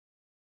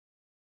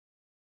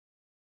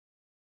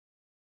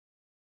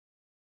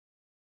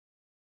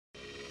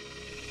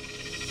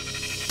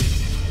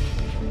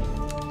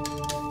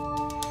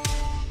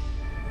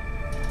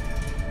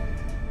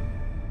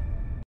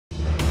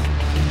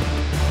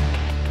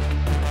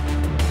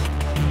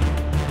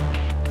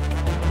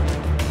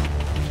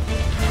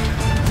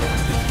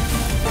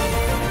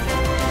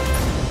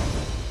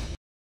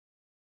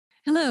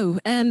Hello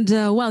and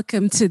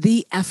welcome to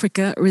the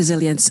Africa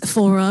Resilience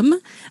Forum.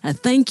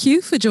 Thank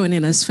you for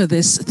joining us for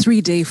this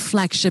 3-day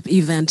flagship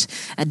event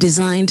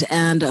designed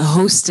and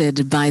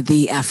hosted by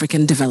the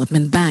African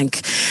Development Bank.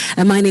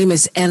 My name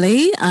is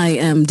Ellie. I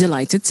am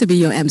delighted to be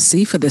your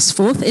MC for this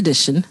 4th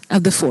edition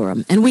of the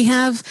forum. And we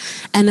have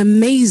an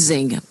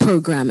amazing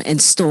program in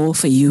store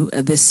for you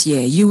this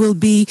year. You will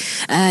be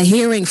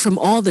hearing from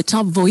all the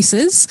top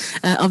voices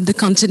of the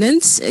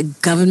continent,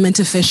 government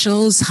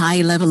officials,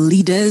 high-level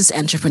leaders,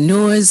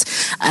 entrepreneurs,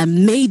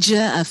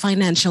 major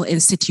financial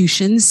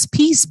institutions,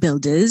 peace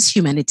builders,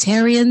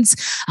 humanitarians,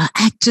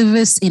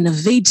 activists,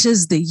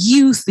 innovators, the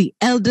youth, the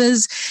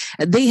elders.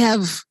 They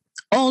have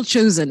all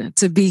chosen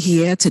to be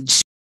here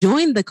to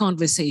join the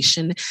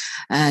conversation,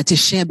 to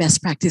share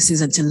best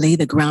practices and to lay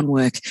the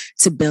groundwork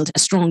to build a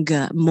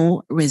stronger,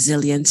 more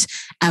resilient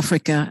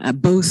Africa,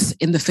 both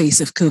in the face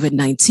of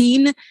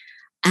COVID-19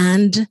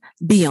 and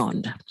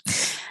beyond.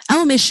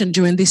 Our mission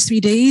during these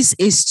 3 days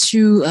is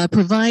to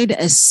provide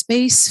a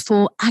space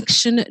for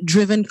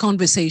action-driven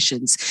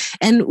conversations.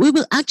 And we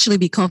will actually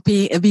be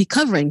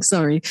covering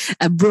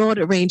a broad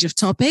range of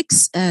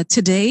topics.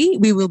 Today,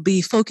 we will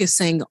be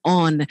focusing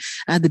on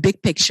the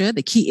big picture,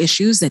 the key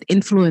issues that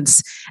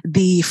influence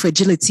the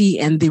fragility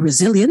and the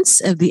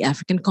resilience of the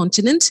African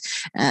continent.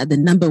 The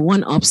number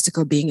one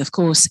obstacle being, of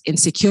course,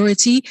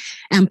 insecurity,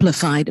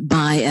 amplified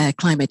by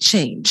climate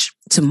change.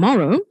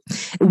 Tomorrow,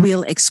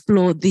 we'll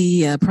explore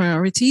the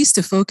priorities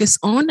to focus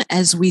on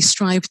as we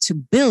strive to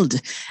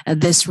build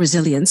this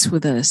resilience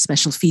with a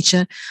special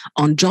feature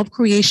on job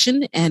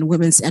creation and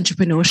women's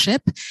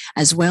entrepreneurship,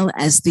 as well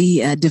as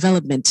the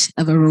development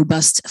of a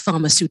robust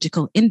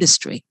pharmaceutical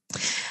industry.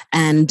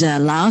 And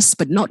last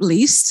but not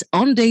least,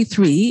 on day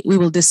 3, we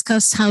will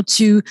discuss how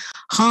to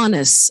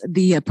harness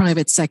the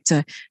private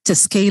sector to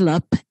scale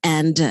up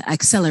and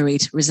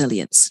accelerate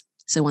resilience.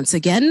 So once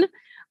again,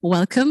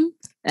 welcome.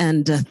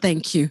 And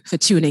thank you for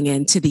tuning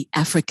in to the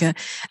Africa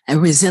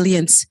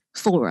Resilience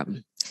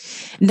Forum.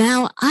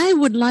 Now, I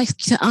would like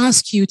to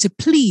ask you to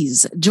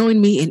please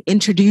join me in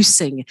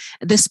introducing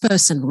this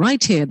person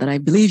right here that I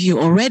believe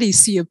you already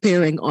see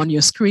appearing on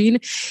your screen.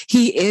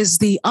 He is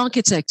the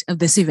architect of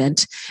this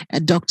event,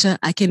 Dr.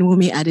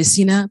 Akinwumi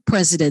Adesina,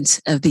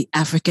 President of the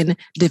African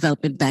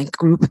Development Bank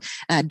Group.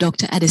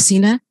 Dr.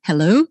 Adesina,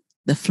 hello.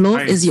 The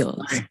floor is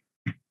yours.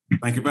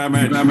 Thank you very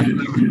much.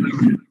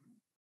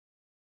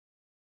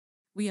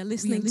 We are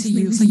listening to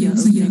you for your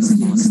opening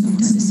remarks,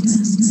 Dr. Adesina.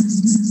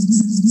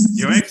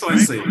 Your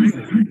Excellency,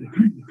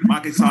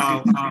 Macky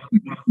Sall,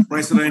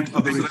 President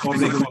of the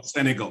Republic of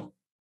Senegal.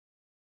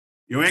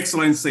 Your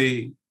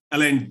Excellency,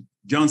 Ellen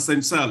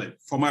Johnson Sirleaf,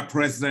 former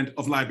President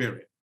of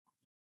Liberia.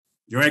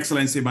 Your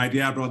Excellency, my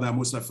dear brother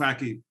Moussa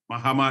Faki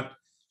Mahamat,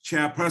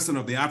 Chairperson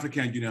of the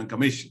African Union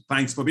Commission.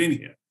 Thanks for being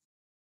here.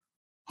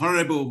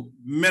 Honorable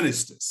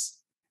Ministers,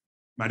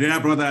 my dear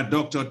brother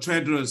Dr.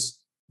 Tedros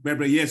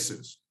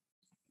Ghebreyesus,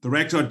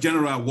 Director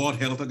General, World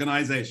Health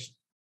Organization,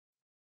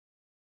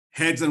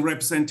 heads and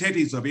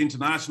representatives of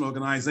international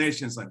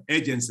organizations and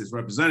agencies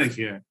represented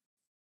here,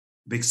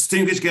 the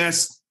distinguished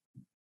guests,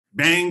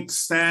 bank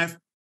staff,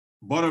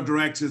 board of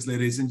directors,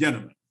 ladies and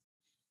gentlemen.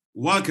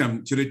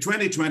 Welcome to the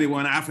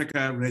 2021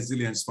 Africa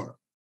Resilience Forum.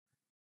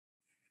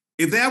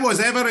 If there was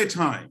ever a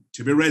time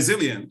to be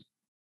resilient,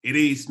 it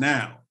is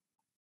now.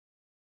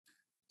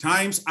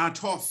 Times are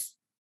tough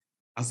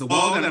as the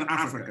world and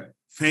Africa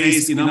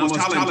face enormous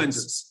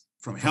challenges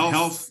from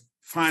health,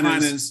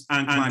 finance,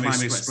 and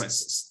climate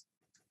stresses.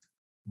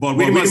 But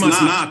we must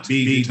not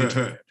be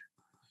deterred.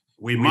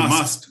 We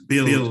must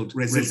build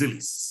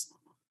resilience.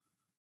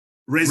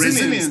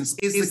 Resilience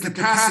is the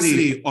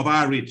capacity of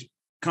our region,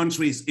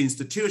 countries,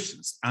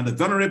 institutions, and the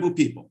vulnerable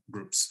people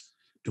groups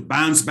to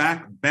bounce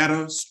back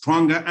better,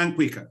 stronger, and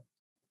quicker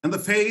in the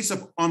face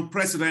of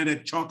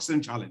unprecedented shocks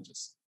and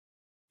challenges.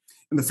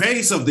 In the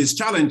face of these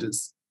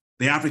challenges,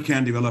 the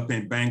African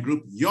Development Bank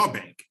Group, your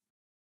bank,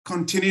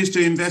 continues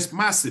to invest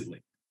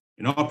massively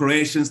in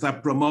operations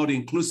that promote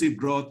inclusive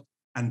growth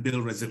and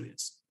build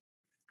resilience.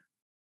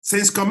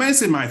 Since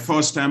commencing my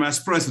first time as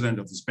president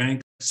of this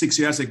bank 6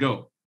 years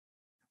ago,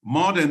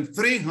 more than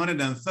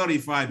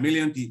 335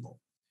 million people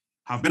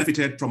have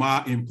benefited from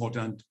our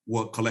important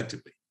work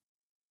collectively.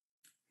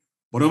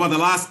 But over the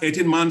last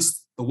 18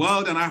 months, the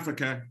world and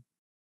Africa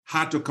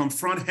had to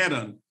confront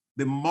head-on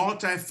the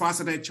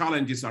multifaceted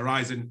challenges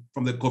arising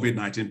from the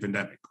COVID-19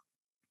 pandemic.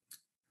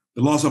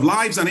 The loss of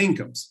lives and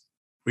incomes,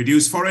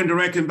 reduced foreign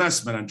direct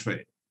investment and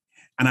trade,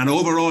 and an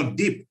overall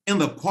dip in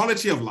the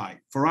quality of life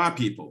for our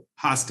people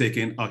has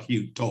taken a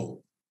huge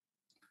toll.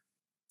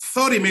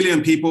 30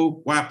 million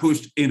people were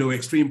pushed into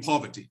extreme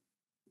poverty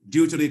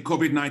due to the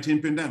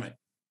COVID-19 pandemic,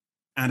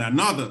 and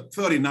another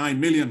 39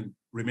 million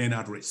remain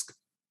at risk.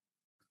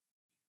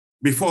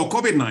 Before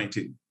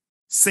COVID-19,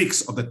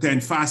 6 of the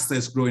 10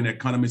 fastest growing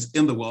economies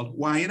in the world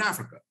were in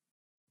Africa.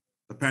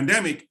 The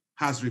pandemic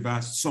has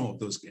reversed some of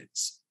those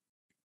gains.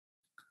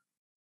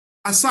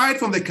 Aside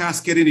from the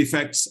cascading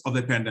effects of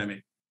the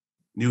pandemic,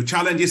 new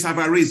challenges have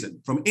arisen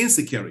from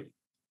insecurity,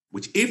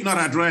 which, if not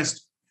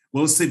addressed,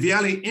 will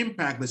severely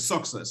impact the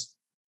success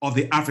of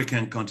the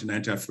African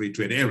Continental Free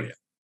Trade Area.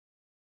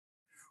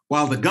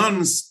 While the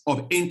guns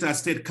of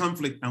interstate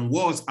conflict and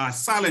wars are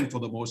silent for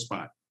the most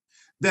part,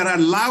 there are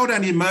loud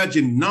and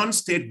emerging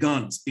non-state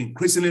guns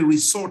increasingly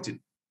resorting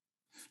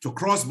to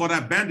cross-border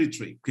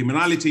banditry,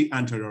 criminality,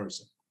 and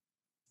terrorism.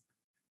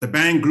 The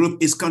bank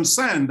group is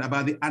concerned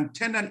about the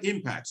attendant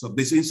impacts of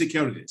these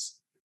insecurities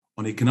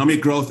on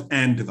economic growth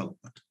and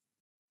development.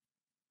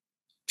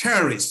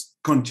 Terrorists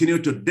continue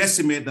to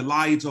decimate the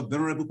lives of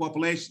vulnerable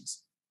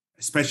populations,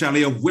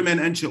 especially of women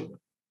and children.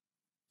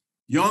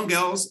 Young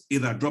girls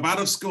either drop out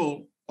of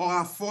school or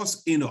are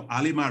forced into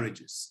early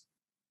marriages.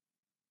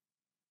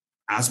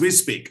 As we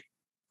speak,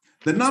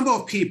 the number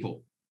of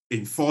people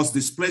in forced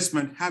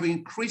displacement have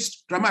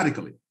increased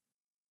dramatically.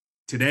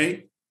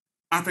 Today,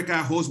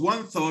 Africa hosts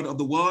 1/3 of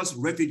the world's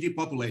refugee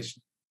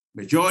population,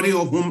 majority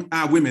of whom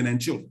are women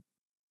and children.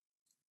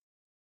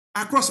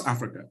 Across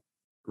Africa,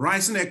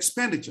 rising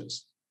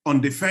expenditures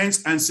on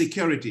defense and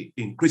security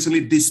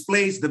increasingly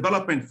displace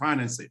development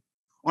financing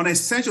on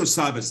essential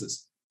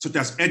services such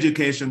as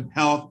education,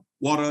 health,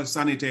 water,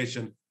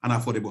 sanitation, and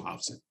affordable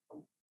housing.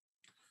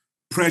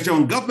 Pressure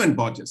on government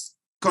budgets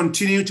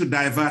continue to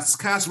divert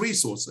scarce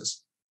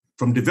resources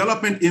from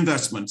development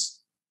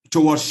investments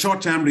towards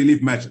short-term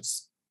relief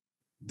measures.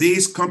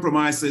 These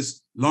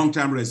compromises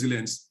long-term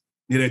resilience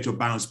needed to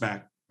bounce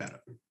back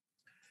better.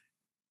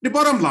 The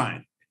bottom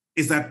line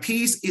is that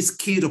peace is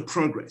key to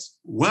progress,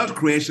 wealth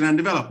creation and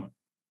development,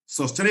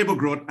 sustainable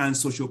growth, and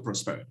social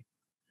prosperity.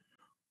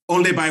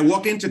 Only by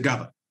working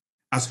together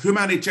as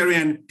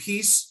humanitarian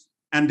peace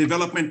and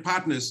development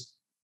partners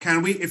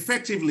can we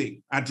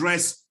effectively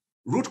address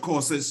root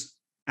causes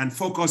and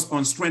focus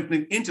on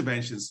strengthening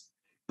interventions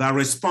that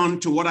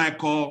respond to what I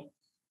call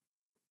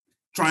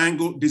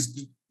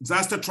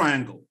disaster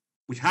triangle,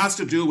 which has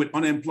to do with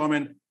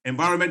unemployment,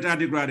 environmental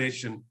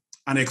degradation,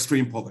 and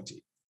extreme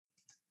poverty.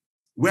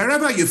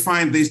 Wherever you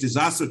find this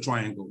disaster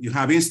triangle, you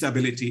have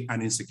instability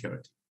and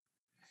insecurity.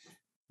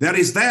 There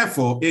is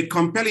therefore a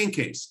compelling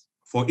case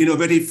for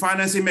innovative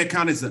financing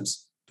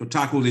mechanisms to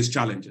tackle these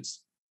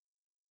challenges.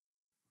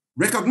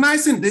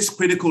 Recognizing this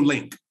critical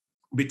link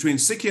between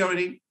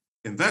security,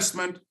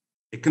 investment,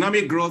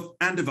 economic growth,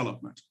 and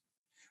development,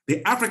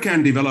 the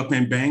African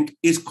Development Bank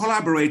is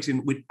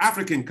collaborating with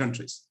African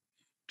countries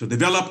to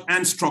develop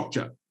and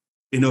structure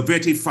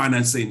innovative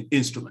financing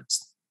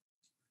instruments.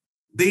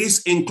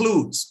 This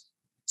includes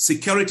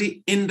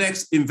security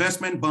index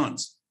investment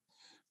bonds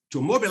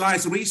to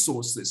mobilize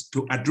resources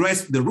to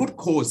address the root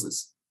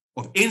causes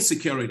of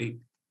insecurity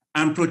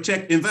and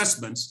protect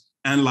investments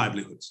and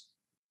livelihoods.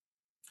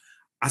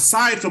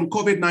 Aside from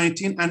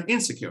COVID-19 and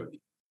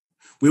insecurity,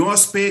 we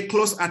must pay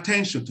close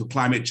attention to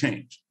climate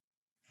change.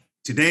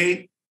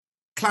 Today,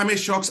 climate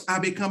shocks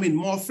are becoming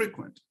more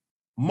frequent,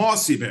 more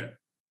severe,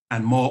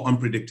 and more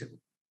unpredictable.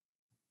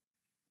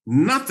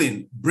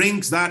 Nothing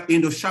brings that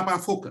into sharper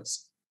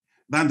focus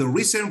than the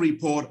recent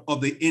report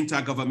of the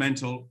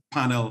Intergovernmental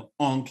Panel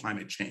on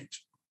Climate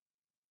Change.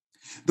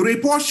 The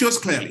report shows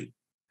clearly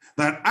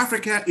that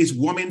Africa is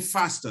warming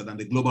faster than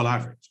the global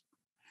average,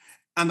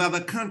 and that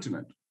the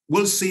continent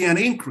will see an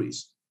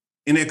increase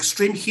in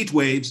extreme heat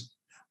waves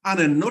and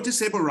a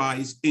noticeable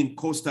rise in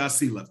coastal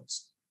sea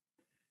levels.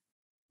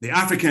 The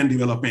African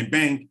Development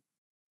Bank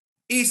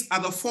is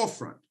at the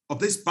forefront of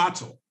this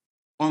battle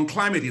on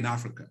climate in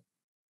Africa.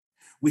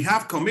 We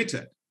have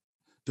committed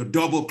to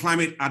double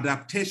climate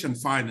adaptation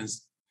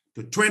finance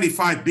to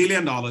 $25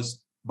 billion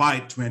by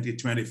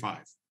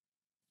 2025.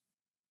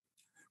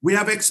 We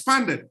have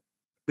expanded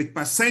the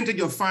percentage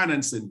of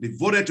financing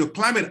devoted to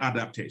climate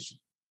adaptation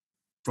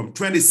from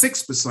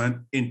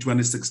 26% in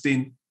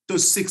 2016 to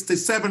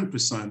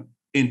 67%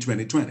 in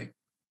 2020.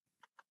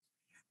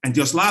 And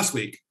just last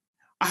week,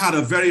 I had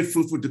a very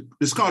fruitful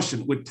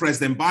discussion with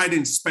President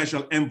Biden's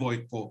Special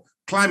Envoy for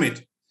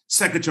Climate,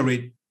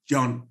 Secretary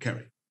John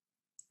Kerry.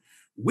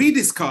 We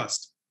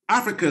discussed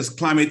Africa's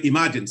climate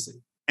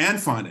emergency and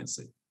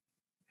financing,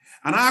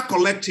 and our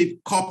collective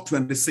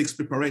COP26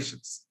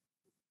 preparations,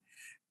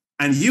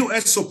 and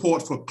US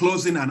support for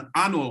closing an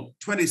annual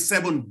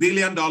 $27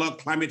 billion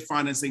climate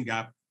financing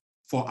gap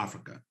for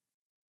Africa.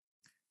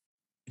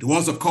 It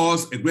was, of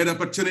course, a great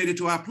opportunity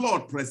to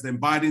applaud President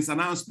Biden's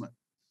announcement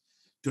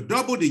to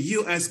double the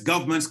US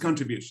government's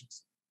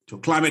contributions to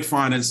climate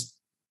finance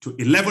to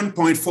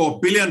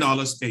 $11.4 billion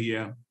a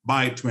year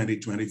by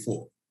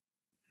 2024.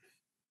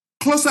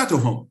 Closer to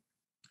home,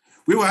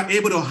 we were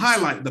able to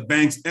highlight the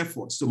bank's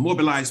efforts to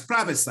mobilize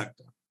private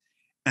sector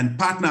and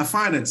partner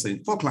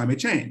financing for climate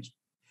change,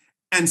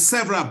 and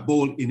several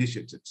bold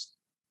initiatives,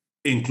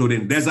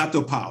 including Desert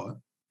to Power,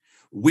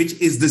 which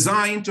is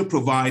designed to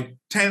provide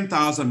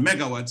 10,000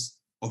 megawatts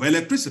of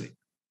electricity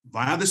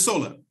via the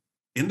solar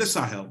in the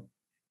Sahel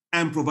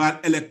and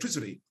provide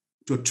electricity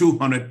to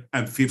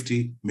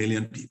 250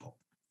 million people.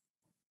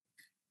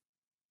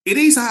 It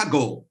is our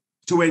goal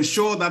to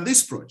ensure that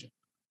this project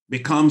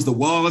becomes the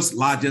world's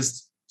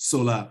largest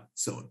solar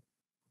zone.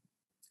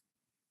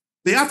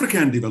 The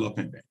African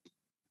Development Bank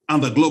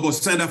and the Global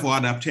Center for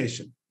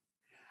Adaptation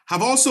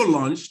have also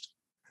launched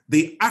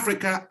the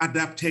Africa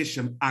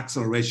Adaptation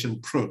Acceleration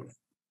Program.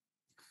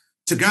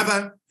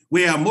 Together,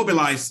 we are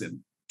mobilizing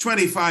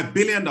 $25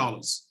 billion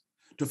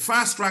to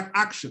fast-track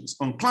actions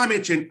on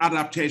climate change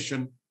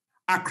adaptation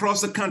across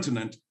the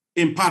continent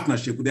in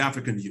partnership with the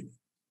African Union.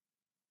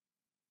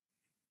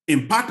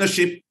 In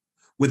partnership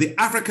with the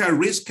Africa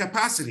Risk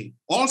Capacity,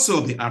 also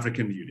of the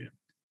African Union,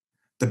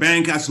 the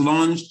bank has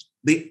launched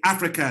the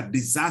Africa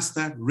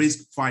Disaster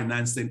Risk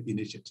Financing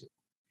Initiative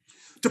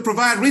to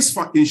provide risk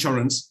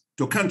insurance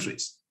to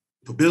countries,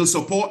 to build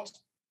support,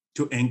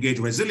 to engage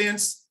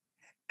resilience,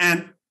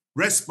 and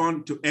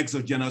respond to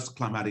exogenous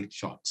climatic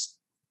shocks.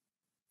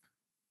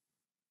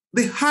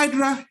 The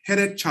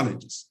Hydra-headed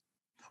challenges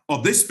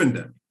of this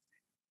pandemic,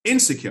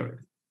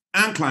 insecurity,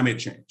 and climate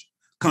change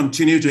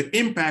continue to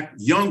impact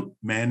young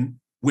men,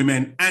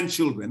 women, and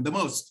children the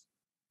most.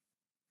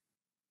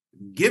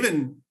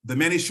 Given the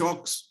many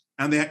shocks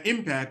and their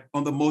impact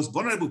on the most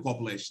vulnerable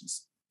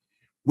populations,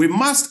 we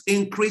must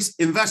increase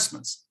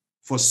investments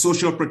for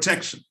social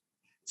protection,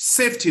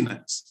 safety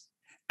nets,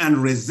 and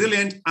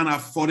resilient and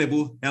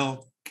affordable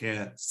health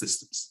care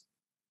systems.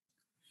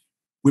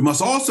 We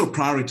must also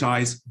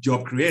prioritize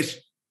job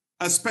creation,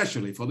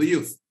 especially for the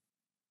youth.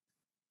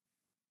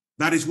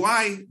 That is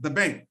why the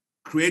bank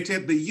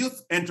created the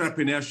Youth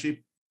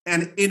Entrepreneurship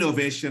and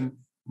Innovation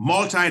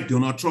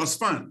Multi-Donor Trust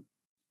Fund,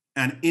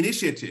 an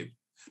initiative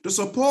to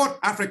support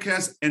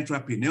Africa's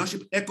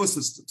entrepreneurship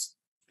ecosystems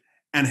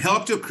and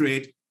help to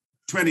create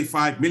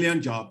 25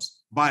 million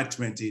jobs by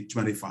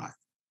 2025.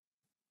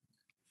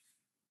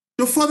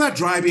 To further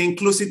drive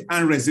inclusive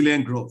and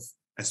resilient growth,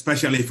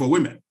 especially for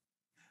women,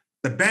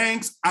 the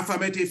bank's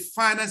Affirmative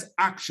Finance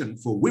Action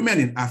for Women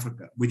in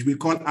Africa, which we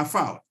call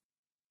AFAW,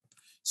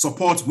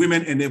 supports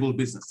women-enabled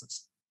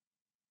businesses.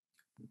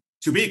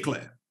 To be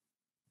clear,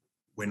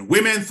 when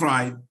women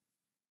thrive,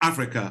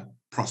 Africa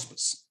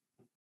prospers.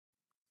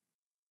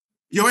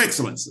 Your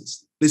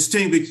Excellencies,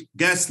 distinguished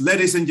guests,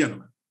 ladies and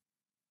gentlemen,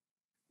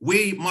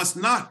 we must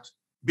not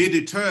be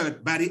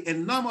deterred by the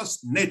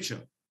enormous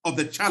nature of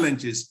the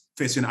challenges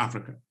facing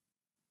Africa.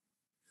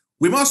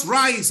 We must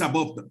rise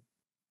above them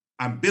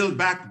and build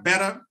back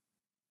better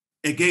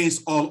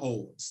against all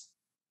odds.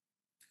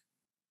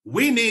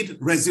 We need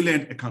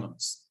resilient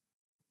economies.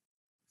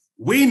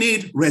 We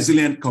need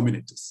resilient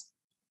communities.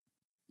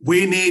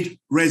 We need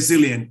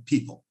resilient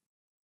people.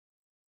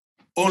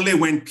 Only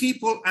when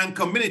people and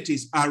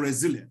communities are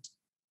resilient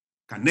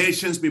can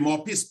nations be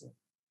more peaceful,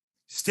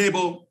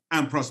 stable,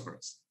 and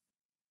prosperous.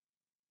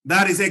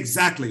 That is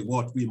exactly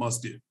what we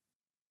must do.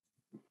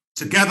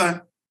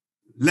 Together,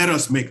 let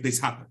us make this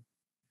happen.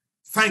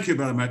 Thank you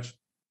very much,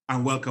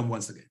 and welcome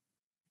once again.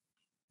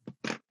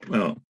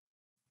 Well,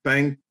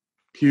 thank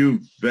you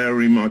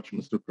very much,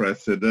 Mr.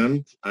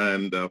 President,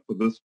 and for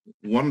this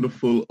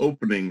wonderful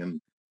opening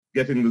and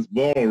getting this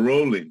ball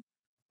rolling.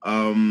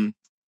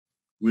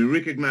 We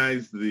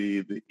recognize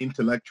the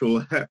intellectual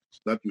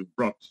heft that you've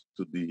brought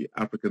to the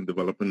African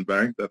Development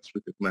Bank. That's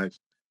recognized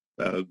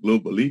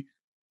globally.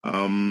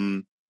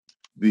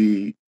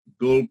 The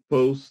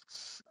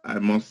goalposts, I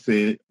must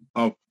say,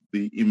 of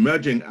the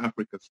emerging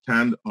Africa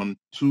stand on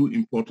two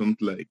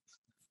important legs.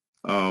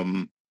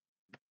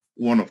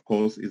 One, of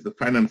course, is the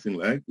financing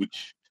leg,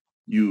 which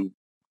you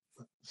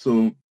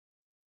so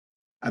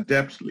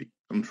adeptly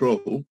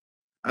control,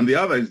 and the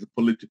other is the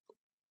political,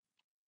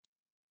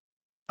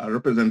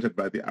 represented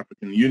by the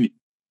African Union.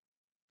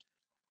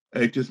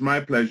 It is my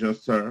pleasure,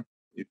 sir,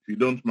 if you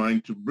don't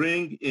mind, to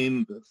bring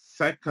in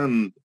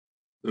the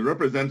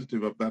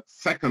representative of that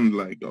second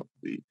leg of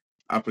the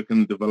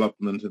African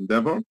development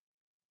endeavor,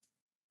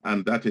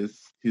 and that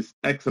is His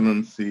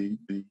Excellency,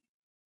 the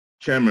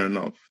Chairman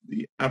of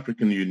the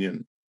African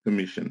Union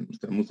Commission,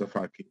 Mr. Moussa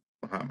Faki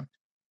Mohammed.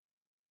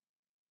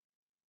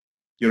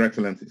 Your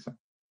Excellency, sir.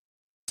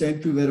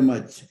 Thank you very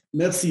much.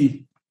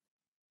 Merci.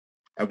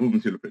 À vous,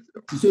 Monsieur le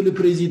Président. Monsieur le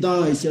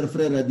Président et cher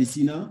frère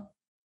Adesina.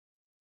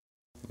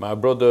 My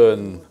brother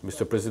and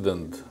Mr.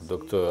 President,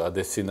 Dr.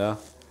 Adesina,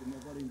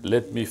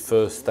 let me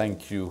first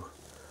thank you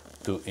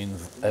to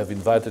have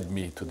invited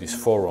me to this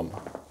forum,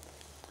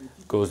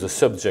 because the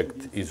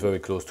subject is very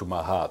close to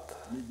my heart.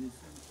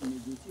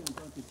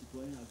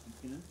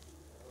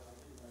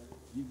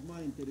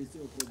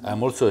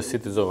 I'm also a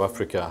citizen of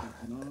Africa,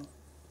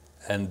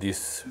 and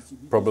this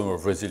problem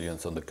of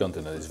resilience on the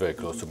continent is very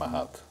close to my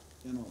heart.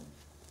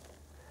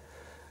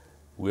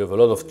 We have a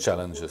lot of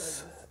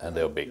challenges, and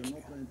they're big.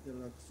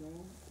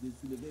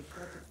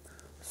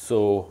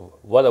 So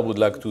what I would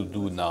like to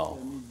do now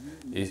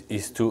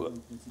is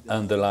to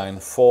underline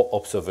 4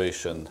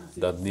 observations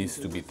that needs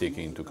to be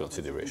taken into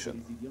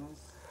consideration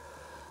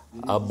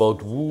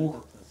about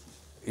who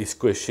is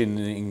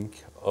questioning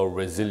our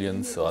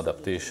resilience, our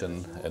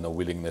adaptation, and our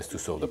willingness to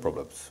solve the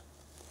problems.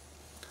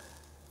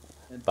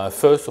 My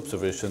first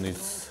observation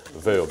is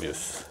very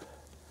obvious.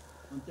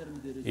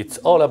 It's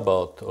all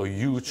about a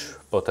huge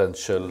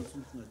potential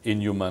in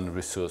human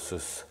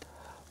resources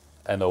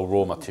and our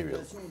raw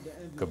material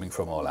coming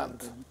from our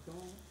land.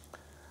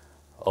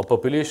 Our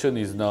population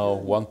is now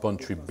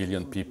 1.3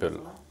 billion people.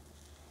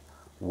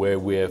 where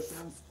we have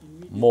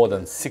more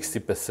than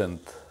 60%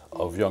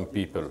 of young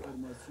people,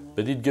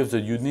 but it gives a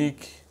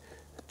unique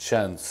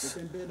chance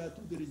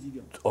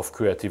of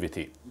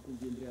creativity.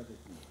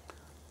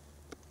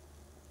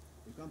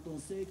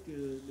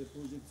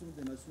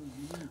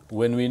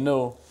 When we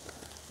know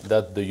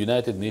that the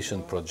United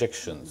Nations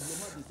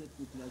projections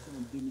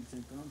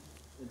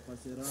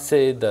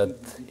say that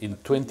in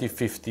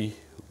 2050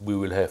 we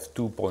will have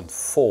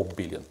 2.4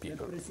 billion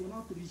people.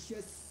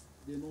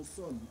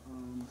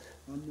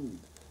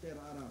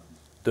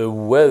 The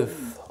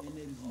wealth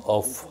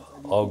of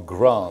our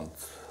ground,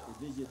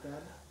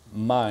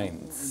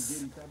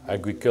 mines,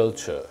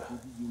 agriculture,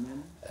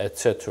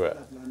 etc.,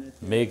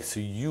 makes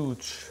a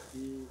huge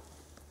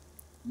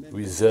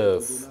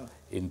reserve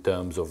in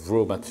terms of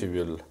raw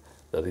material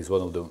that is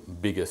one of the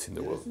biggest in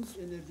the world.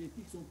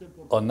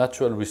 Our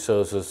natural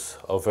resources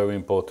are very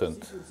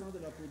important.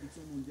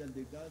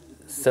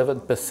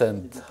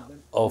 7%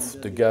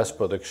 of the gas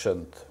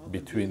production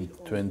between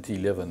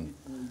 2011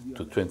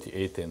 to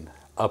 2018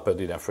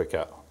 happened in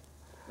Africa.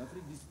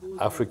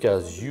 Africa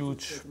has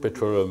huge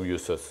petroleum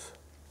uses.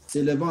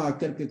 S'élevant à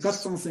quelques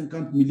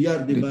 450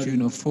 milliards de the barils.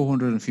 tune of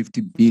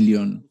 450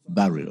 billion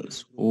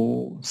barrels,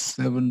 or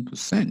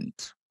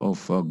 7%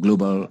 of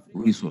global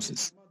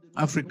resources.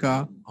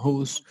 Africa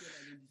hosts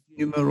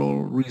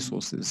numerous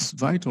resources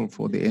vital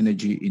for the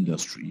energy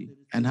industry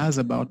and has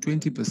about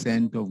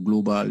 20% of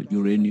global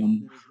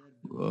uranium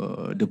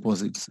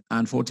deposits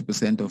and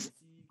 40%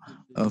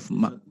 of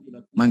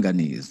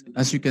manganese.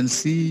 As you can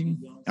see,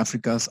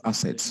 Africa's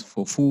assets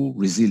for full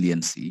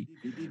resiliency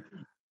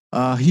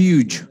are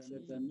huge.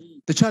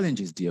 The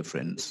challenge, dear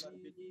friends,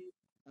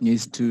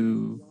 is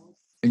to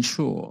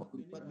ensure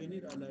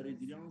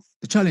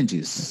the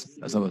challenges,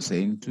 as I was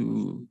saying,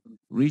 to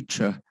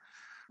reach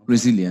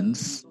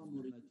resilience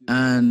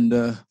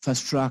and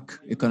fast-track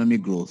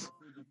economic growth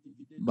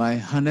by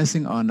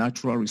harnessing our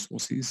natural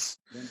resources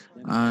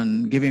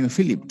and giving a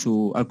fillip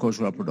to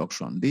agricultural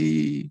production.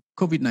 The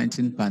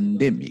COVID-19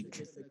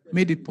 pandemic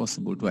made it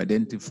possible to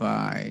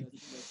identify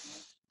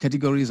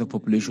categories of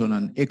population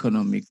and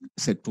economic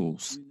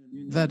sectors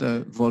that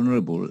are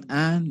vulnerable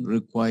and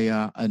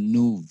require a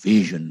new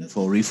vision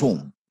for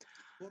reform.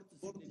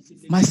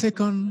 My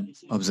second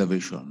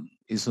observation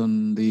is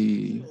on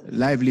the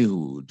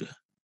livelihood,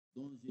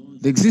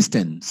 the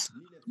existence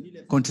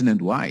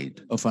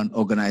continent-wide of an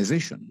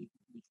organization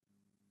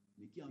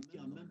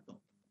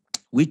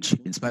which,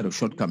 in spite of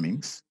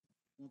shortcomings,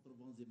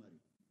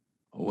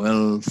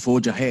 will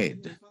forge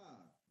ahead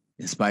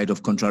in spite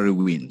of contrary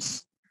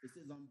winds.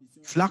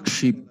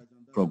 Flagship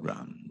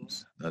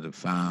programs that are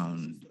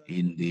found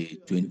in the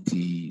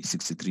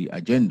 2063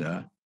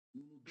 agenda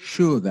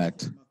show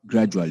that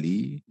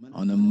gradually,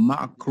 on a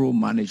macro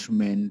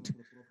management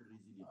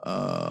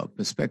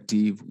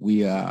perspective,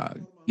 we are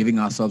giving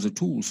ourselves the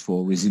tools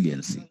for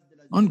resiliency.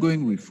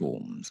 Ongoing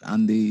reforms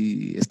and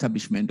the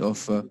establishment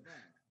of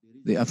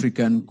the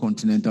African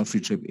Continental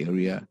Free Trade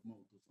Area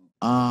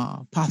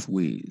are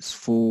pathways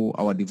for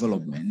our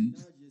development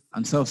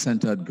and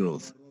self-centered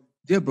growth.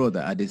 Dear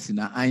brother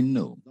Adesina, I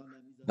know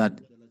that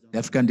the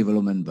African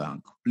Development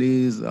Bank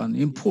plays an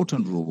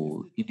important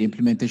role in the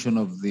implementation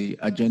of the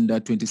Agenda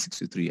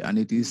 2063, and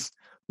it is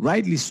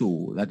rightly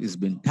so that it's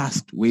been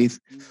tasked with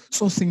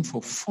sourcing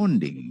for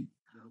funding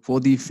for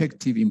the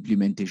effective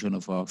implementation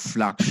of our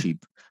flagship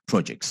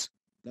projects.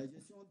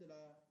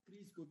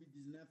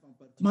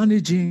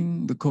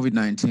 Managing the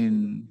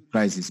COVID-19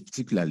 crisis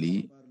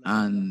particularly,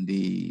 and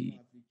the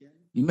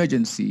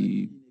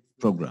emergency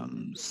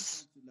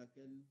programs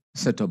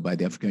set up by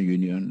the African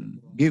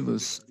Union gave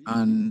us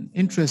an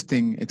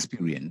interesting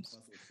experience,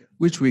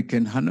 which we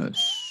can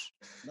harness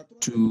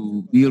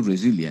to build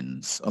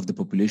resilience of the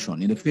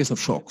population in the face of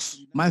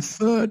shocks. My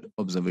third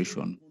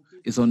observation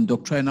is on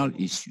doctrinal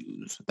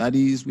issues. That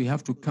is, we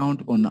have to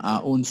count on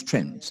our own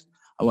strengths,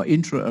 our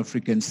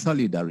intra-African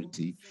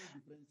solidarity,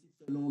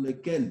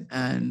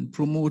 and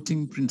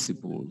promoting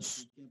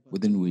principles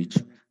within which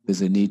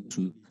there's a need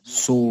to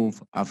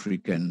solve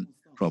African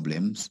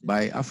problems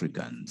by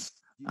Africans.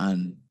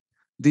 And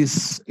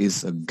this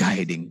is a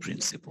guiding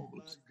principle.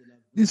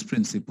 This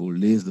principle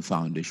lays the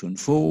foundation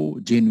for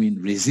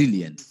genuine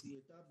resilience.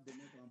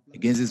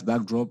 Against this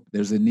backdrop,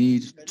 there's a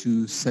need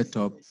to set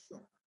up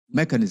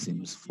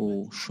mechanisms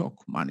for shock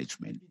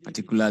management,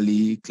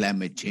 particularly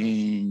climate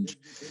change,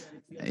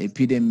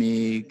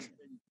 epidemic,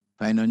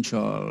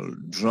 financial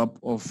drop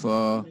of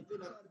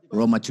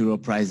raw material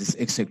prices,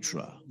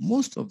 etc.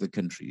 Most of the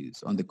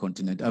countries on the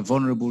continent are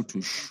vulnerable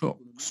to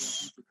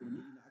shocks,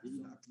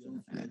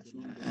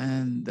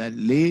 and that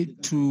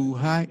lead to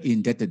high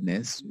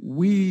indebtedness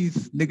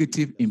with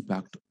negative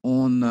impact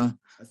on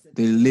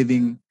the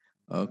living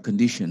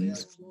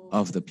conditions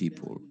of the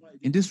people.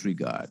 In this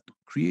regard,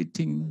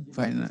 creating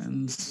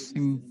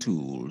financing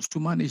tools to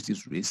manage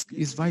this risk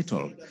is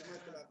vital.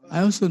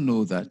 I also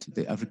know that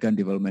the African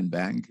Development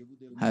Bank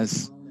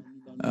has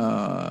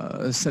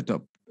set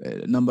up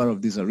a number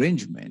of these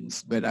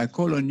arrangements, but I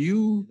call on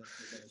you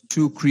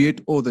to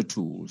create other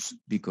tools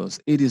because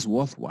it is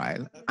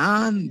worthwhile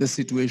and the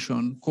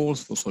situation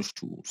calls for such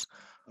tools.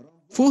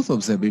 Fourth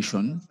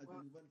observation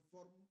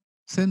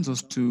sends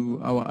us to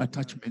our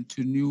attachment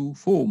to new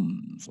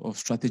forms of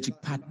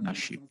strategic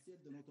partnership.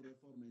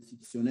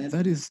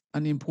 That is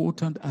an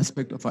important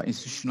aspect of our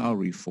institutional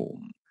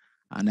reform.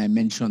 And I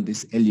mentioned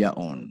this earlier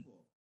on,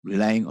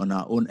 relying on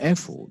our own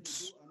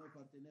efforts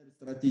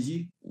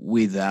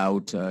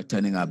without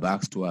turning our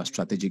backs to our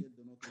strategic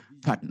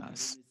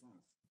partners.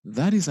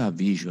 That is our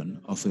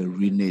vision of a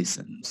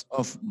renaissance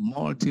of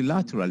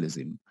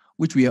multilateralism,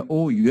 which we are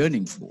all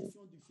yearning for.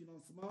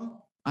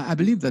 I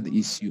believe that the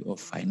issue of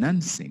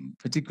financing,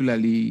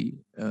 particularly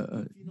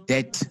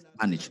debt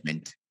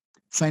management,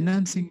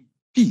 financing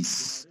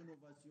peace,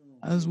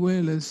 as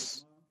well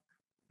as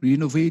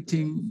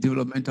renovating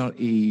developmental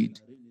aid,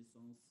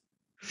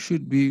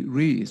 should be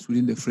raised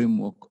within the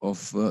framework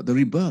of the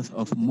rebirth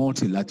of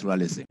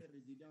multilateralism.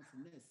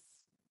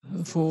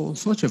 For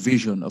such a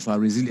vision of our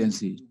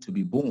resiliency to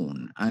be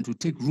born and to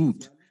take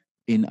root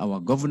in our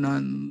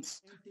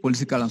governance,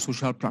 political and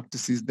social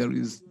practices, there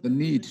is the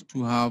need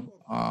to have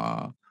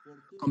a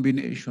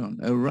combination,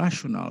 a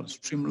rational,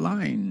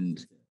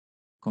 streamlined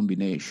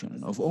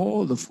combination of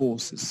all the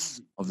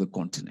forces of the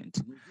continent.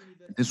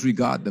 In this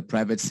regard, the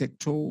private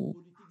sector,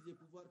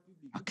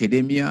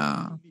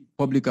 academia,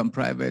 public and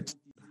private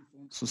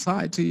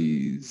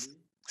societies,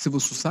 civil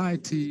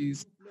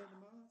societies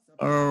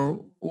are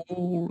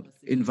all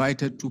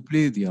invited to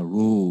play their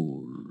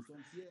role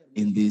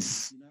in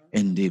this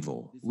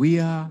endeavor. We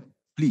are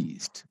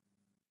pleased,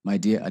 my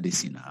dear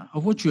Adesina,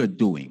 of what you are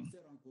doing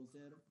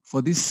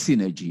for this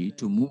synergy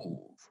to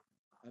move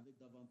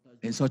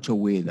in such a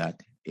way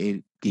that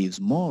it gives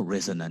more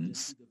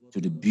resonance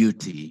to the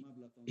beauty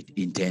it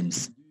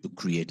intends to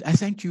create. I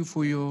thank you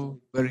for your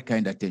very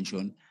kind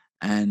attention.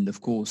 And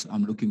of course,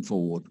 I'm looking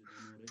forward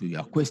to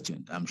your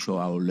questions. I'm sure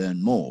I will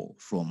learn more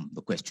from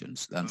the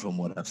questions than from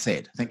what I've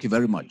said. Thank you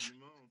very much.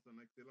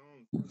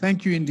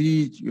 Thank you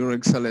indeed, Your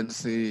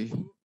Excellency,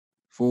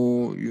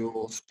 for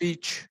your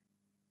speech.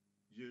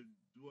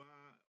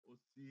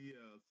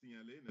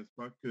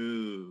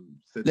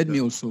 Let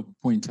me also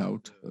point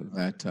out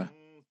that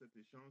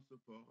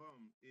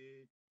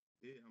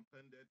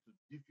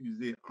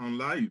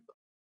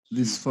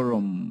this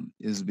forum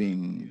is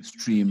being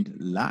streamed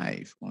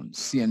live on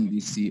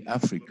CNBC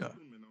Africa.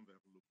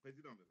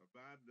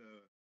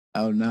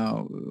 I'll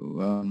now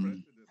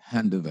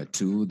hand over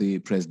to the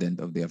President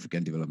of the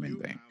African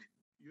Development Bank.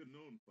 You're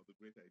known for the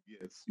great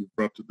ideas you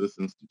brought to this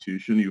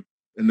institution. You've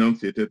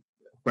enunciated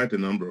quite a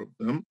number of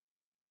them.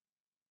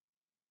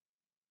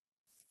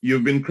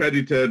 You've been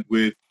credited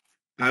with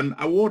and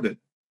awarded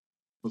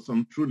for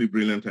some truly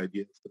brilliant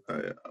ideas,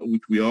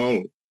 which we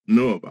all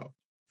know about.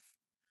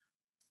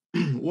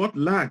 What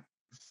lacks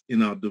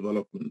in our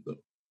development,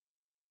 though,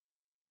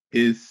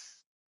 is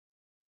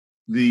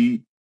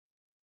the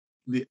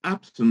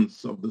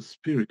absence of the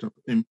spirit of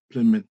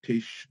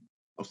implementation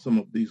of some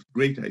of these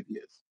great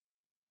ideas.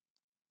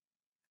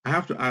 I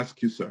have to ask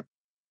you, sir,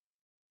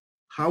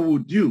 how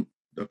would you,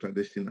 Dr.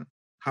 Adesina,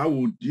 how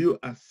would you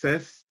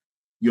assess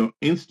your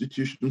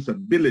institution's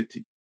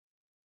ability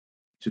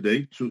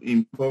today to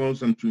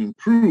impulse and to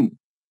improve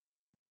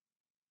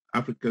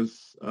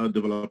Africa's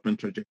development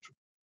trajectory,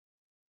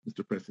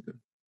 Mr. President?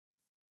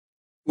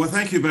 Well,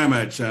 thank you very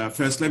much.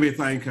 First, let me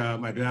thank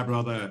my dear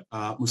brother,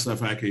 Moussa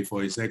Faki,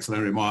 for his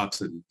excellent remarks,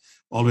 and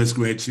always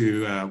great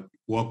to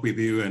work with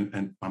you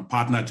and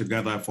partner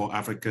together for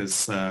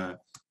Africa's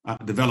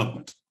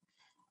development.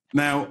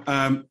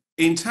 Now,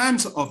 in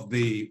terms of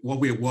what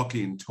we're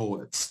working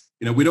towards,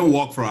 we don't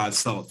work for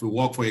ourselves. We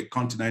work for a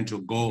continental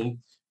goal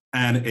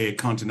and a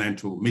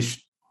continental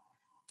mission.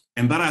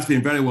 And that has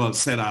been very well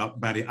set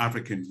out by the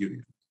African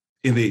Union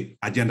in the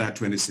Agenda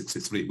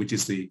 2063, which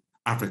is the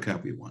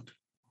Africa we want.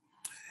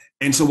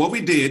 And so what we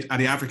did at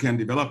the African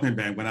Development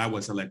Bank when I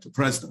was elected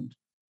president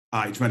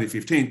in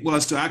 2015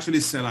 was to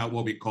actually set out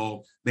what we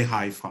call the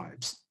high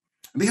fives.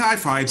 And the high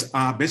fives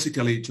are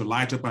basically to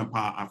light up and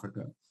empower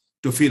Africa,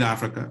 to feed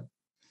Africa,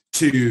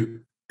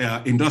 to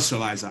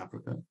industrialize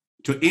Africa,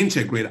 to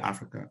integrate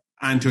Africa,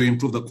 and to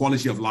improve the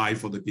quality of life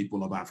for the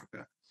people of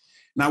Africa.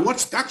 Now,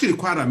 what's actually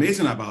quite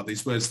amazing about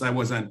this was there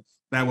was an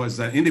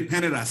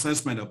independent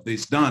assessment of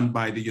this done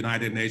by the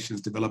United Nations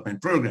Development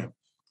Program,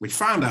 which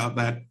found out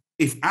that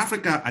if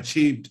Africa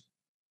achieved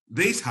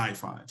these high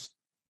fives,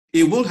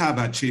 it would have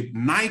achieved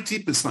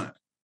 90%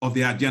 of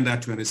the Agenda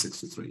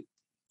 2063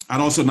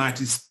 and also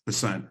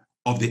 90%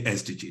 of the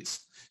SDGs.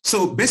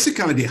 So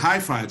basically the high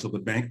fives of the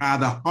bank are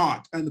the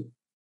heart and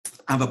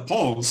the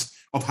pulse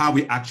of how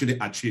we actually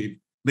achieve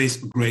these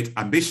great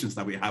ambitions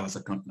that we have as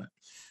a continent.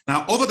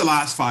 Now, over the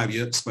last 5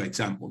 years, for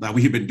example, that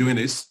we have been doing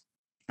this,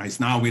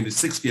 it's now in the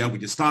 6th year we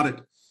just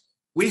started,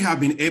 we have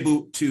been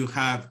able to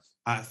have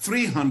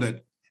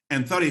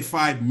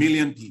 335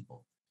 million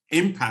people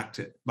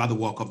impacted by the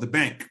work of the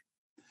bank.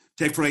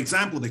 Take, for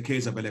example, the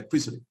case of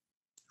electricity.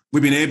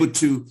 We've been able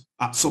to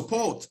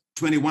support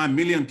 21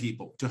 million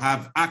people to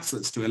have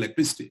access to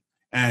electricity.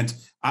 And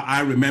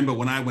I remember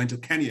when I went to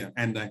Kenya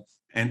and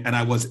And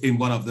I was in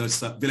one of those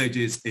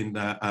villages in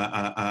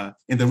the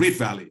Rift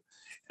Valley.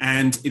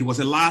 And it was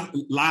a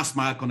last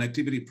mile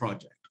connectivity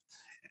project.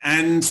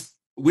 And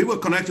we were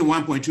connecting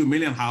 1.2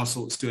 million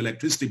households to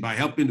electricity by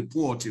helping the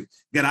poor to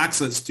get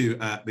access to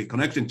the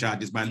connection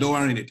charges by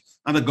lowering it.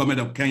 And the government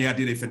of Kenya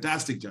did a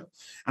fantastic job.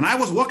 And I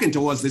was walking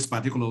towards this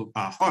particular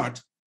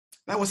hut.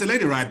 There was a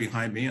lady right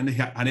behind me, and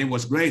her name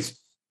was Grace.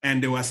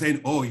 And they were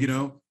saying, oh, you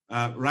know,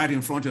 right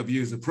in front of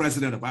you is the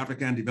president of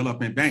African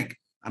Development Bank.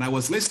 And I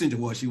was listening to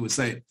what she was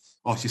saying.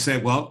 Oh, she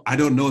said, well, I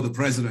don't know the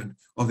president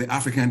of the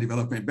African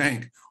Development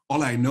Bank.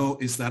 All I know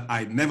is that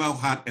I never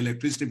had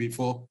electricity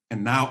before,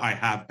 and now I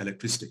have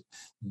electricity.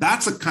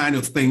 That's the kind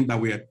of thing that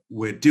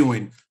we're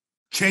doing,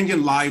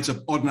 changing lives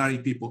of ordinary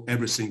people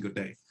every single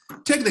day.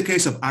 Take the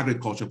case of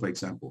agriculture, for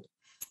example.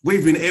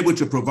 We've been able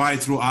to provide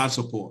through our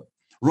support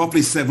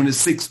roughly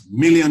 76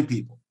 million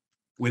people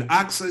with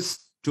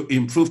access to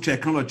improved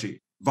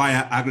technology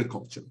via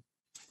agriculture.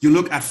 You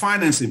look at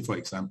financing, for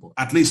example,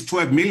 at least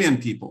 12 million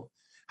people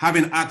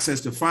having access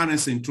to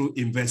financing through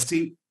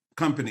investee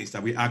companies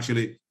that we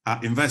actually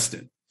invest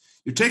in.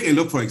 You take a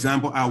look, for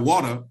example, at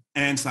water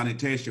and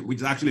sanitation, which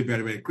is actually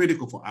very, very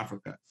critical for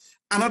Africa.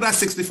 Another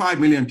 65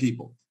 million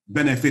people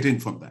benefiting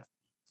from that.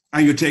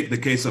 And you take the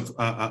case of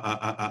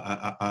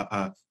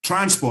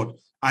transport,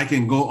 I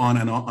can go on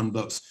and on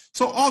those.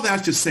 So all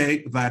that to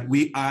say that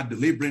we are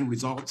delivering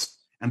results.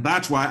 And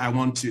that's why I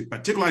want to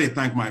particularly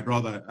thank my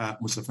brother,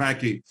 Moussa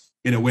Faki,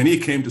 you know, when he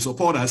came to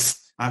support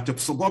us, to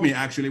support me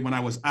actually when I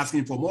was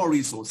asking for more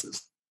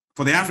resources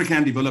for the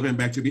African Development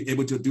Bank to be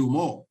able to do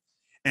more.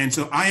 And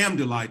so I am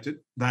delighted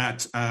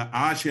that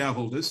our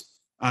shareholders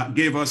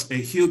gave us a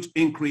huge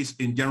increase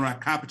in general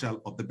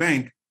capital of the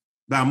bank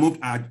that moved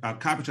our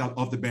capital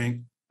of the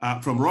bank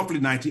from roughly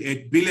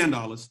 $98 billion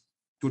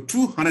to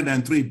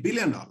 $203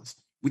 billion,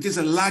 which is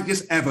the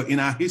largest ever in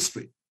our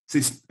history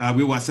since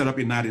we were set up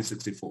in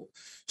 1964.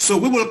 So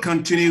we will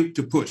continue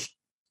to push.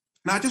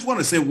 Now, I just want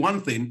to say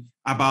one thing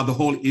about the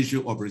whole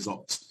issue of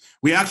results.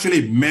 We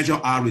actually measure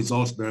our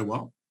results very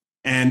well,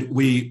 and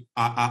we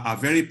are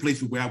very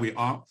pleased with where we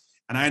are.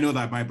 And I know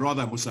that my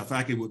brother, Moussa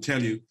Faki, will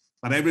tell you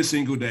that every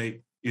single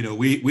day, you know,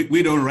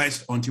 we don't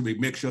rest until we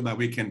make sure that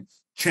we can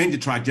change the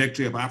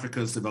trajectory of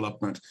Africa's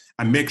development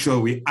and make sure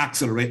we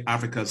accelerate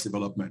Africa's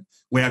development.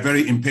 We are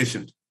very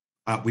impatient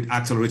with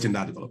accelerating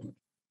that development.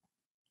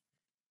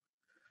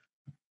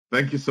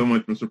 Thank you so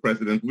much, Mr.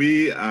 President.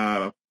 We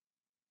are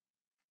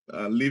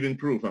living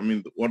proof. I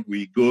mean, what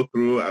we go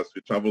through as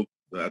we travel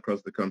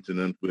across the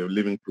continent, we are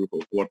living proof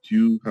of what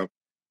you have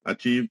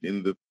achieved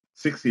in the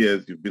 6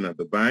 years you've been at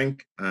the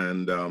bank.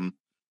 And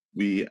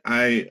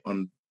I,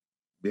 on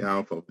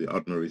behalf of the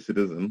ordinary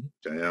citizen,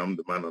 which I am,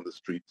 the man on the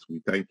streets,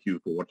 we thank you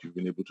for what you've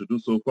been able to do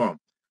so far.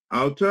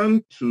 I'll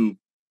turn to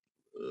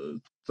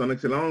Son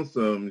Excellence,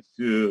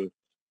 Monsieur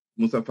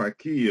Moussa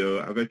Faki,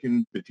 avec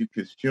une petite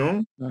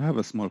question. I have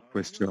a small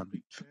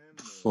question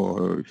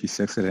for His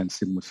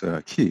Excellency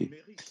Moussa Faki.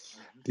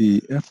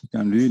 The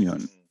African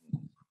Union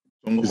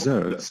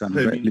deserves, and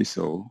rightly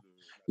so,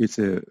 it's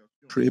a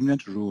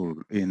preeminent role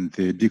in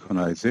the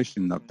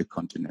decolonization of the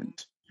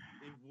continent.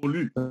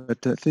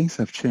 But things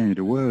have changed.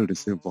 The world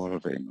is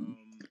evolving.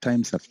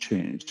 Times have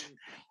changed.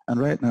 And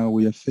right now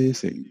we are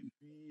facing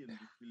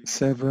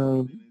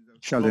several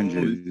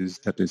challenges,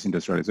 that is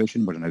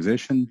industrialization,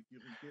 modernization,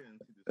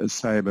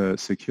 cyber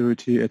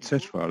security,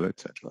 etc.,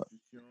 etc.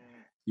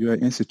 Your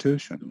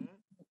institution,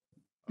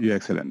 Your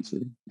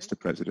Excellency, Mr.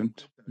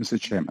 President, Mr.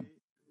 Chairman,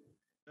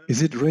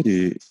 is it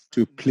ready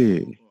to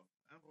play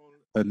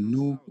a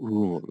new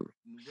role,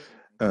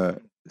 a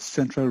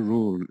central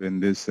role in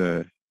this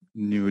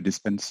new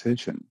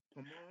dispensation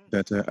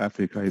that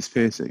Africa is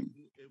facing?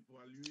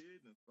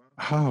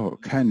 How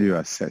can you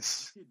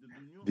assess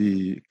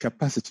the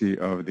capacity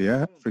of the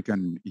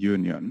African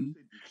Union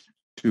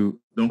to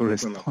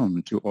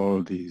respond to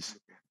all these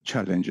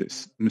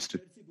challenges? Mr.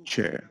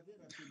 Chair,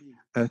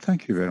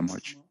 thank you very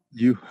much.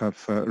 You have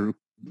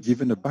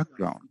given a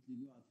background.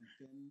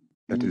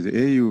 That is, the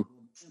AU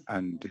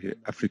and the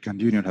African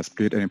Union has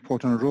played an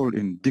important role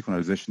in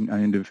decolonization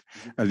and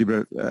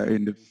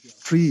in the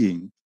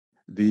freeing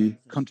the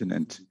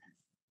continent.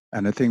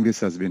 And I think this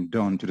has been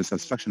done to the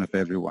satisfaction of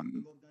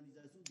everyone.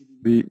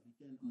 The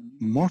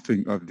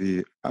morphing of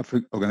the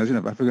Organization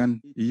of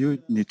African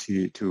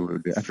Unity to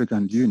the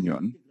African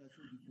Union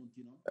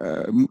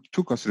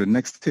took us to the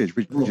next stage,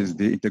 which is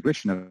the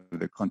integration of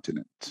the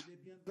continent.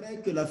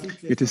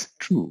 It is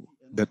true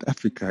that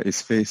Africa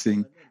is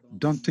facing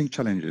daunting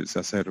challenges,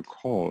 as I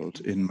recalled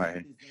in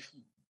my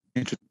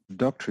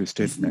introductory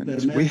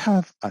statement. We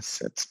have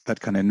assets that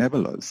can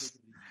enable us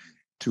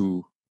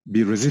to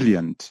be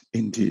resilient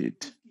indeed.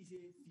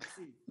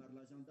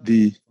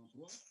 The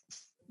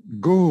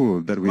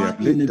goal that we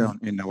have laid down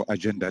in our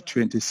Agenda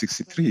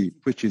 2063,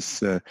 which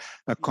is a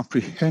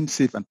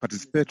comprehensive and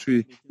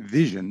participatory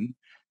vision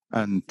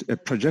and a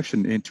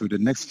projection into the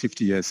next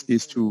 50 years,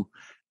 is to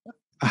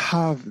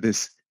have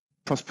this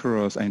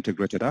prosperous and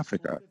integrated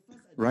Africa.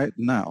 Right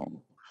now,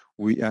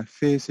 we are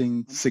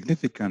facing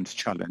significant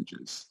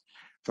challenges.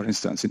 For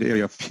instance, in the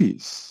area of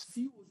peace,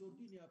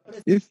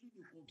 If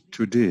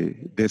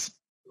today there's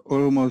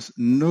almost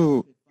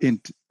no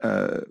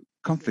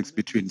conflicts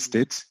between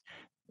states,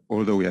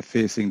 although we are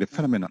facing the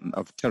phenomenon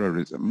of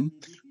terrorism,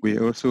 we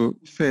are also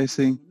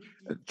facing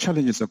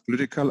challenges of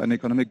political and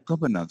economic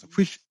governance,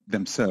 which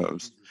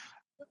themselves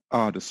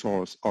are the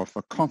source of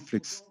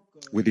conflicts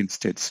within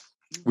states.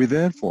 We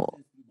therefore,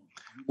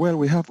 well,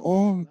 we have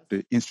all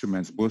the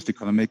instruments, both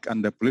economic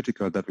and the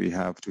political, that we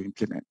have to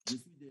implement.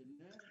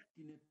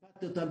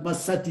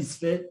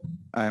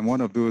 I am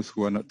one of those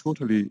who are not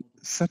totally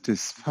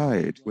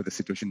satisfied with the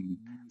situation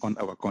on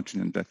our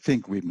continent. I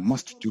think we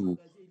must do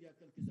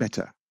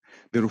better.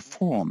 The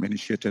reform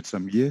initiated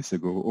some years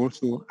ago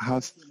also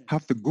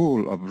have the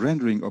goal of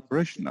rendering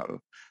operational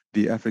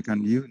the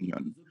African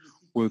Union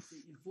with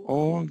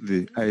all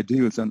the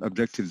ideals and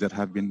objectives that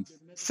have been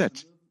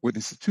set, with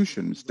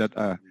institutions that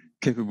are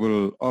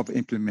capable of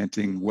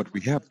implementing what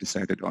we have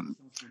decided on.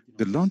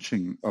 The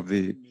launching of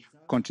the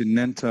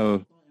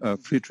Continental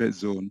Free Trade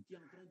Zone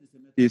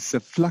is a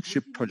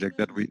flagship project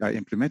that we are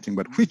implementing,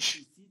 but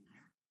which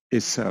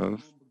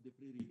itself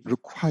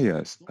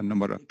requires a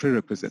number of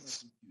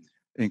prerequisites,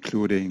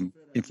 including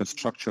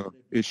infrastructure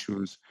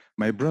issues.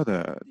 My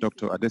brother,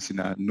 Dr.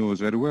 Adesina,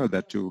 knows very well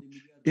that to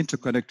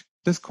interconnect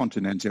this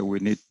continent, we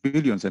need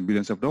billions and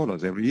billions of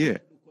dollars every year.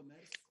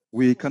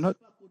 We cannot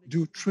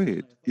do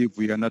trade if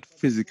we are not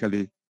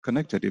physically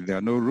connected. If there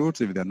are no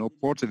roads, if there are no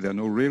ports, if there are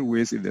no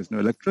railways, if there's no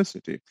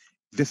electricity,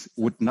 this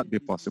would not be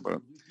possible.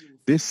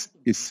 This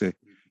is a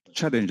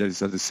challenge that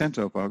is at the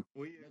center of our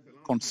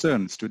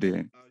concerns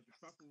today.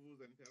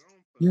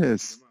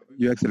 Yes,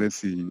 Your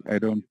Excellency, I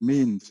don't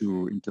mean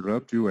to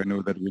interrupt you. I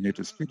know that we need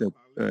to speed up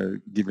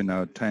given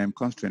our time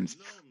constraints.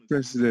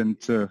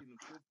 President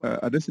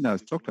Adesina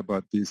has talked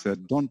about these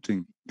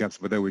daunting gaps,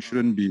 but that we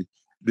shouldn't be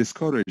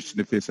discouraged in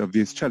the face of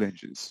these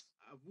challenges.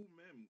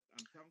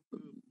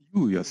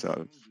 You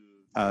yourself,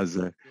 as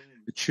the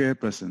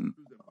chairperson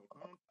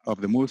of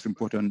the most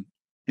important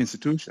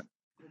institution,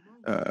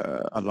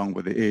 along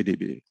with the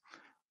AfDB,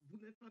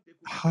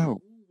 how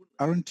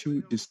aren't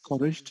you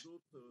discouraged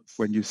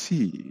when you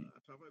see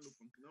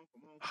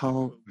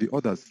how the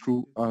others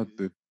throughout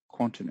the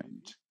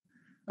continent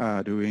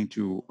are doing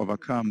to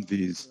overcome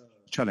these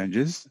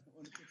challenges?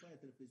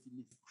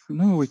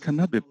 No, we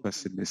cannot be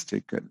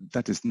pessimistic.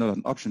 That is not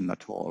an option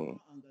at all.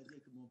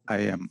 I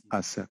am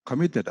as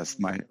committed as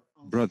my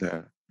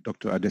brother,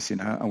 Dr.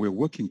 Adesina, and we're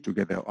working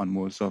together on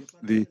most of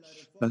the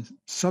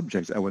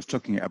subjects I was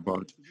talking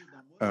about.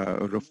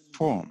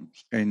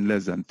 Reforms. In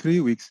less than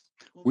 3 weeks,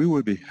 we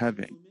will be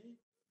having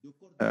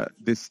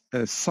this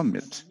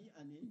summit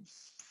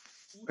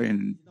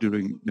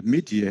during the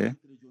mid-year,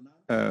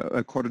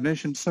 a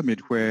coordination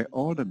summit where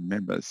all the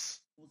members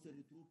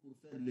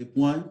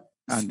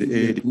and the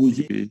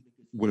AfDB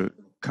will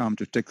come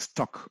to take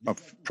stock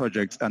of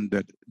projects and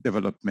the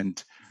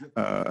development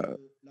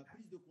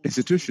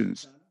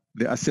institutions.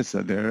 The assets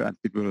are there and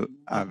people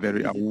are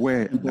very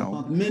aware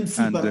now.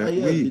 And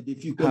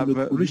we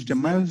have reached a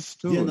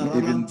milestone,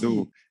 even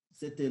though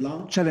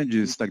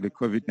challenges like the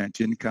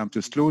COVID-19 come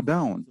to slow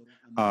down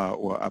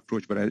our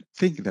approach. But I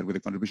think that with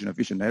the contribution of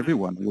each and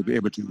everyone, we'll be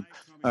able to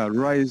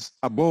rise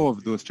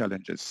above those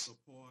challenges.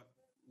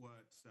 What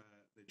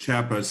the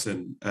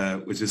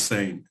chairperson was just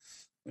saying.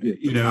 Yes,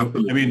 you know,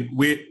 absolutely. I mean,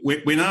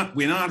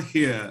 we're not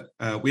here.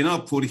 We're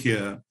not put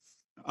here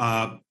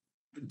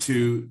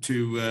to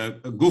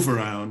goof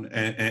around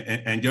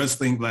and just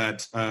think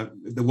that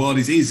the world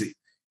is easy.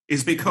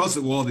 It's because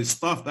the world is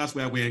tough. That's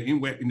why we're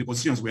in the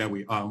positions where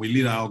we are. We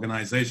lead our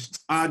organizations.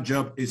 Our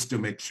job is to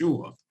make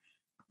sure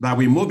that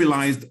we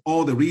mobilize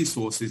all the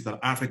resources that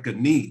Africa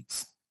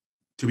needs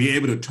to be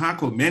able to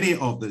tackle many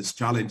of these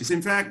challenges.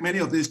 In fact, many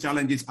of these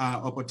challenges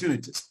are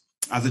opportunities.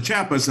 As the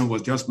chairperson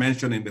was just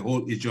mentioning the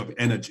whole issue of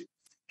energy.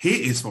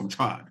 He is from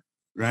Chad,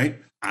 right?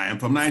 I am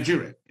from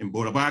Nigeria, in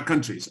both of our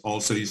countries.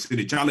 Also, you see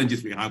the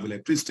challenges we have with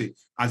electricity,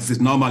 as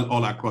is normal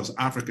all across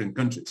African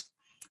countries.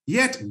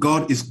 Yet,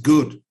 God is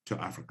good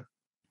to Africa.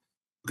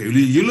 Okay,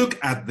 you look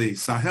at the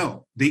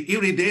Sahel, the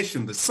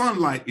irradiation, the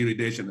sunlight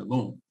irradiation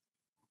alone,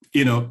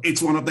 you know,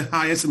 it's one of the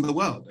highest in the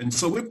world. And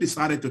so we've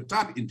decided to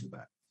tap into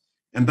that.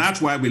 And that's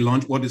why we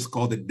launched what is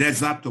called the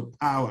Desert to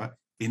Power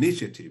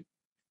Initiative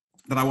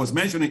that I was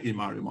mentioning in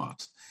my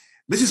remarks.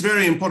 This is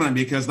very important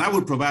because that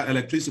will provide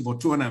electricity for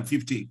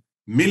 250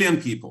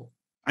 million people.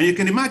 And you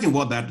can imagine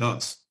what that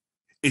does.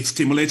 It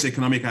stimulates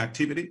economic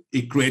activity.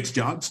 It creates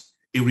jobs.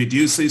 It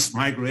reduces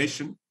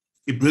migration.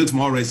 It builds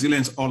more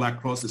resilience all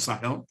across the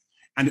Sahel.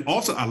 And it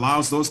also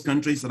allows those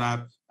countries that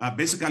are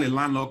basically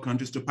landlocked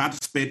countries to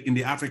participate in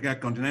the Africa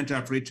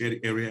Continental Free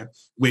Trade Area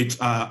with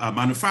a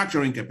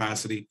manufacturing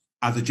capacity,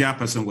 as the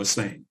chairperson was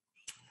saying.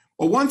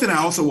 But one thing I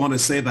also want to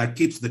say that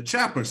keeps the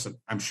chairperson,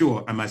 I'm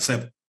sure, and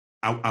myself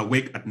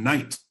awake at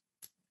night,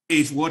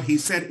 is what he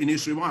said in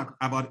his remark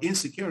about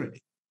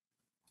insecurity.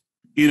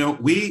 You know,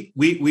 we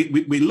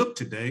look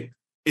today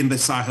in the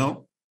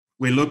Sahel,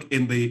 we look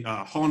in the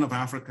Horn of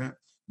Africa,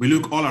 we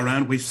look all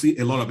around, we see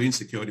a lot of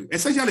insecurity.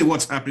 Essentially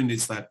what's happening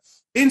is that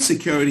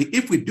insecurity,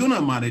 if we do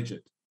not manage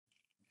it,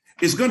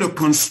 is going to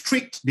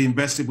constrict the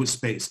investable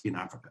space in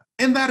Africa.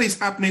 And that is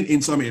happening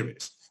in some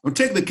areas. Now,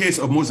 take the case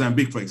of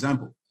Mozambique, for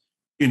example,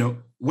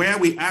 where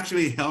we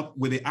actually help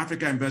with the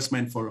Africa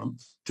Investment Forum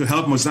to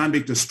help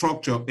Mozambique to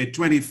structure a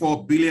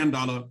 $24 billion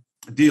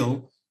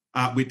deal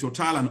with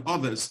Total and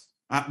others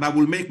that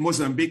will make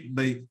Mozambique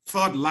the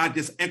third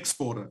largest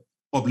exporter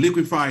of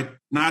liquefied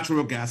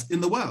natural gas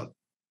in the world.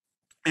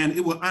 And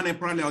it will earn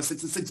probably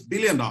 $66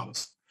 billion. All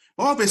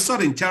of a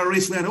sudden,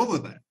 terrorists went over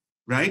there,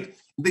 right?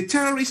 The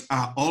terrorists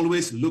are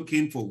always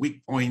looking for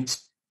weak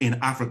points in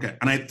Africa.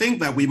 And I think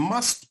that we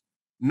must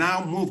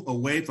now move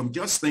away from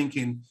just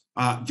thinking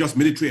just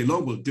military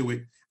alone will do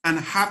it, and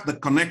have the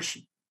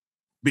connection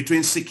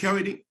between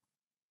security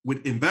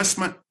with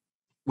investment,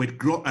 with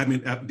growth,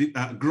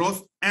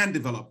 growth and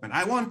development.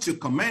 I want to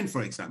commend,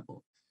 for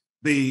example,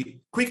 the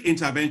quick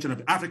intervention of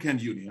the African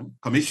Union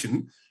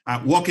Commission,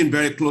 working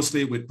very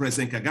closely with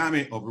President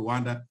Kagame of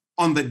Rwanda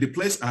on the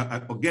place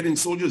of getting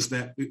soldiers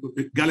there,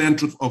 Ghanaian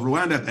troops of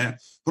Rwanda there,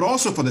 but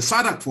also for the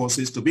SADC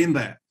forces to be in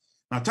there.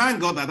 Now,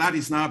 thank God that that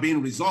is now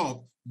being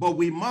resolved, but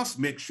we must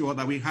make sure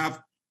that we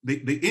have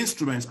the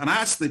instruments. And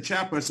as the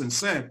chairperson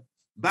said,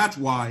 that's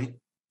why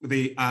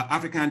the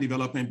African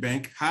Development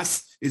Bank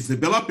is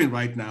developing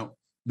right now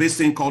this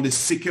thing called the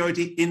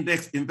Security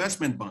Index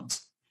Investment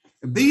Bonds.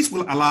 These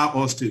will allow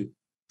us to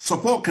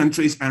support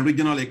countries and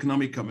regional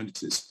economic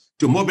communities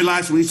to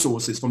mobilize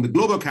resources from the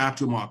global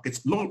capital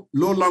markets, low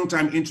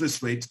long-term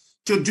interest rates,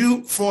 to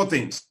do four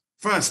things.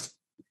 First,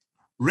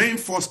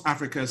 reinforce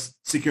Africa's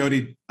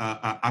security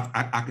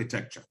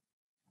architecture.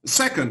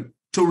 Second,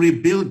 to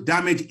rebuild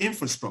damaged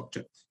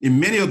infrastructure in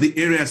many of the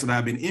areas that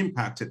have been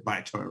impacted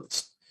by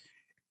terrorists.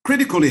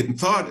 Critically, and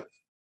third,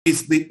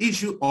 is the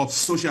issue of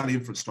social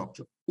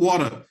infrastructure,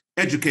 water,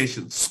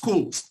 education,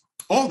 schools.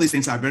 All these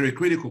things are very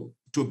critical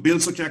to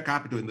build social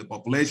capital in the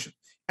population.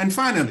 And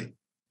finally,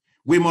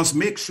 we must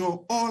make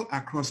sure all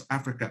across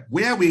Africa,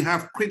 where we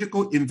have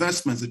critical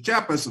investments, the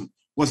chairperson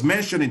was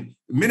mentioning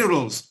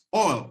minerals,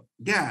 oil,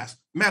 gas,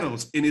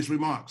 metals in his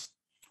remarks.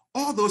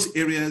 All those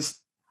areas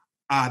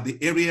are the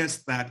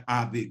areas that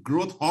are the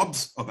growth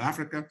hubs of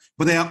Africa,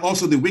 but they are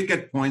also the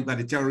wicked point that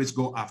the terrorists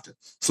go after.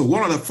 So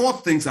one of the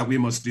fourth things that we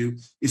must do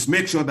is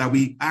make sure that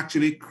we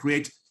actually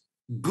create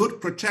good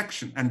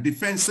protection and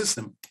defense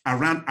system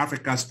around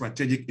Africa's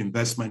strategic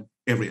investment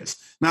areas.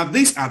 Now,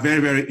 these are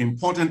very, very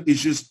important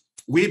issues.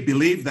 We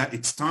believe that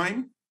it's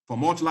time for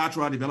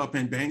multilateral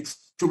development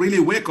banks to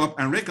really wake up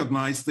and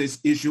recognize this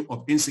issue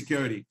of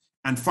insecurity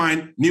and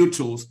find new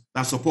tools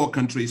that support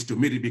countries to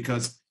meet it,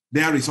 because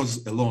their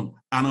resources alone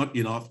are not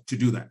enough to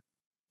do that.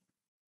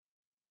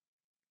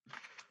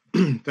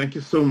 Thank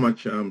you so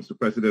much, Mr.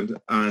 President.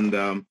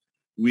 And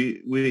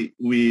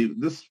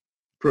this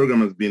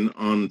program has been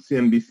on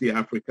CNBC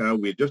Africa.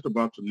 We're just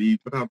about to leave,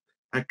 but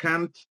I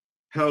can't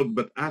help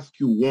but ask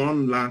you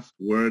one last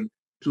word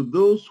to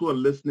those who are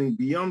listening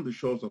beyond the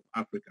shores of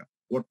Africa.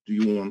 What do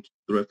you want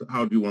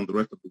how do you want the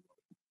rest of the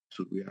world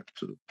to react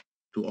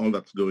to all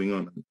that's going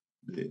on and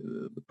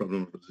the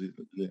problem of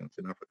resilience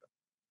in Africa?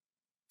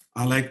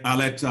 I'll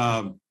let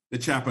the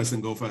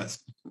chairperson go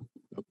first.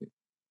 Okay.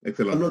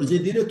 Excellent. Alors, je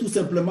dirais tout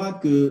simplement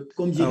que,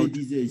 comme je le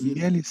disais,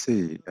 merely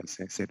say, as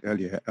I said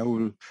earlier, I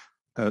will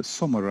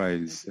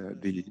summarize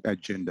the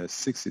Agenda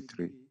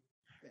 63,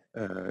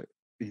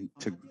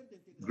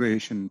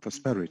 integration,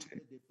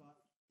 prosperity.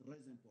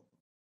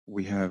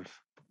 We have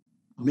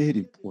made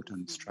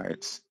important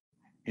strides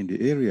in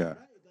the area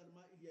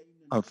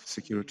of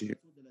security.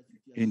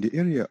 In the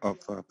area of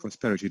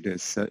prosperity,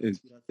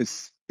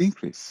 there's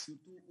increase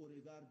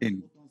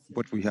in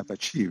what we have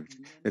achieved,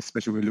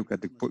 especially when we look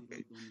at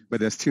but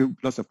there's still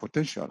lots of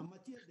potential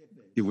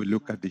if we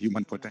look at the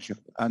human potential.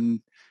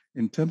 And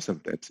in terms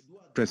of that,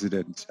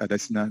 President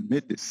Adesina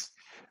made this.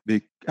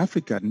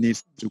 Africa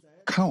needs to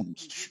count,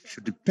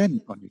 should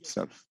depend on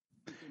itself.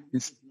 In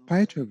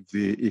spite of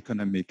the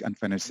economic and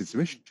financial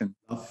situation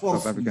of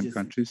African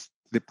countries,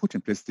 they put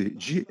in place the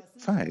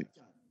G5.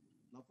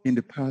 In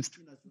the past,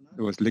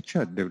 it was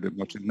lectured, the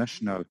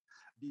multinational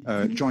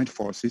joint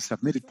forces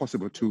have made it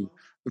possible to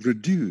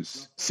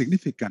reduce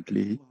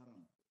significantly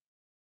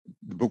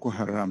Boko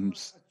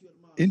Haram's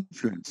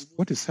influence.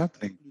 What is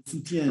happening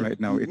right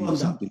now in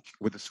Mozambique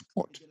with the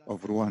support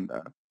of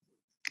Rwanda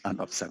and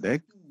of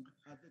SADC,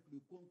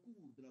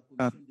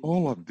 and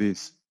all of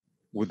this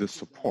with the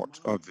support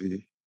of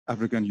the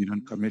African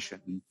Union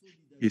Commission,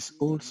 is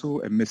also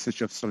a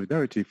message of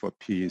solidarity for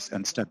peace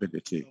and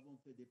stability.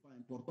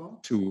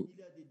 To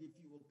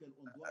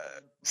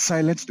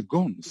silence the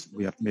guns,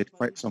 we have made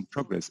quite some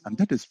progress, and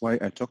that is why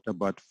I talked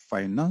about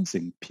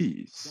financing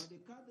peace.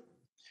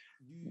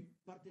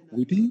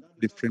 Within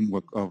the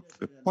framework of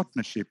the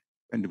partnership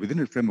and within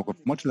the framework of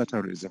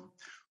multilateralism,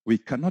 we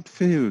cannot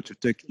fail to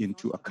take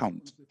into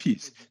account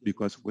peace,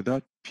 because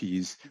without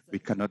peace, we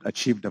cannot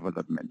achieve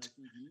development.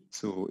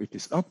 So it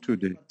is up to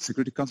the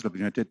Security Council of the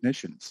United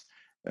Nations,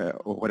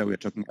 or whether we're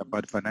talking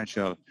about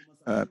financial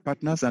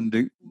partners and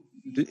the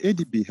the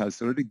ADB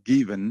has already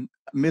given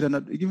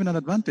an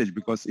advantage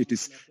because it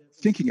is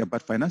thinking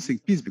about financing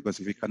peace, because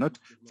if we cannot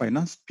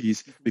finance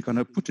peace, we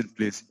cannot put in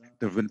place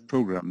the relevant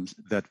programs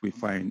that we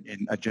find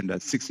in Agenda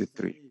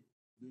 63.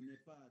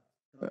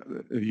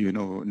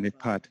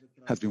 NEPAD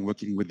has been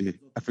working with the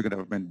African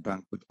Development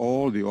Bank, with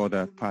all the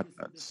other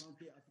partners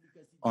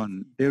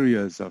on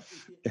areas of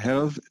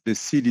health. The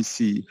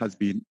CDC has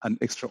been an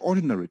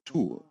extraordinary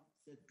tool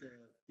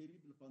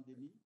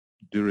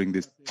during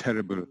this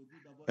terrible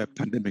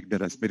pandemic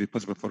that has made it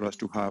possible for us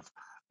to have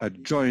a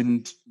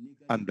joint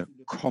and a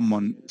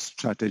common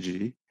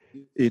strategy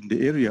in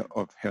the area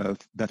of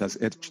health that has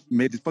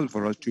made it possible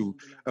for us to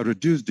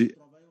reduce the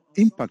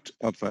impact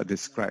of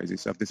this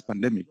crisis, of this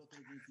pandemic.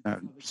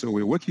 So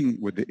we're working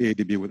with the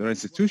ADB, with our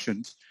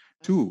institutions,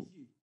 to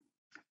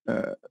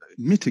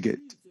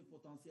mitigate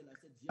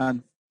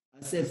and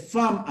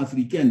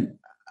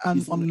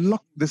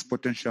unlock this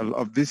potential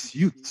of these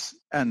youths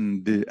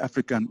and the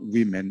African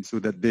women so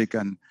that they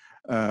can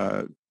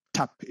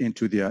tap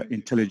into their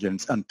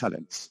intelligence and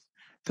talents.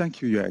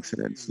 Thank you, Your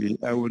Excellency.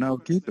 I will now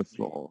give the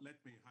floor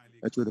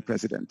to the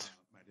President.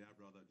 My dear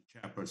brother, the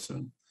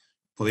Chairperson,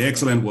 for the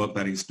excellent work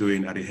that he's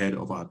doing at the head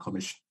of our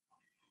commission.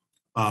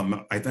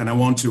 And I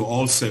want to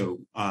also,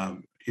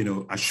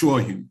 assure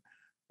him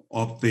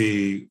of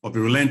the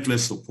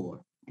relentless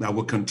support that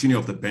will continue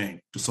of the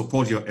bank to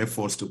support your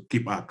efforts to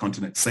keep our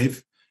continent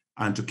safe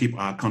and to keep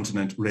our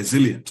continent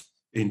resilient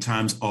in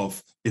terms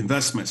of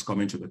investments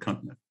coming to the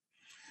continent.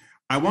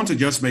 I want to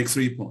just make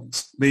 3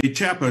 points. The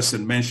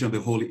Chairperson mentioned the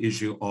whole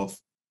issue of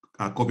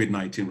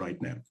COVID-19 right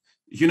now.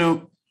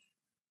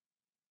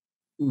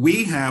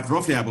 We have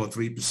roughly about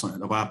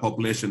 3% of our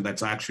population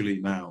that's actually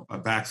now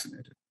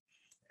vaccinated.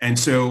 And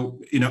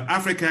so,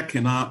 Africa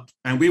cannot,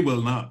 and we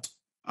will not,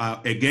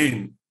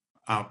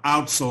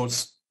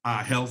 outsource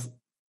our health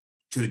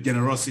to the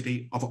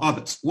generosity of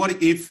others.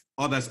 What if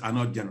others are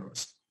not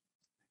generous?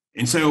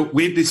 And so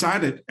we've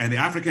decided, and the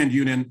African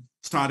Union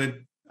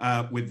started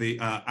with the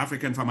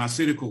African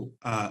Pharmaceutical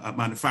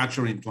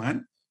Manufacturing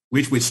Plan,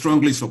 which we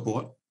strongly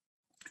support.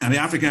 And the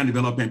African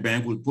Development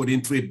Bank will put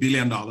in $3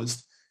 billion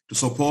to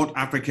support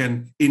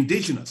African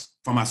indigenous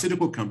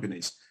pharmaceutical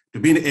companies to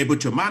being able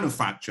to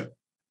manufacture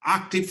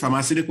active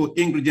pharmaceutical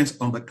ingredients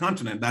on the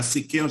continent that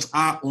secures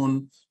our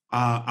own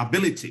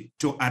ability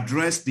to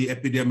address the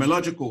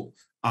epidemiological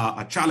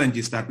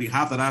challenges that we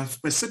have that are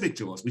specific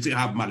to us. We still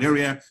have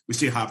malaria, we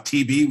still have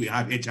TB, we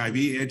have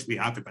HIV/AIDS, we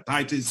have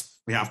hepatitis,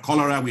 we have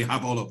cholera, we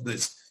have all of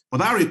this. But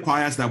that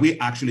requires that we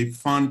actually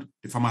fund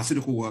the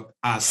pharmaceutical work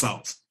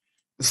ourselves.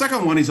 The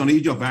second one is on the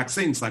issue of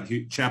vaccines that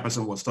the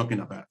Chairperson was talking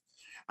about.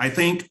 I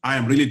think I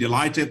am really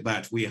delighted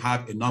that we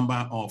have a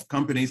number of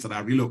companies that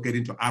are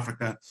relocating to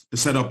Africa to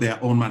set up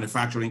their own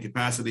manufacturing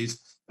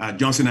capacities.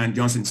 Johnson &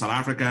 Johnson in South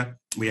Africa.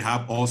 We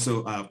have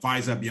also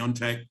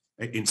Pfizer-BioNTech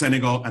in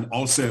Senegal and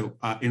also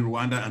in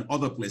Rwanda and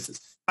other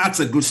places. That's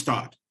a good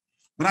start.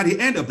 But at the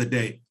end of the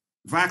day,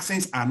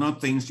 vaccines are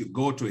not things you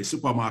go to a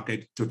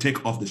supermarket to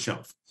take off the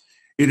shelf.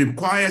 It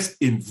requires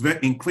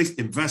increased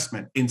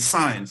investment in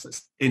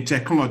sciences, in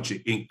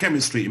technology, in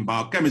chemistry, in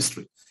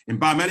biochemistry, in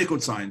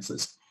biomedical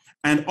sciences,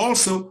 and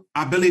also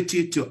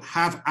ability to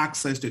have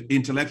access to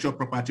intellectual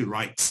property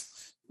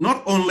rights,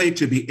 not only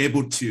to be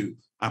able to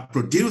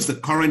produce the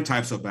current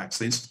types of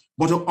vaccines,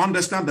 but to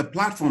understand the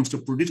platforms to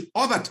produce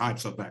other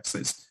types of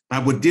vaccines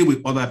that would deal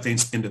with other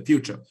things in the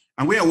future.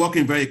 And we are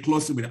working very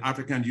closely with the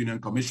African Union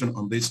Commission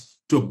on this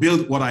to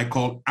build what I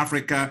call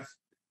Africa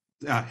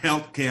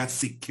healthcare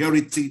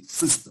security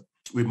system.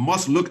 We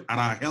must look at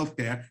our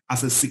healthcare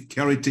as a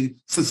security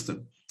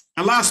system.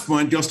 And last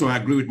point, just to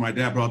agree with my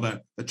dear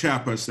brother, the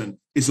Chairperson,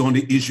 is on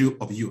the issue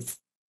of youth.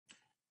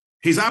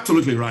 He's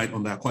absolutely right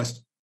on that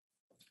question.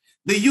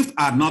 The youth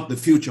are not the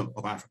future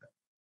of Africa.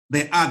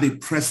 They are the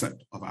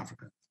present of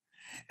Africa.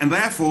 And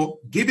therefore,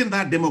 given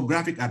that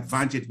demographic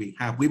advantage we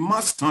have, we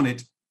must turn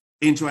it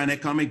into an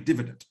economic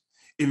dividend,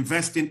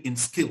 investing in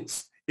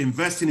skills,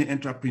 investing in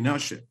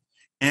entrepreneurship.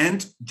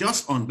 And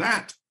just on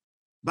that,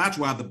 that's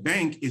why the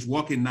bank is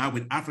working now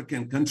with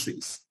African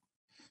countries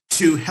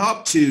to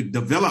help to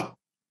develop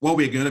what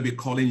we're going to be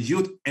calling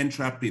youth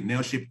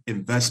entrepreneurship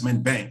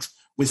investment banks.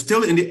 We're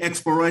still in the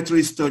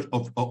exploratory stage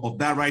of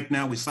that right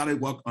now. We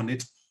started work on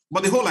it.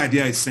 But the whole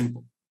idea is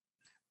simple.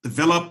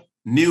 Develop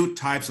new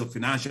types of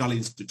financial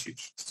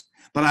institutions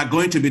that are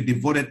going to be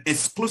devoted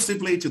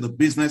exclusively to the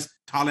business,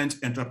 talent,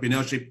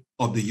 entrepreneurship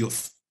of the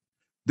youth.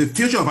 The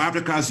future of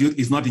Africa's youth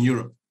is not in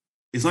Europe.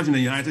 It's not in the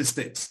United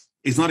States.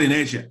 It's not in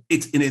Asia.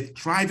 It's in a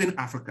thriving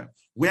Africa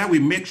where we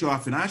make sure our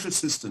financial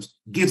systems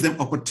gives them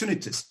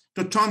opportunities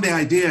to turn their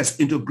ideas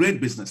into great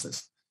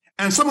businesses.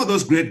 And some of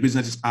those great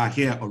businesses are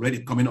here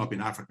already coming up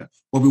in Africa,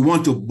 but we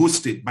want to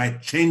boost it by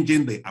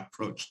changing the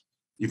approach.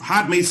 You've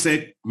heard me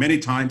say many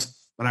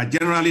times, but I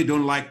generally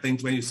don't like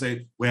things when you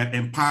say we're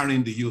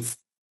empowering the youth.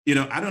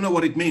 I don't know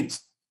what it means.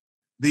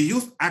 The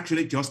youth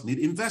actually just need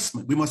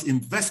investment. We must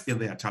invest in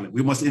their talent.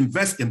 We must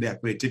invest in their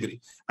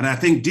creativity. And I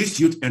think these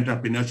youth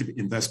entrepreneurship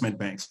investment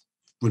banks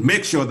will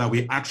make sure that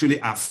we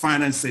actually are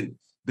financing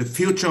the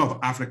future of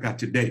Africa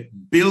today,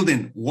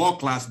 building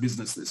world-class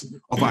businesses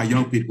of our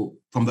young people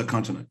from the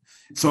continent.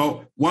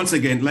 So once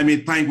again, let me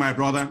thank my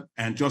brother,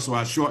 and just to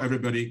assure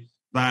everybody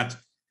that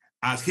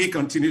as he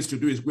continues to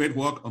do his great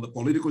work on the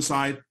political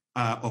side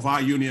of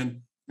our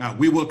union,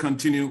 we will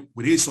continue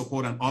with his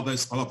support and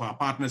others, all of our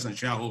partners and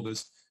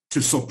shareholders,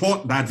 to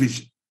support that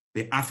vision,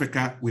 the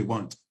Africa we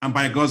want. And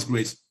by God's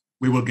grace,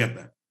 we will get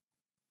there.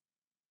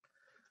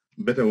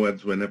 Better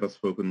words were never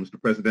spoken,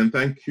 Mr. President.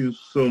 Thank you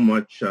so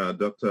much,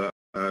 Dr.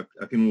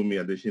 Akinwumi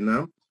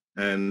Adesina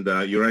and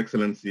Your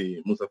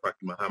Excellency Moussa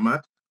Faki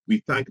Mahamat.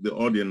 We thank the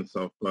audience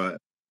of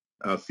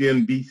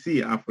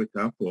CNBC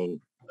Africa for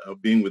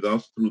being with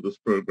us through this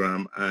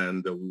program,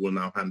 and we will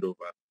now hand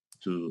over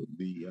to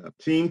the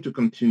team to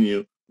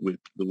continue with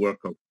the work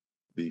of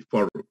the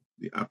forum,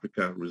 the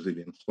Africa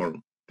Resilience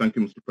Forum. Thank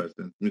you, Mr.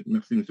 President.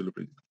 Merci, Mr. Le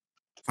Président.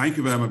 Thank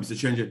you very much, Mr.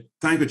 Chenje.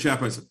 Thank you,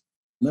 Chairperson.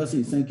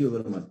 Merci, thank you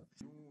very much.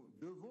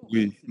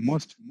 We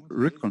must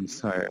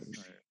reconcile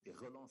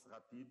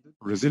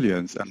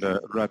resilience and the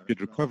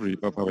rapid recovery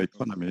of our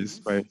economies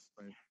by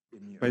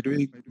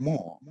doing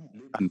more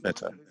and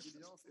better.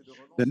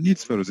 The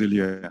needs for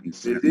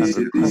resilience and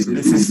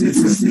recovery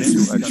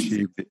to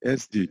achieve the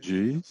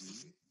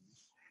SDGs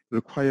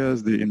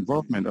requires the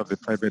involvement of the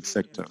private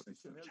sector.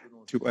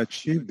 To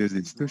achieve this,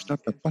 institutional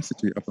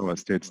capacity of our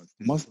states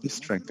must be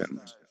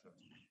strengthened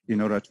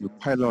in order to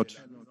pilot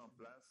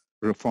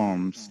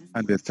reforms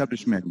and the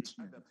establishment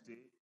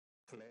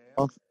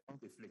of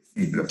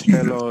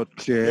tailored,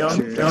 clear,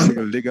 and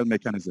flexible legal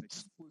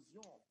mechanisms.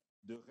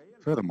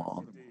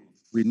 Furthermore,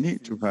 we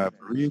need to have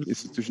real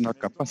institutional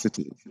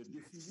capacity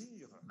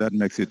that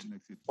makes it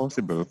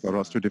possible for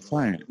us to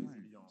define,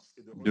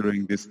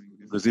 during this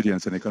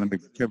resilience and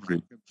economic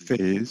recovery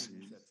phase,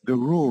 the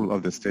role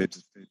of the state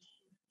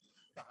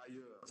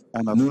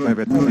and of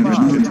private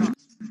initiative.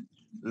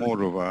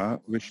 Moreover,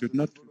 we should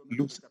not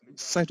lose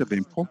sight of the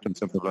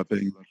importance of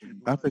developing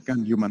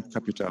African human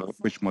capital,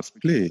 which must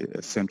play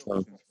a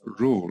central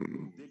role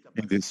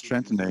in the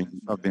strengthening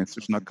of the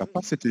institutional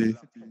capacity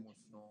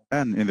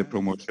and in the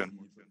promotion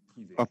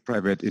of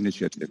private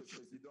initiative.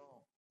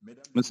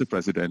 Mr.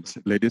 President,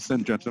 ladies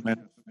and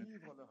gentlemen,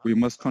 we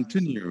must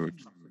continue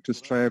to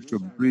strive to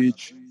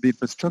bridge the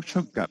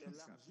infrastructure gap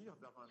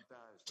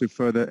to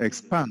further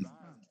expand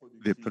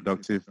the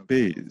productive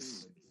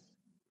base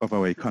of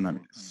our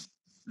economies.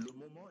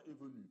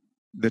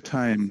 The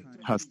time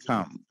has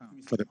come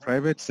for the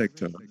private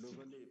sector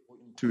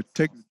to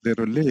take the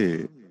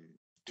relay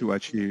to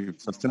achieve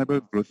sustainable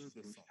growth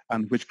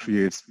and which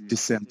creates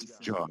decent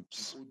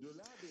jobs.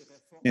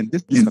 In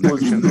this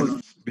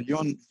connection,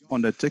 beyond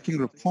undertaking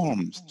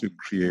reforms to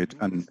create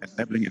an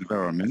enabling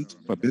environment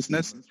for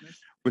business,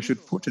 we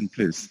should put in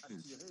place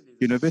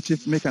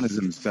innovative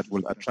mechanisms that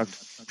will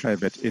attract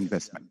private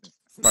investment,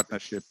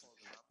 partnership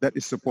that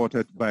is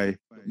supported by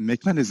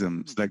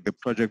mechanisms like the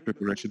Project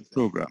Preparation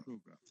Program.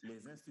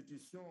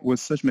 With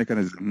such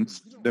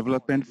mechanisms,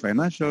 development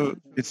financial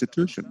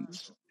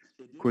institutions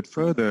could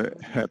further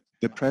help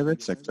the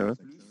private sector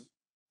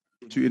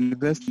to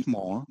invest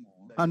more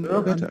and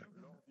better.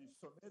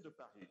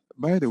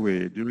 By the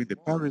way, during the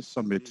Paris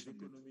Summit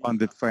on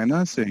the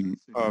financing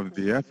of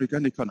the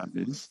African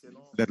economies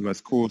that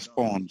was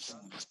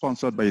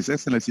co-sponsored by His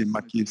Excellency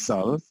Macky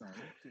Sall,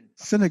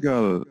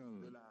 Senegal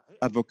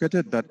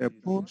advocated that a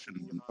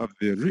portion of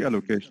the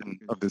reallocation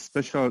of the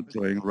special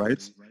drawing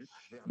rights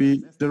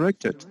be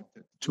directed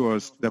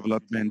towards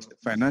development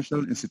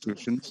financial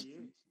institutions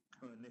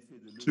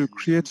to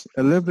create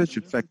a leverage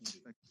effect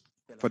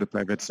for the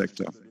private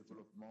sector.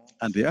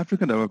 And the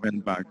African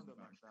Development Bank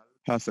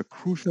has a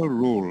crucial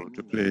role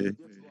to play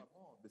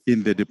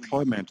in the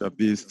deployment of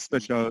these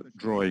special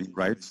drawing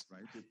rights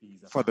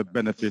for the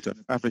benefit of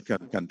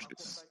African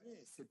countries.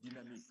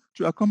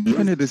 To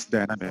accompany this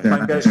dynamic,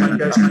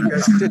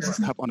 states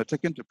have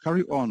undertaken to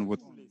carry on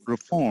with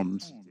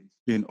reforms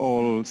in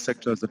all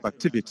sectors of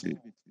activity.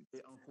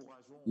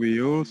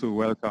 We also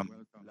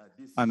welcome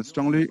and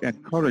strongly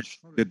encourage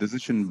the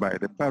decision by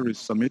the Paris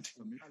Summit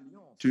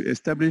to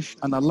establish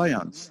an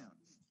alliance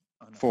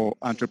for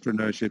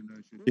entrepreneurship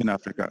in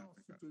Africa.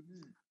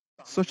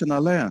 Such an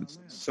alliance,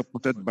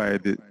 supported by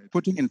the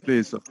putting in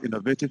place of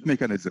innovative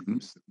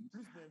mechanisms,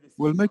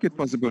 will make it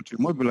possible to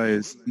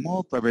mobilize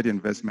more private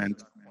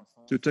investment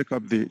to take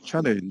up the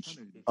challenge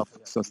of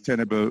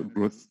sustainable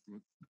growth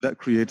that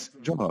creates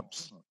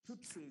jobs.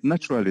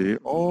 Naturally,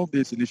 all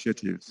these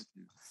initiatives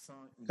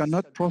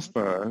cannot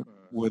prosper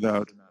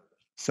without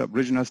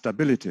sub-regional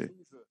stability.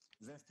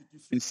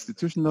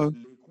 Institutional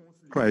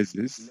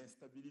crises,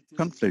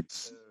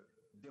 conflicts,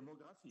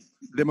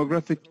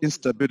 demographic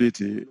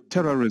instability,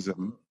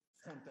 terrorism,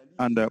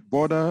 and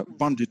border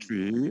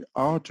banditry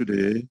are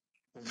today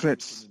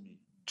threats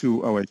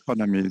to our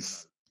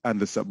economies and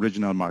the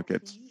sub-regional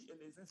markets.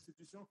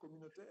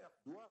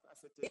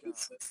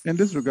 In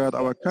this regard,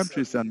 our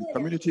countries and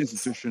community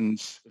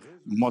institutions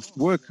must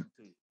work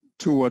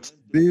towards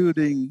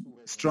building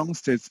strong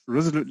states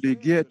resolutely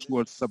geared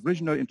towards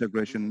sub-regional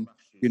integration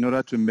in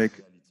order to make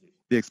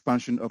the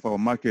expansion of our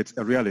markets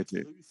a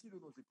reality.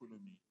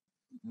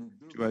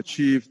 To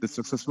achieve the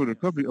successful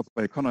recovery of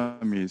our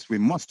economies, we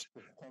must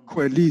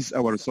coalesce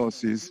our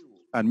resources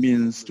and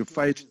means to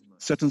fight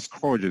certain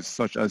scourges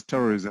such as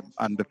terrorism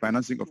and the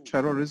financing of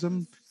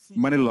terrorism,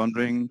 money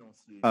laundering,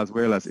 as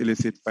well as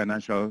illicit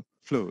financial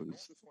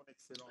flows.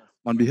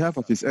 On behalf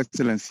of His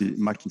Excellency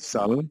Macky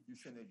Sall,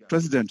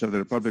 President of the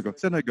Republic of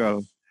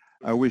Senegal,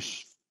 I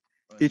wish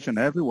each and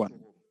everyone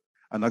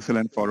an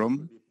excellent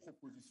forum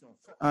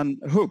and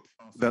hope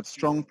that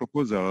strong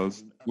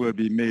proposals will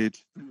be made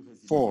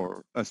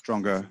for a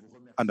stronger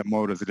and a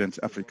more resilient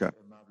Africa.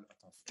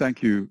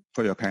 Thank you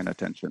for your kind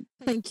attention.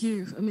 Thank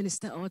you,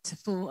 Minister Ott,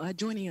 for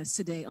joining us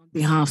today on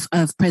behalf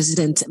of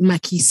President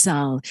Macky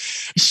Sall.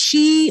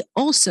 She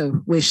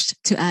also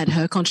wished to add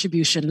her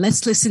contribution.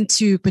 Let's listen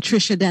to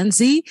Patricia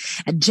Danzi,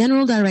 a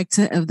General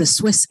Director of the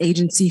Swiss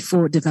Agency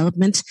for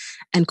Development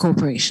and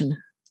Cooperation.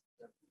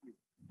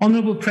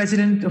 Honorable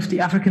President of the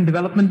African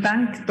Development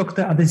Bank,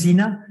 Dr.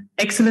 Adesina,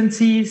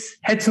 Excellencies,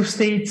 Heads of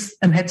States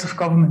and Heads of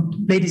Government,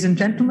 ladies and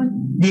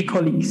gentlemen, dear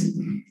colleagues.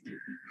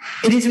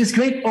 It is with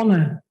great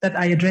honor that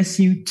I address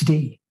you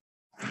today.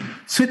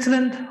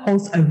 Switzerland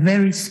holds a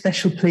very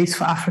special place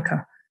for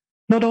Africa,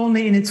 not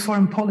only in its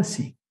foreign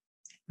policy.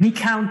 We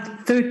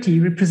count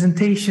 30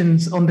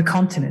 representations on the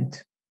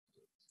continent.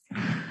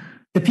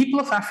 The people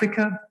of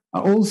Africa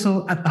are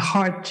also at the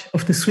heart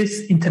of the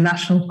Swiss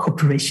international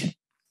cooperation.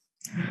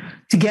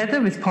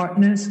 Together with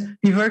partners,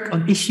 we work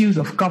on issues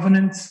of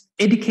governance,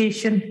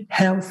 education,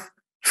 health,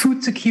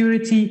 food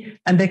security,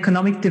 and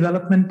economic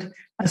development,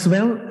 as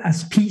well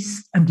as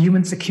peace and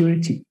human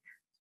security.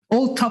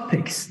 All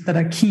topics that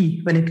are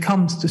key when it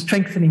comes to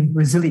strengthening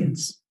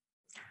resilience.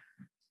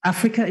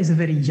 Africa is a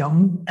very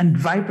young and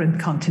vibrant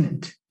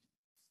continent.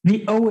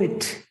 We owe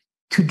it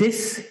to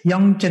this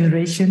young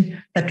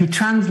generation that we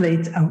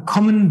translate our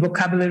common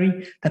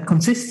vocabulary that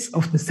consists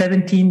of the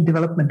 17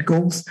 development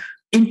goals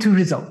into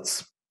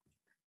results.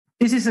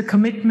 This is a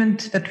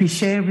commitment that we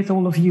share with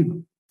all of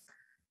you.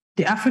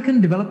 The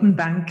African Development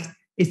Bank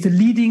is the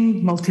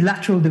leading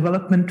multilateral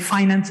development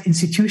finance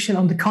institution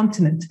on the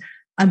continent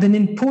and an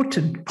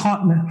important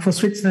partner for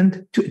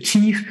Switzerland to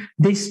achieve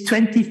this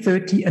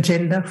 2030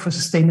 agenda for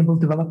sustainable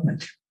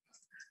development.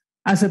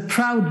 As a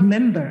proud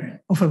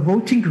member of a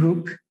voting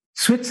group,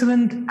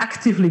 Switzerland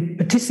actively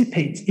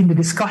participates in the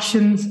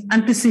discussions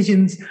and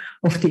decisions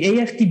of the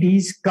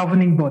AfDB's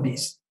governing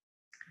bodies.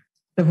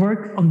 The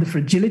work on the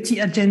fragility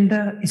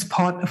agenda is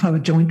part of our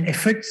joint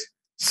efforts.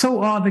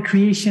 So are the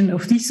creation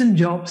of decent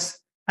jobs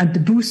and the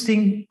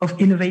boosting of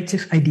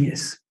innovative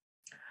ideas.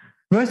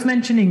 Worth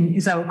mentioning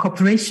is our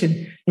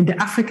cooperation in the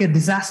Africa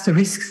Disaster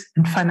Risks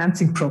and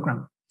Financing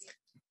Program.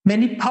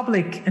 Many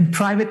public and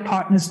private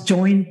partners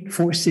join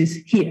forces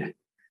here.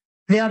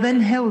 They are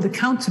then held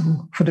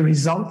accountable for the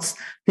results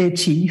they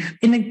achieve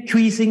in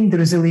increasing the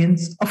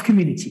resilience of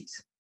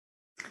communities.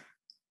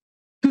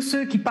 Tous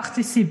ceux qui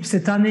participent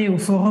cette année au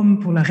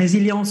Forum pour la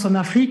résilience en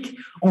Afrique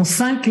ont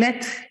 5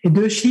 lettres et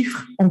 2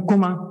 chiffres en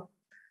commun.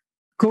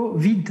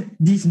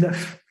 Covid-19.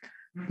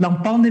 La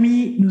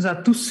pandémie nous a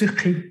tous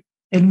surpris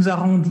et nous a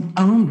rendus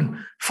humbles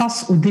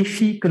face aux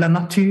défis que la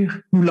nature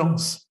nous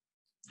lance.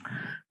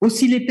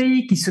 Aussi, les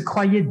pays qui se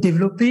croyaient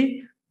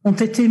développés ont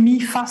été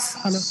mis face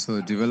à leur...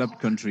 So developed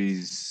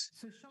countries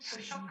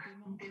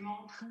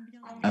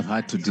have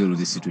had to deal with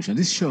this situation.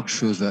 This shock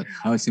shows that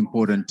how it's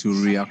important to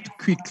react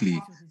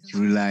quickly,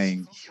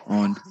 relying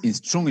on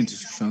strong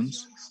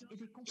institutions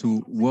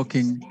to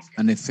working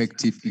and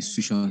effective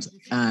institutions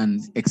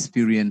and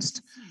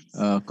experienced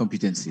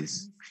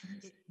competencies.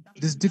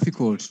 It is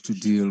difficult to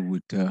deal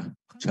with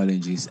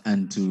challenges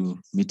and to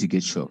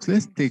mitigate shocks.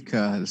 Let's take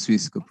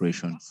Swiss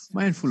cooperation,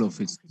 mindful of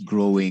its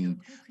growing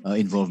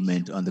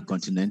involvement on the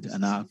continent,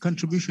 and our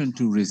contribution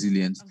to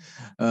resilience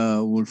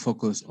will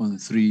focus on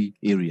 3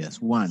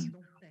 areas. 1,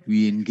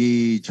 we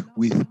engage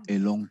with a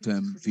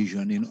long-term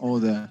vision in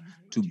order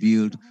to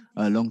build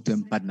a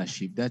long-term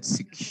partnership that's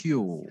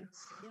secure,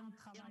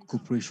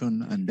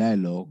 cooperation and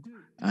dialogue,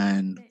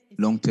 and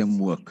long-term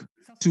work.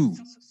 2,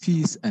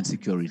 peace and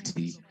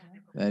security,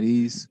 that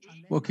is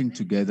working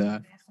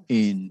together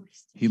in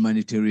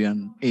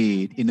humanitarian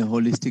aid in a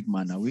holistic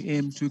manner. We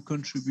aim to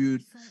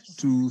contribute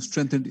to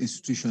strengthened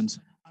institutions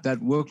that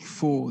work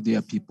for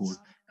their people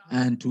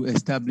and to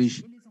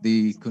establish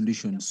the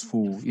conditions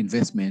for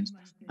investment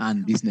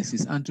and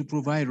businesses and to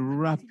provide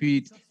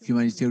rapid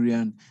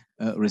humanitarian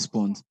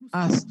response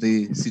as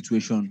the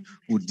situation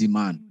would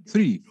demand.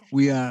 3,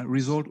 we are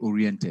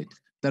result-oriented.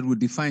 That we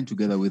define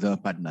together with our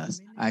partners.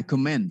 I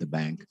commend the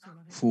bank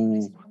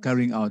for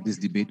carrying out this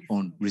debate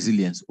on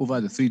resilience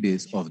over the 3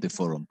 days of the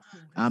forum.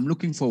 I'm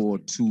looking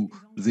forward to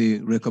the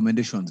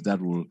recommendations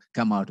that will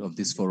come out of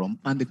this forum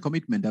and the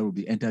commitment that will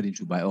be entered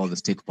into by all the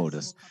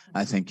stakeholders.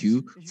 I thank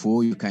you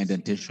for your kind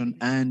attention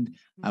and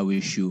I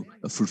wish you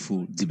a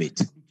fruitful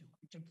debate.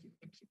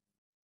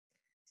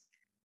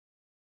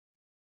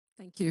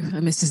 Thank you,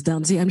 Mrs.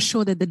 Danzi. I'm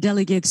sure that the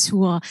delegates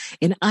who are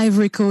in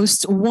Ivory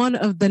Coast, one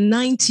of the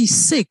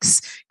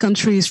 96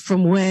 countries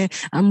from where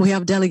we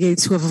have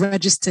delegates who have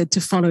registered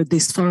to follow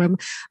this forum,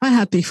 are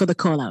happy for the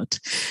call out.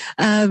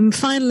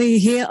 Finally,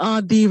 here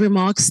are the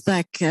remarks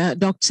that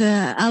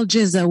Dr.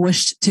 Al-Jazza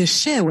wished to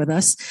share with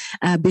us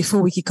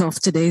before we kick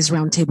off today's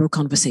roundtable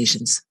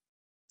conversations.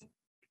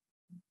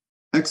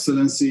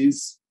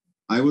 Excellencies,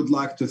 I would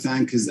like to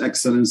thank His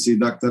Excellency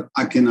Dr.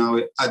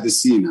 Akinwumi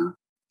Adesina,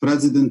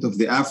 President of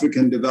the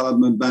African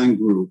Development Bank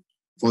Group,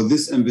 for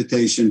this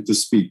invitation to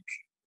speak.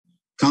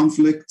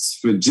 Conflicts,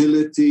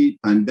 fragility,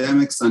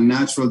 pandemics, and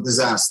natural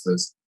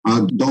disasters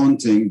are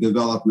daunting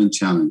development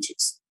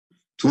challenges.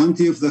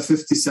 20 of the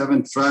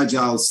 57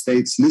 fragile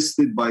states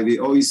listed by the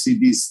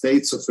OECD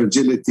States of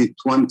Fragility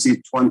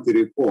 2020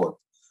 report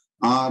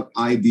are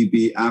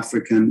IDB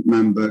African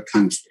member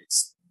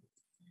countries.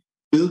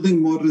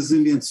 Building more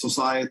resilient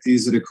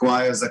societies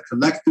requires a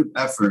collective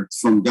effort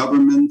from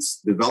governments,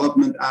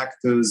 development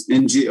actors,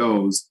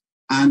 NGOs,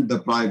 and the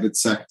private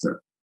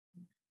sector.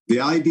 The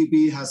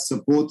IDB has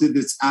supported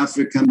its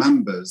African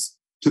members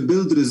to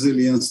build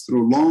resilience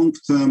through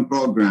long-term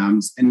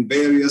programs in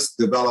various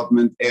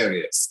development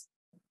areas.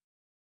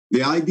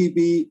 The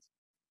IDB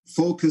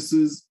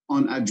focuses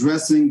on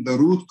addressing the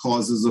root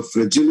causes of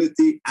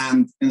fragility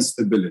and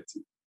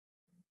instability.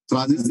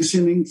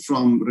 Transitioning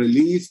from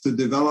relief to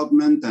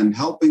development and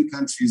helping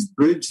countries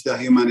bridge the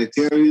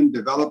humanitarian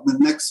development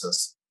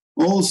nexus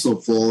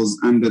also falls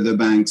under the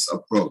bank's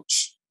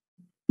approach.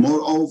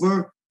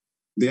 Moreover,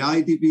 the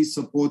IDB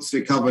supports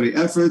recovery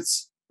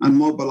efforts and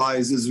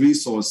mobilizes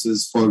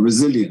resources for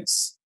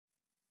resilience.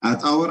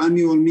 At our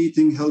annual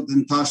meeting held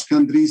in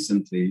Tashkent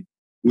recently,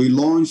 we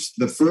launched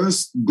the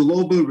first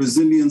Global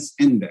Resilience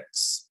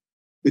Index.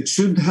 It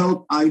should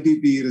help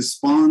IDB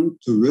respond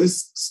to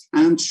risks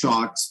and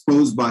shocks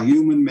posed by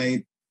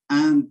human-made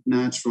and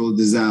natural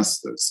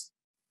disasters.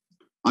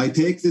 I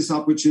take this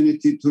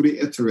opportunity to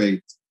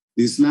reiterate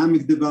the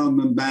Islamic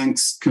Development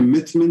Bank's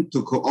commitment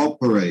to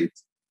cooperate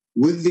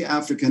with the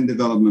African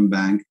Development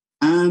Bank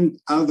and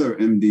other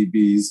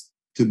MDBs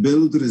to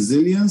build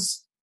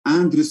resilience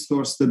and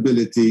restore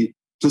stability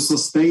to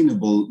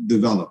sustainable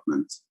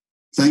development.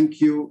 Thank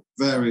you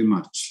very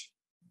much.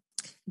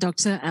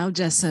 Dr.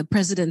 Al-Jazza,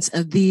 President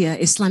of the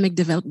Islamic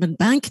Development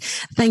Bank,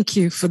 thank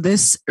you for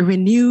this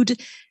renewed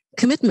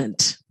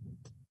commitment.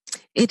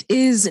 It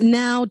is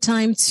now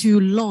time to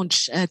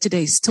launch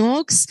today's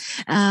talks.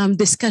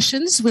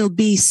 Discussions will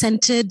be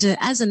centered,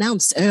 as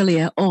announced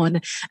earlier,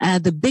 on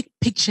the big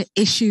picture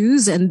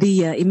issues and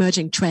the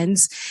emerging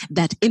trends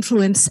that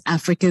influence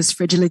Africa's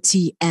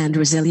fragility and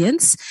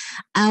resilience.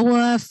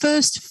 Our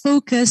first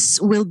focus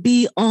will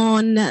be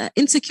on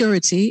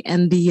insecurity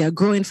and the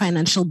growing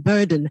financial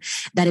burden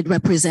that it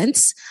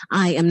represents.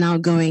 I am now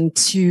going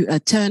to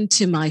turn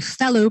to my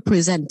fellow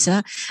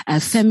presenter,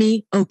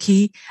 Femi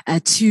Oki,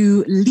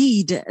 to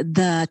lead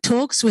the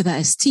talks with our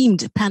esteemed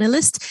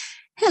panelist.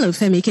 Hello,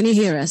 Femi, can you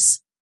hear us?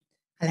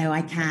 Hello,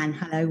 I can.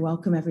 Hello,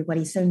 welcome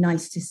everybody. So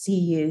nice to see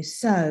you.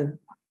 So,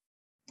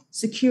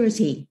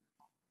 security,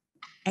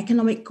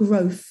 economic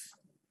growth,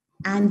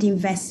 and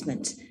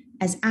investment.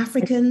 As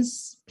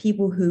Africans,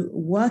 people who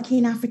work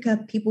in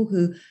Africa, people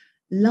who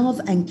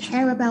love and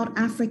care about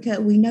Africa,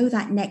 we know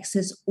that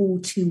nexus all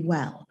too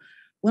well.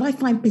 What I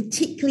find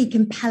particularly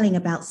compelling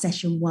about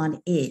session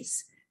one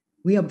is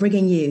we are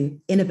bringing you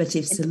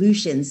innovative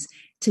solutions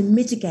to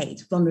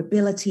mitigate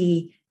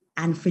vulnerability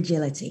and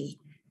fragility.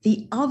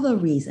 The other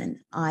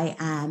reason I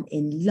am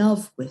in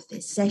love with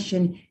this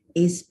session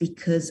is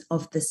because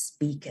of the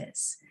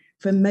speakers.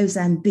 From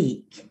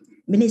Mozambique,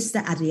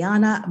 Minister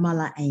Adriana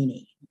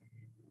Malaini.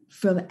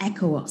 From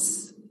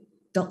ECOWAS,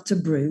 Dr.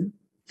 Brew.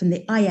 From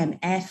the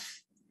IMF,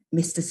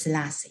 Mr.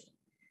 Selassie.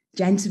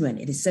 Gentlemen,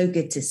 it is so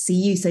good to see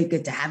you, so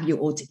good to have you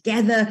all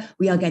together.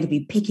 We are going to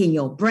be picking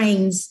your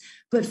brains.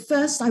 But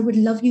first, I would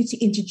love you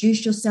to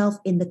introduce yourself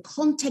in the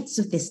context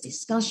of this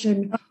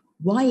discussion.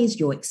 Why is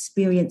your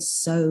experience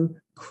so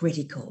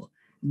critical?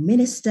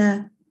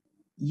 Minister,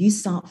 you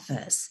start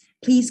first.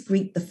 Please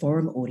greet the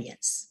forum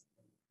audience.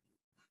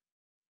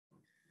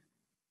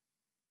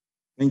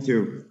 Thank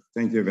you.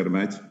 Thank you very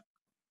much.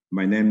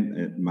 My name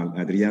is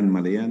Adrian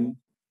Malayan.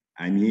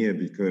 I'm here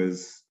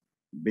because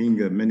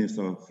being a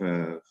Minister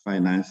of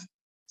Finance,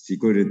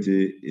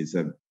 security is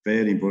a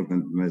very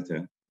important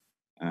matter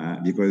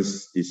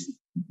because it's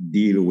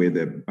deal with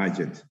the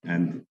budget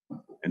and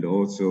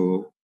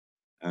also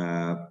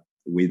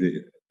with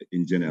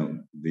in general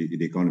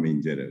the economy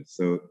in general.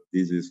 So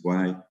this is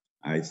why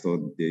I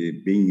thought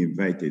being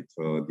invited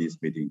for this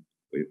meeting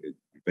is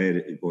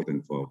very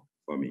important for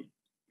me.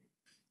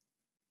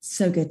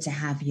 So good to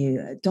have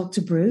you.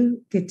 Dr.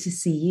 Brew, good to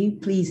see you.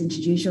 Please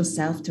introduce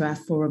yourself to our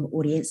forum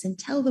audience and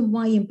tell them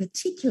why in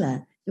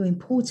particular you're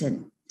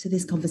important to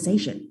this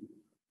conversation.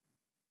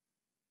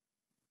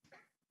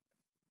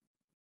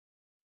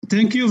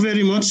 Thank you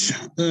very much.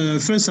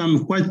 First,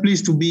 I'm quite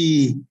pleased to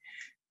be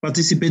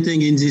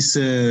participating in this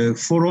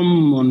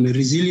forum on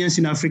resilience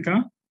in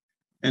Africa.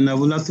 And I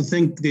would like to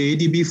thank the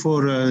ADB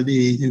for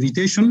the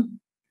invitation.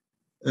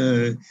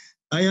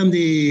 I am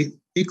the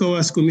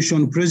ECOWAS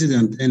Commission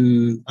President,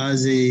 and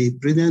as a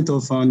president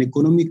of an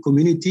economic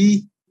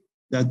community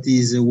that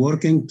is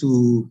working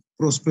to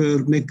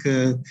prosper, make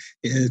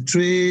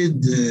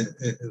trade,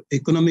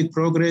 economic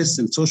progress,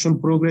 and social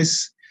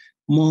progress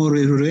more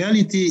a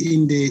reality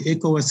in the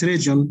ECOWAS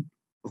region.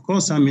 Of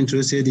course, I'm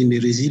interested in the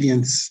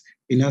resilience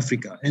in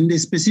Africa. And the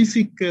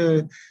specific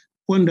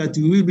one that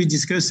we will be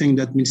discussing,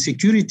 that means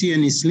security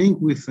and its link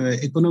with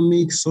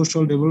economic,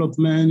 social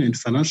development, and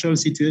financial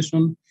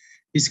situation,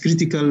 is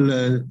critical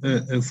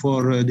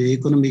for the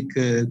economic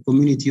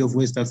community of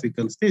West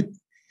African states.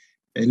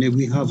 And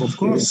we have, of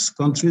course,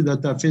 countries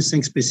that are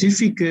facing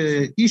specific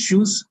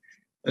issues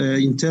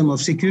in terms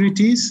of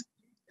securities.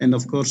 And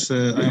of course,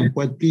 I am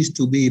quite pleased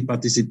to be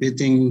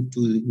participating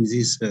in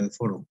this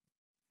forum.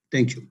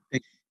 Thank you.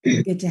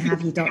 Good to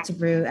have you, Dr.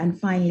 Brew. And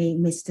finally,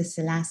 Mr.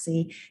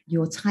 Selassie,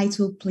 your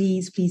title,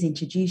 please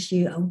introduce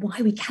you and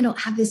why we cannot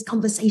have this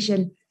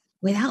conversation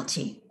without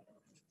you.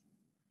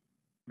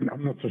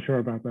 I'm not so sure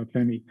about that,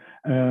 Lenny.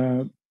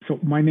 So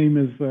my name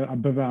is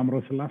Abeba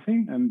Amro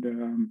Selassie,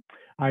 and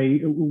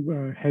I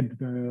head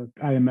the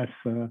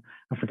IMF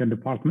African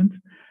Department.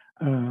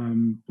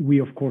 We,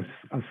 of course,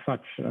 as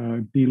such,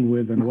 deal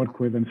with and work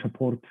with and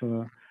support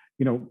a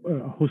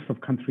host of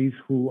countries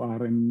who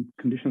are in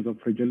conditions of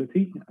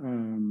fragility.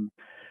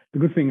 The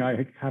good thing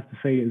I have to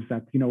say is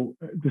that,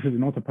 this is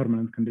not a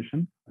permanent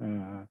condition.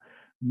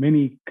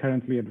 Many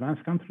currently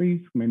advanced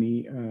countries,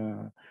 many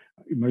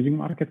emerging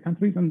market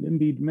countries, and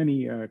indeed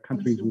many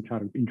countries which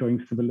are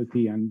enjoying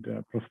stability and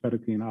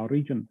prosperity in our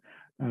region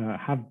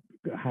have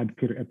had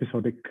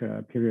episodic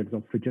periods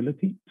of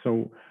fragility.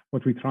 So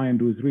what we try and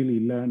do is really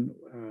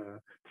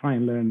try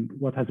and learn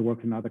what has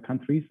worked in other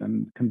countries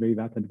and convey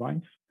that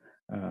advice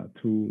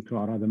to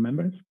our other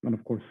members, and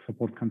of course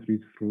support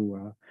countries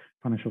through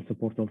financial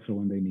support also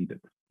when they need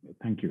it.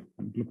 Thank you,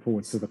 and look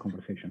forward to the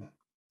conversation.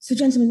 So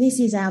gentlemen, this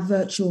is our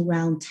virtual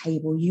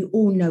roundtable. You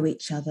all know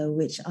each other,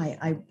 which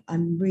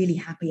I'm really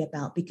happy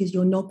about, because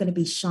you're not going to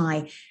be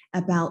shy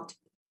about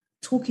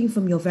talking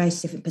from your various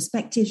different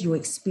perspectives, your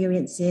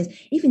experiences,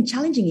 even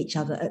challenging each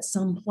other at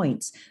some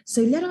points.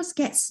 So let us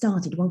get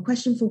started. One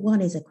question for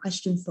one is a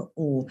question for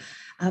all.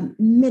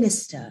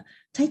 Minister,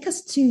 take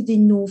us to the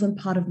northern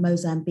part of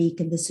Mozambique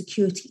and the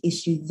security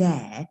issue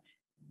there,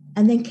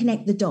 and then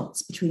connect the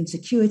dots between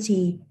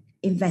security,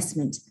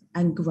 investment,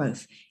 and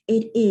growth.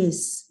 It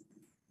is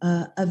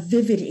a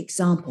vivid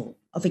example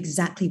of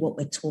exactly what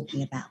we're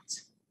talking about.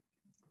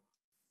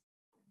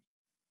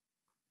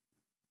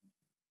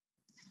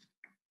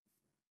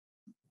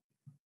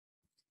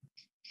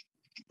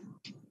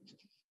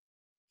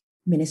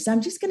 Minister, I'm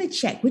just going to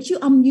check. Would you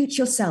unmute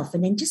yourself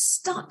and then just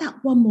start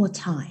that one more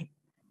time?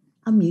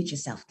 Unmute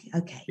yourself.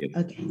 Okay.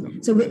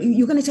 So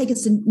you're going to take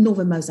us to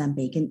northern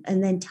Mozambique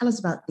and then tell us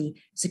about the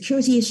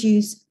security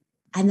issues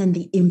and then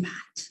the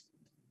impact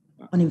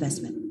on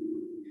investment.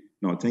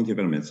 No, thank you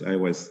very much. I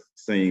was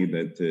saying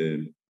that,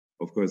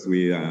 of course,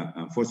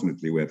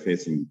 unfortunately, we are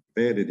facing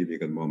very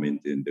difficult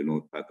moment in the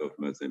north part of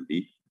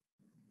Mozambique.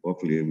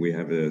 Hopefully, we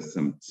have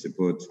some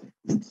support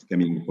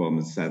coming from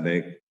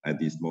SADC at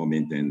this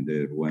moment and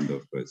Rwanda,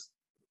 of course.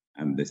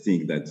 And I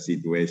think that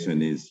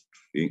situation is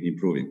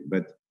improving.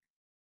 But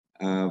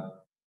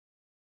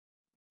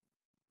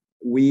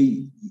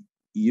we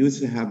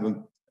used to have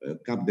a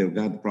Cap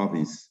Delgado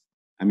province,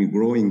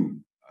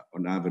 growing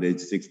on average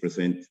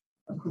 6%.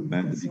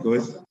 But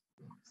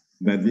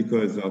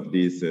because of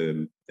this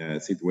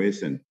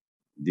situation,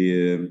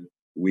 we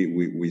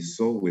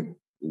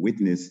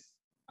witnessed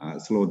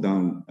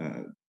slowdown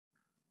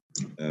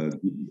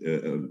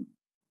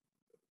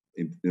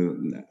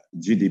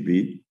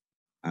GDP,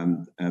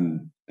 and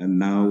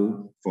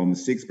now from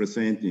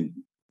 6%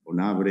 on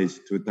average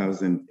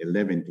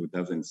 2011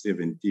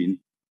 2017,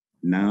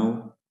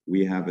 now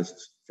we have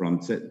from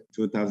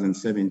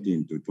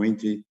 2017 to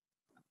 20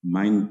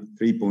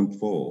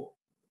 -3.4.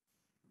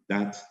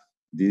 That's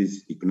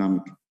this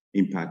economic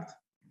impact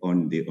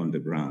on the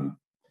ground.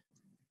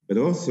 But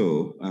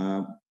also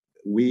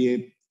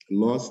we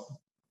lost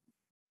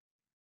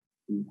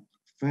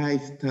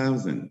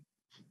 5,000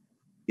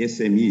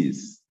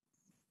 SMEs,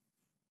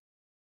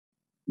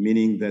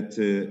 meaning that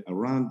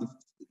around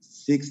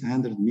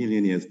 $600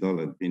 million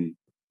been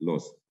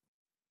lost.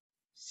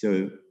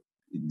 So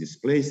it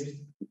displaced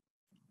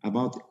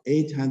about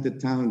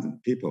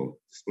 800,000 people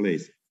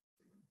displaced.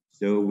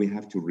 So we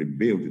have to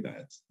rebuild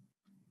that.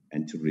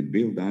 And to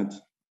rebuild that,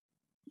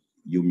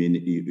 you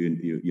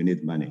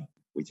need money,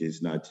 which is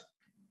not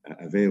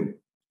available.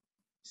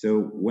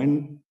 So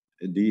when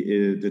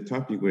the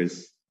topic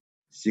was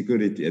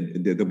security,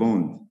 the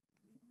bond,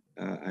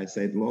 I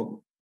said,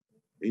 well,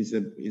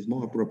 it's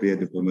more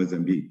appropriate for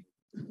Mozambique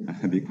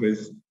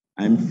because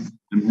I'm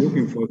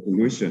looking for a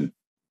solution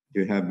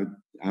to have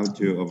how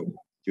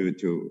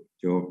to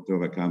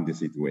overcome the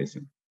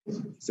situation.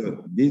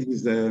 So this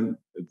is a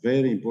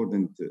very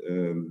important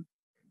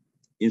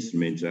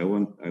instrument. I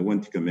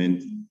want to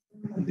commend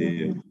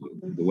the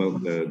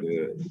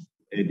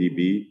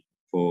AfDB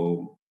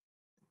for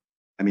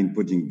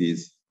putting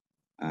this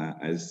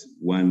as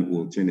one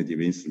alternative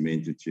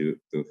instrument to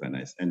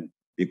finance. And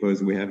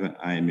because we have an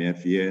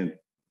IMF here,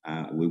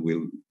 we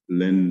will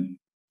learn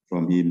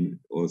from him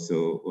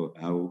also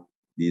how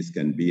this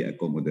can be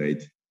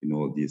accommodated in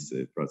all this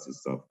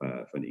process of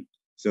funding.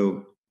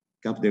 So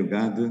Cap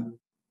Delgado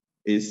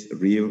is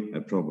real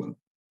a problem,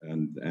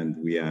 and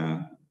we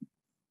are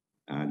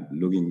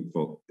looking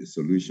for a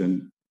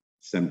solution.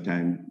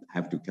 Sometimes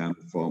have to come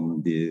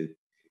from the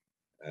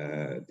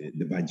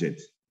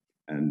budget,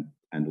 and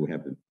we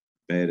have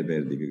very,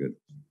 very difficult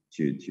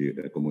to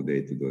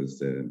accommodate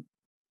those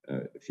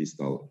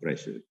fiscal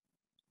pressure.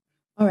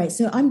 All right,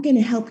 so I'm going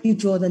to help you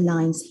draw the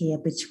lines here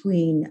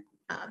between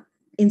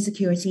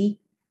insecurity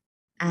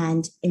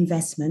and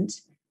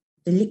investment.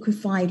 The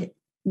liquefied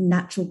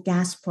natural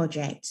gas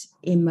project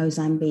in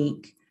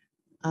Mozambique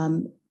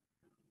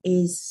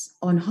is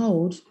on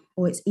hold,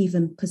 or it's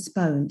even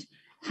postponed.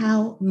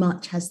 How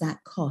much has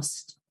that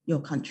cost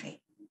your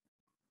country?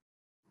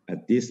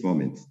 At this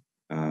moment,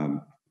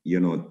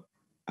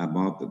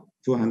 about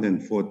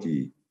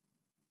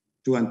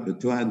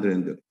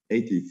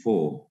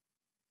 284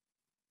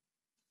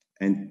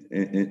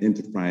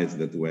 enterprises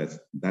that were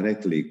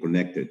directly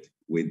connected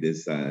with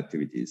these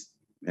activities.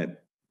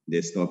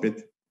 They stopped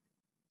it.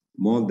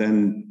 More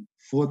than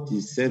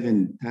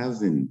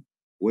 47,000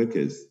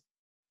 workers,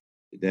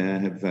 they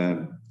have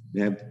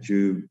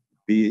to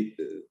be,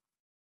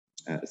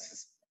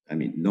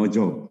 no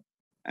job.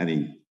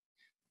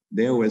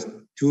 There was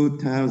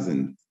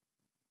 2,000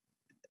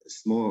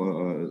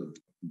 small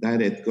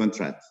direct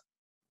contracts.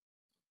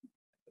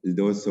 It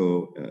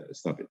also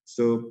stopped it.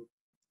 So,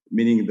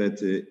 meaning that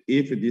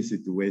if this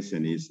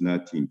situation is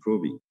not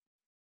improving,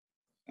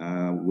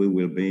 we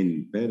will be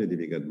in very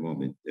difficult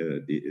moment,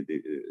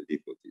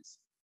 difficulties.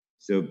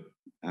 So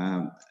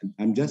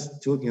I'm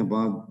just talking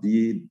about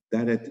the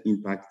direct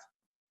impact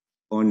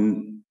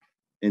on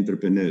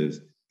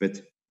entrepreneurs.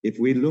 But if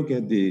we look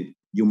at the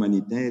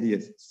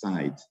humanitarian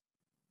side,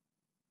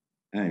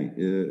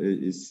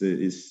 the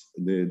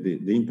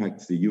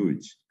impact is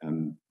huge,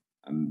 and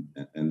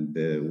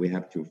we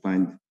have to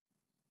find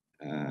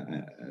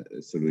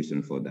a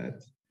solution for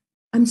that.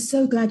 I'm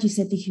so glad you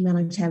said the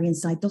humanitarian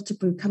side. Dr.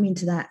 Brew, come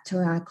into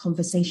our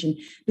conversation,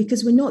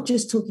 because we're not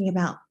just talking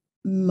about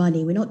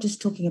money. We're not just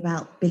talking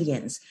about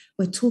billions.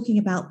 We're talking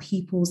about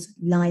people's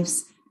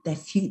lives, their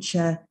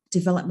future,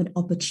 development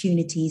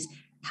opportunities.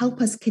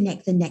 Help us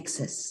connect the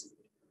nexus.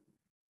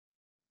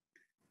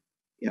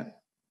 Yeah,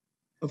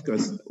 of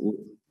course.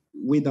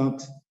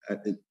 Without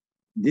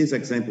this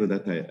example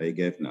that I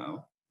gave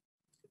now,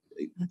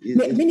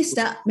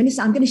 Minister,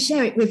 I'm going to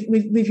share it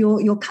with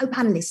your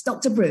co-panelist,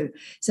 Dr. Brew.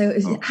 So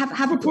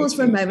have a pause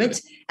for a moment,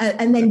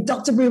 and then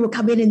Dr. Brew will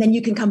come in, and then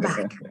you can come back.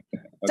 Okay.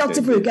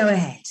 Dr. Brew, go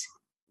ahead.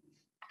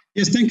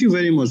 Yes, thank you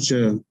very much.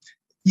 In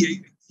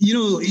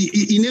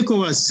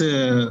ECOWAS,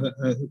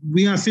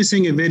 we are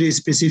facing a very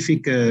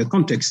specific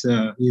context.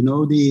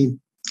 The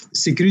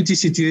security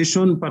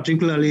situation,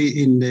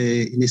 particularly in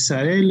the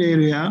Sahel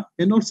area,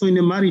 and also in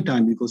the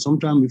maritime, because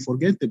sometimes we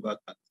forget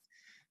about that.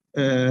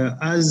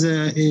 Has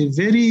a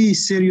very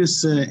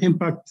serious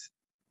impact,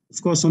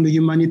 of course, on the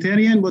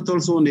humanitarian, but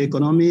also on the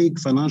economic,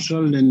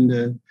 financial,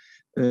 and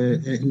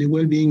the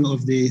well-being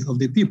of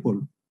the people.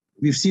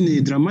 We've seen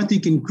a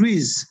dramatic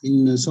increase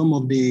in some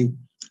of the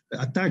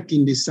attack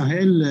in the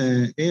Sahel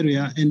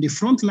area and the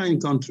frontline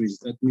countries.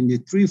 That means the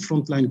three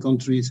frontline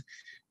countries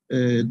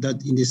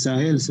that in the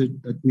Sahel, so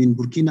that means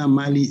Burkina,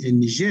 Mali, and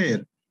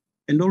Niger,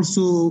 and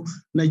also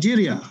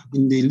Nigeria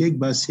in the Lake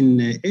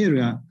Basin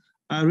area,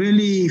 are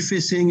really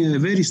facing a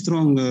very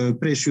strong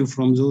pressure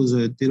from those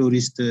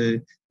terrorist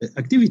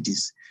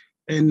activities.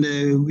 And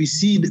we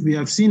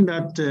have seen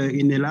that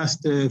in the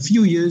last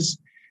few years,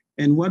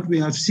 and what we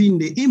have seen,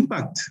 the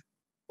impact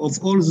of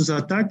all those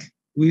attacks,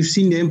 we've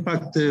seen the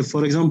impact,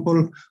 for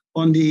example,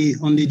 on the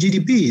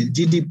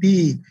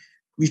GDP,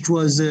 which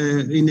was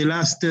in the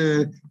last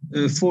 4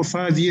 or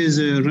 5 years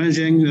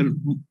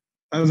ranging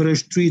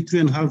average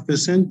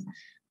 3.5%,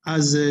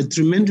 has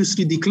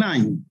tremendously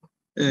declined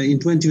in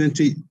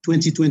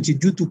 2020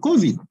 due to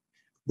COVID.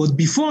 But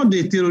before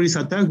the terrorist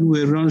attack,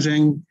 we were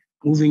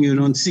moving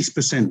around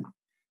 6%.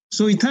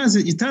 So it has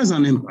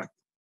an impact.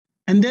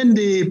 And then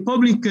the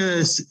public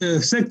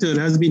sector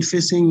has been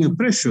facing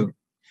pressure.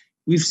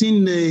 We've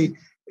seen,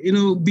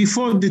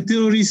 before the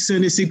terrorist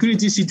and the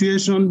security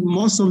situation,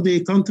 most of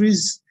the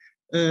countries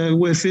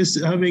were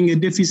having a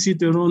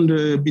deficit around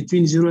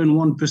between 0 and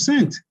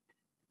 1%.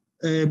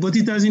 But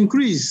it has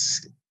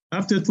increased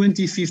after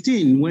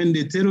 2015, when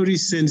the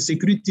terrorist and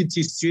security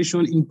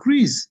situation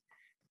increased,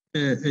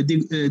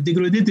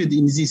 degraded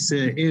in this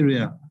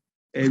area,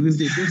 with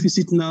the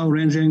deficit now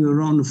ranging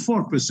around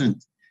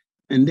 4%.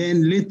 And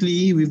then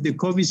lately, with the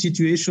COVID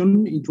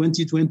situation in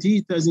 2020,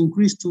 it has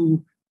increased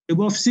to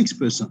above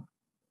 6%.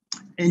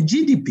 And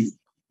GDP,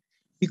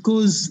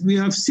 because we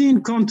have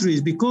seen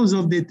countries, because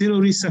of the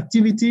terrorist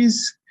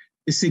activities,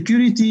 the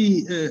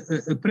security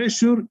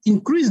pressure,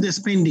 increase the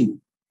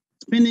spending.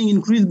 Spending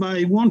increased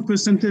by 1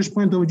 percentage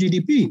point of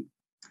GDP.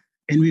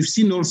 And we've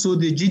seen also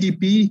the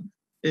GDP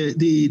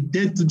the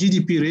debt to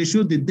GDP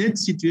ratio, the debt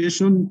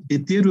situation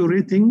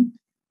deteriorating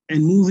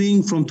and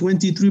moving from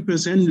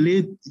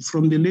 23%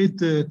 from the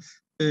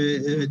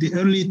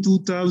early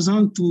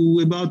 2000 to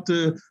about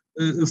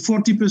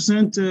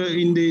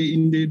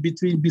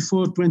 40%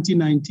 before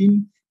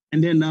 2019,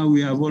 and then now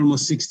we have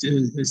almost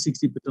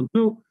 60%.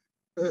 So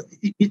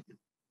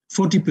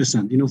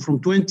 40%, from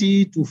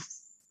 20 to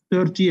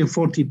 30 and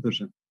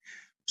 40%.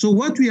 So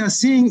what we are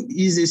seeing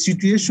is a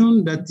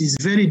situation that is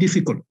very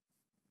difficult,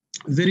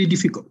 very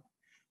difficult.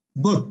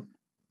 But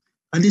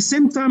at the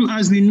same time,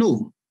 as we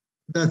know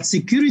that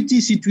security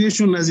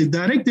situation has a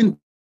direct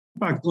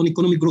impact on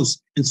economic growth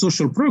and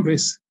social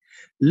progress,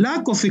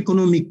 lack of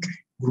economic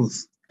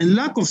growth and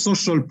lack of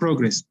social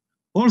progress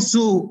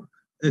also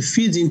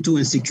feeds into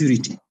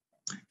insecurity.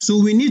 So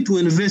we need to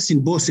invest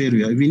in both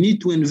areas. We need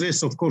to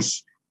invest, of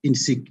course, in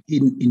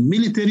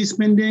military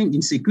spending,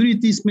 in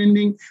security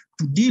spending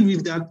to deal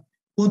with that.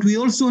 But we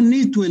also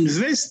need to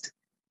invest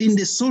in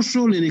the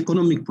social and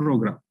economic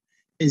program.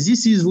 And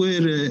this is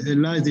where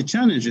lies the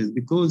challenges,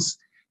 because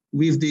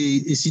with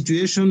the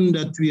situation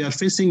that we are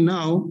facing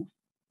now,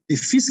 the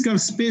fiscal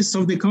space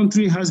of the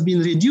country has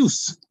been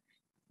reduced.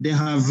 They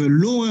have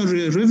lower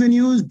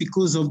revenues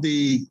because of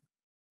the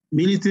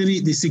military,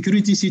 the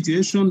security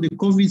situation, the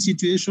COVID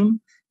situation,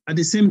 at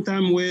the same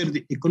time where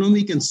the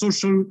economic and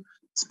social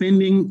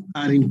spending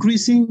are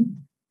increasing,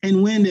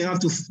 and when they have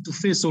to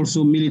face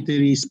also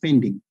military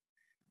spending.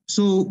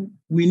 So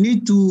we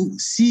need to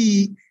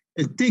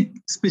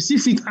take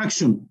specific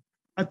action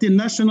at the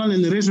national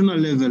and regional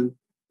level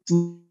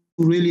to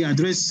really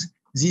address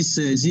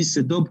this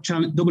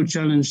double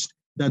challenge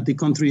that the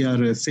country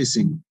are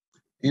facing.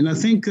 And I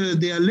think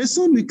there are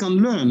lessons we can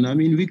learn. I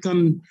mean, we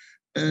can,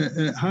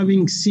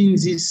 having seen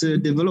this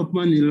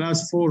development in the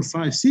last 4,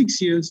 5,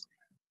 6 years,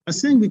 I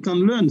think we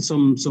can learn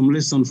some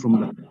lessons from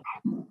that.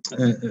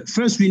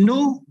 First, we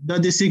know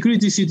that the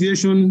security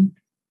situation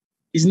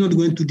is not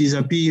going to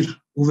disappear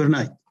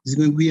overnight.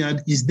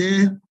 It's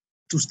there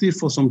to stay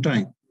for some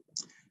time.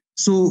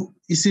 So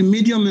it's a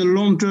medium and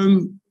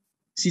long-term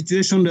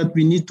situation that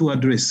we need to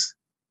address.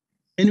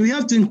 And we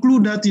have to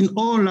include that in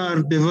all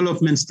our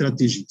development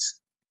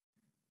strategies.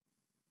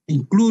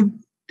 Include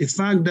the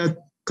fact that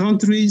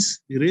countries,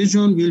 the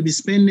region will be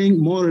spending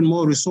more and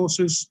more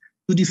resources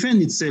to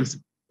defend itself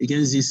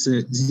against this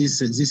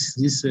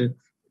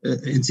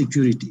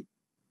insecurity.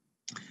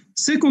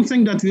 Second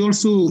thing that we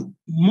also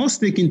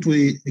must take into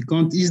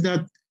account is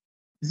that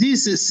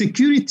these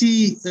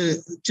security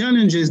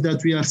challenges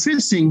that we are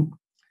facing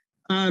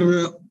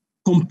are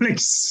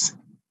complex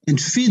and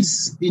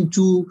feeds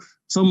into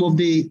some of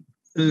the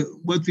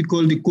what we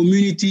call the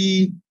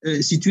community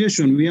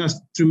situation. We have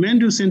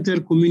tremendous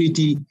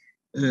inter-community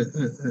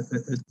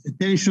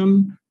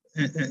tension,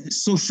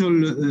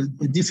 social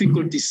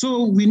difficulties.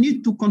 So we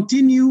need to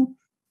continue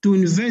to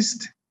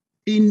invest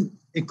in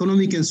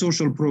economic and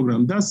social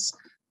program. That's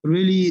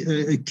really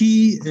a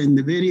key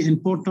and very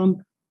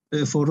important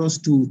for us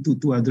to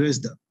address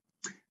that.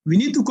 We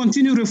need to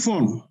continue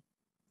reform.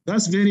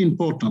 That's very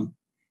important.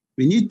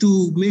 We need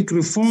to make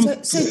reform,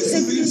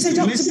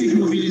 domestic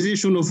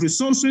mobilization of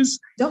resources.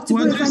 Dr.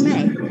 Wu, if I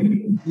may.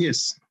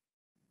 Yes.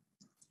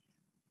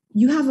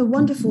 You have a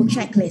wonderful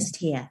checklist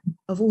here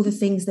of all the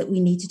things that we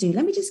need to do.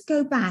 Let me just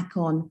go back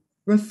on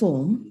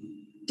reform,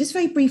 just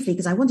very briefly,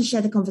 because I want to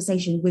share the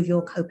conversation with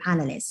your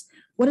co-panelists.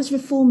 What does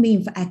reform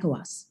mean for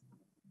ECOWAS?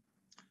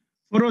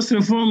 For us,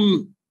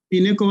 reform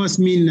in ECOWAS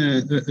mean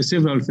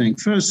several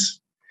things.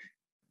 First,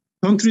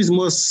 countries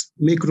must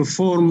make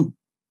reform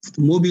to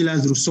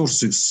mobilize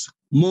resources,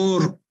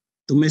 more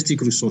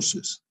domestic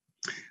resources.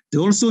 They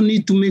also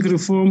need to make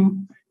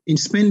reform in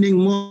spending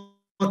more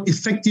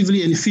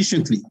effectively and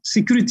efficiently.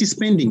 Security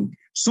spending,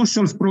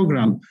 social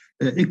program,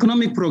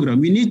 economic program.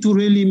 We need to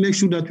really make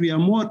sure that we are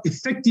more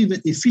effective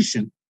and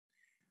efficient.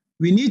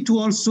 We need to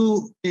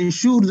also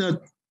ensure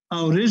that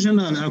our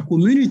regional, our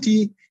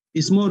community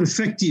is more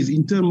effective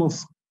in terms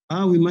of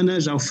how we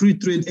manage our free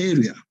trade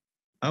area,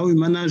 how we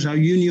manage our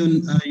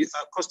union, our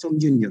custom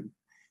union.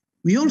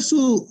 We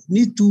also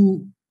need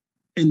to,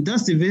 and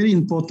that's a very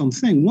important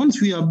thing,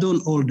 once we have done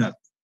all that,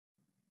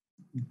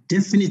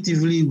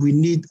 definitively we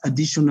need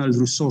additional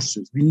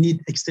resources. We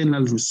need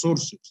external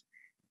resources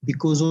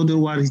because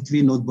otherwise it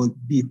will not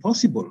be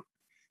possible.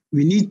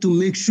 We need to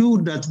make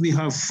sure that we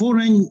have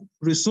foreign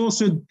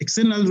resources,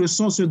 external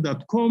resources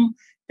that come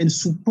and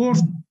support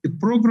the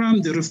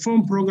program, the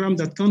reform program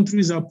that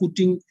countries are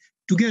putting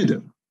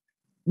together.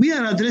 We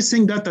are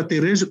addressing that at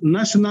a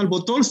national,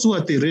 but also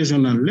at a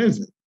regional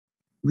level.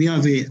 We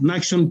have an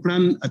action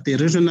plan at the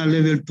regional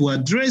level to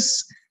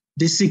address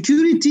the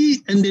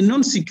security and the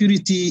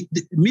non-security,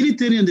 the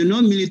military and the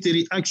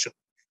non-military action.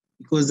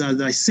 Because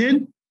as I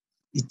said,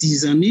 it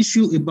is an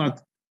issue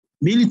about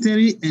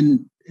military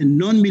and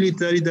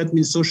non-military, that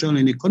means social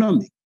and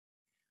economic.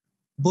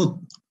 But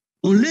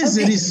unless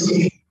there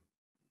is,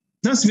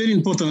 that's very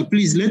important.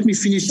 Please let me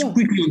finish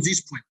quickly on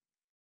this point.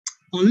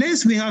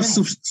 Unless we have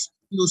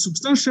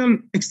substantial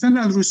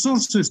external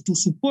resources to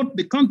support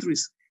the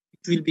countries,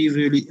 it will be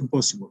really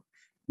impossible.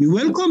 We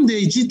welcome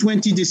the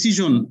G20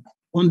 decision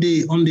on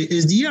the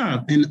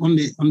SDR and on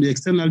the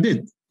external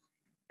debt.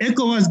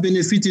 ECOWAS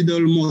benefited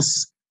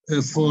almost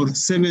for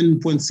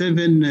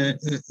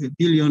 7.7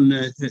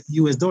 billion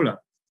US dollar,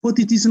 but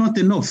it is not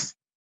enough.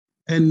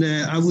 And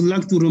I would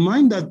like to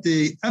remind that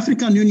the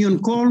African Union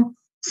called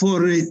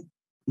for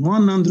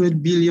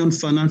 100 billion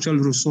financial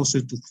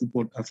resources to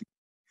support Africa.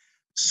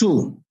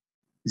 So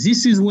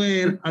this is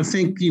where I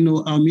think,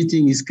 our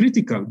meeting is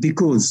critical,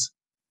 because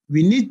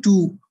we need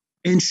to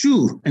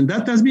ensure, and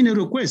that has been a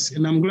request,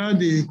 and I'm glad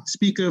the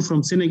speaker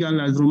from Senegal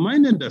has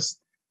reminded us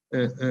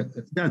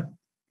that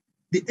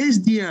the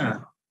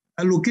SDR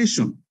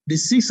allocation, the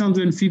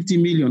 650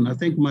 million, I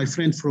think my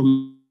friend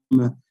from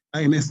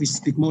IMF will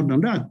speak more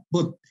than that,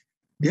 but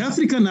the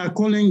Africans are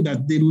calling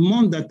that the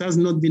amount that has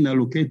not been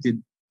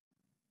allocated,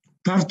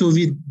 part of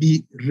it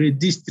be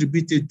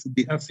redistributed to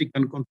the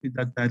African countries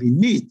that are in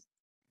need.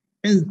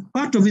 And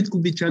part of it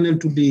could be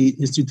channeled to the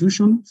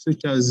institutions,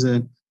 such as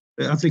the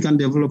African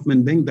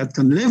Development Bank, that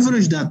can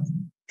leverage that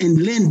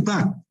and lend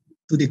back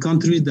to the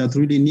countries that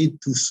really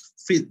need to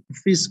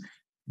face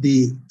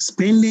the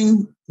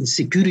spending,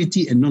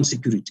 security, and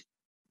non-security.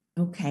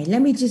 Okay,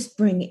 let me just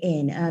bring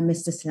in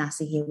Mr.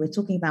 Selassie here. We're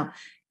talking about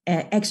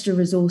extra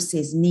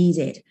resources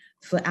needed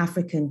for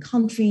African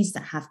countries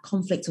that have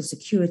conflict or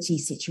security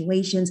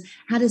situations.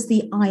 How does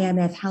the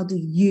IMF, how do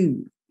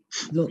you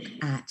look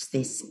at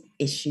this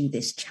issue,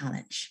 this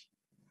challenge?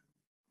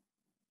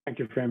 Thank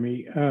you,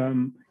 Femi.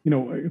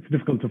 It's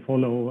difficult to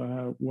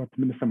follow what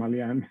Minister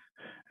Malian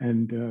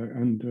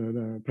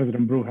and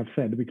President Bru have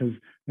said, because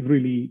they've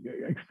really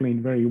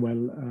explained very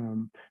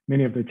well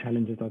many of the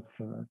challenges that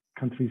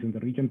countries in the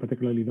region,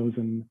 particularly those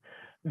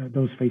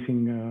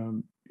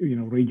facing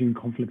raging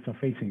conflicts, are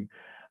facing.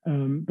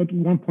 But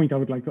one point I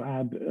would like to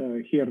add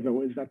here,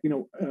 though, is that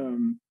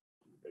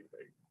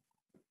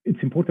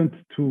it's important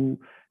to,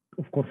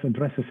 of course,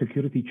 address a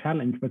security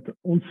challenge, but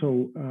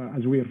also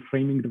as we are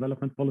framing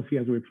development policy,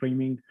 as we're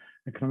framing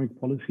economic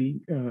policy,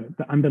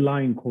 the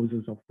underlying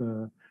causes of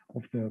the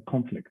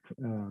conflict.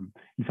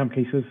 In some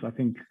cases, I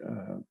think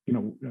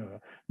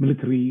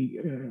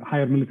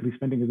higher military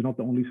spending is not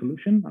the only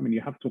solution. I mean,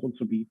 you have to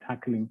also be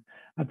tackling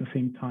at the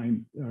same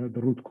time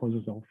the root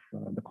causes of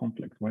the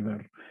conflict,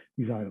 whether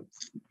these are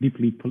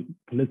deeply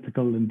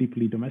political and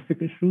deeply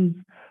domestic issues,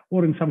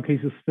 or in some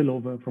cases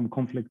spillover from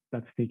conflict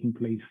that's taking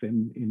place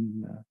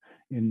in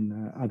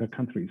other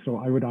countries. So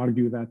I would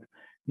argue that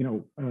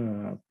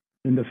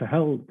in the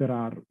Sahel,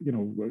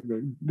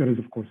 there is,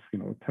 of course,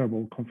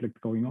 terrible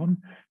conflict going on,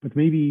 but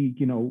maybe,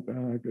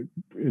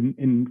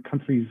 in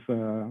countries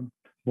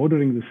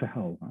bordering the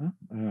Sahel,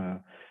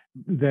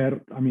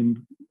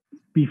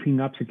 beefing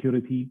up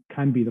security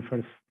can be the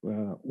first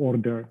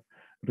order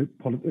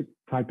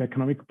type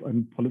economic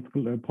and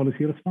political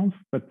policy response.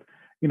 But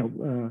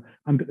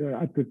and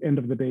at the end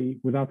of the day,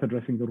 without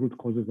addressing the root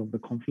causes of the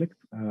conflict,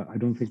 I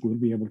don't think we'll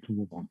be able to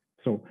move on.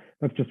 So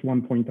that's just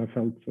one point I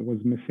felt was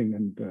missing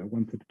and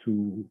wanted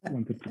to.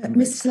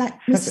 Mr.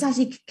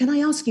 Selassie, can I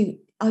ask you,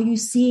 are you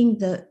seeing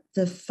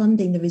the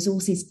funding, the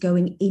resources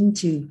going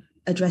into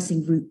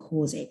addressing root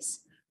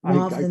causes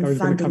rather than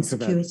funding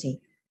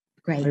security?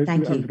 Great,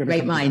 thank you.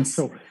 Great minds.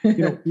 So,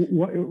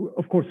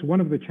 of course,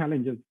 one of the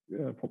challenges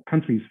for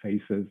countries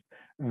face is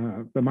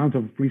the amount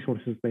of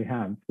resources they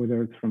have,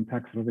 whether it's from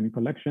tax revenue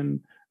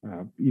collection,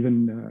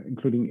 even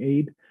including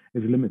aid,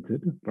 is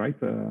limited, right?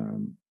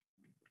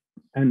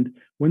 And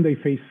when they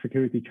face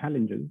security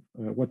challenges,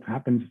 what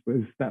happens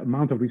is that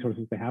amount of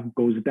resources they have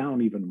goes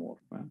down even more.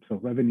 So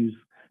revenues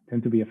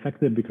tend to be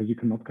affected because you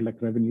cannot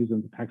collect revenues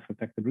in the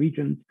tax-affected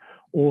regions,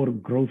 or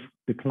growth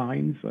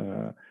declines.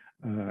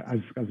 As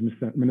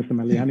Minister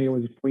Maliani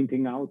was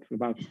pointing out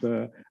about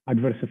the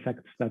adverse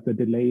effects that the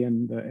delay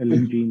in the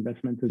LNG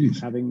investment is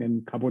having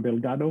in Cabo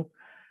Delgado.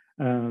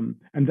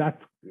 And that,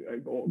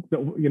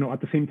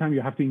 at the same time,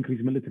 you have to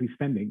increase military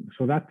spending.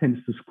 So that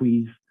tends to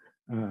squeeze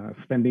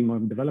spending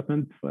on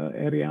development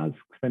areas,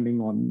 spending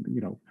on,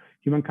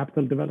 human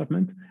capital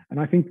development. And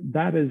I think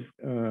that is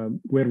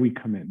where we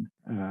come in.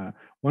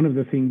 One of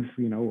the things,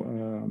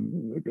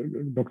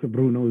 Dr.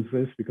 Bru knows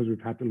this because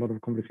we've had a lot of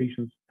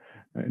conversations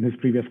in his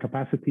previous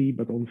capacity,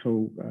 but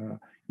also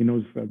he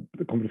knows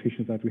the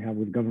conversations that we have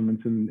with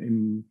governments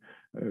in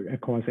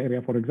ECOWAS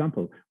area, for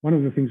example. One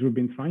of the things we've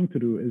been trying to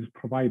do is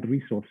provide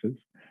resources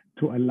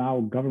to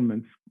allow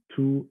governments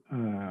to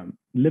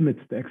limit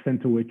the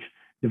extent to which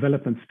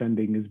development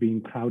spending is being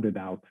crowded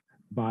out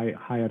by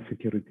higher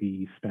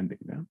security spending.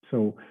 Yeah?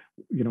 So,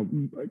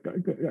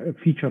 a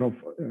feature of,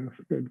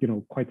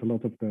 quite a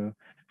lot of the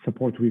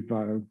support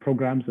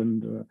programs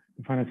and the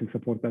financing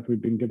support that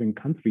we've been giving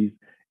countries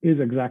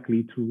is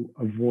exactly to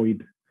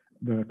avoid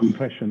the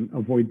compression,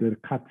 avoid the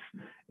cuts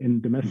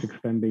in domestic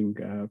spending,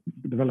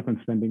 development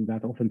spending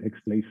that often takes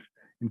place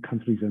in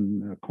countries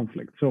in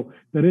conflict. So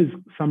there is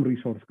some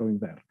resource going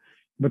there,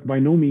 but by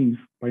no means,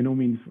 I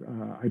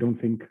don't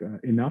think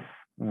enough.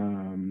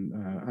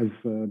 As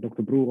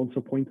Dr. Bru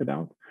also pointed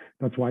out,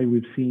 that's why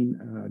we've seen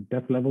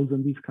debt levels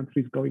in these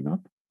countries going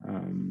up.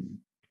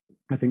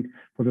 I think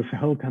for the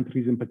Sahel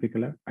countries in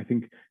particular, I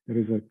think there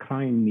is a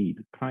crying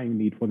need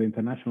for the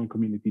international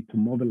community to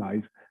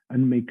mobilize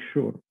and make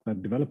sure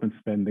that development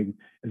spending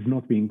is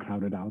not being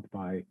crowded out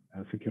by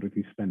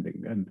security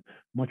spending, and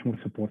much more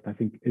support, I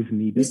think, is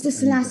needed. Mr.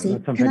 Selassie,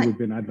 that's something we've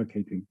been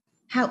advocating.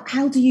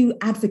 How do you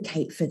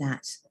advocate for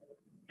that?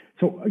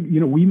 So,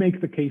 we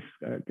make the case,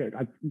 as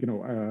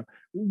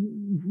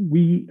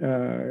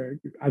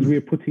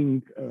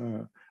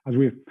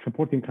we're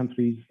supporting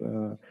countries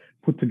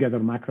put together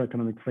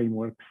macroeconomic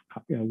frameworks,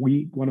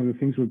 one of the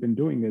things we've been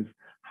doing is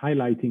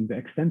highlighting the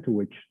extent to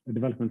which the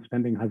development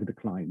spending has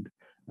declined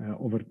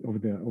over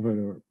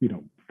the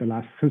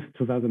last, since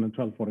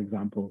 2012, for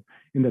example,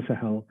 in the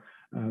Sahel,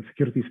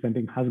 security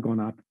spending has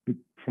gone up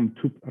from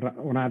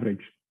on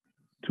average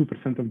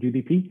 2% of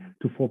GDP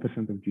to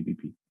 4% of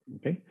GDP.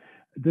 Okay,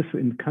 this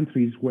in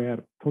countries where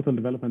total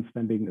development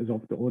spending is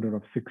of the order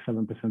of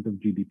 6-7% of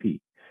GDP.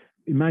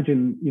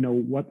 Imagine,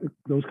 what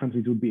those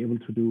countries would be able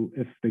to do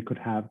if they could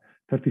have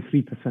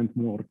 33%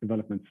 more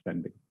development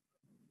spending.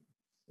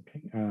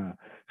 Okay,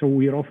 so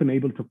we are often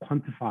able to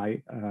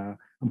quantify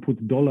and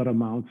put dollar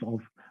amounts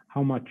of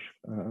how much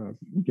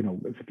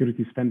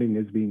security spending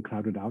is being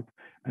crowded out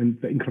and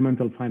the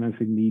incremental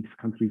financing needs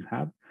countries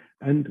have,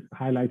 and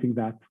highlighting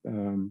that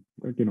to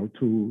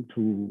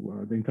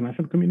the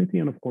international community,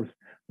 and of course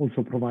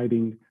also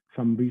providing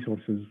some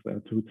resources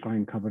to try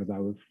and cover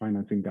those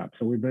financing gaps.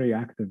 So we're very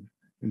active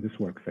in this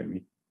work,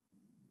 Femi.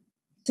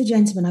 So,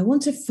 gentlemen, I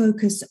want to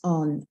focus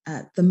on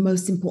the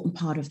most important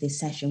part of this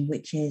session,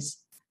 which is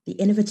the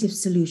innovative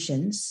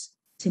solutions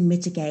to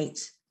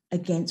mitigate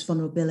against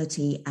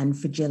vulnerability and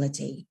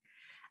fragility.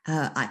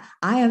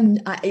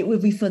 It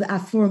would be for our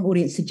forum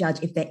audience to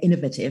judge if they're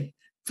innovative,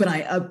 but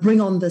I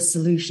bring on the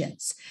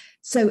solutions.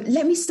 So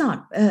let me start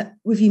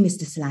with you,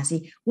 Mr.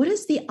 Selassie. What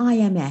is the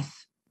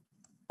IMF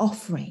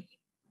offering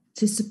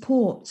to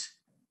support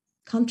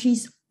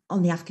countries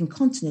on the African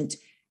continent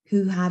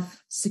who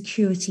have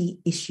security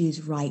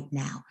issues right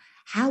now?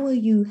 How are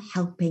you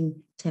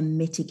helping to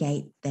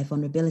mitigate their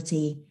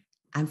vulnerability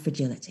and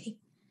fragility?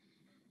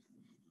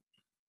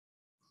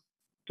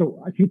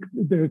 So I think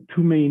there are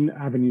two main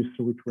avenues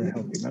through which we're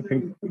helping. I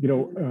think,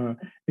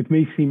 it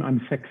may seem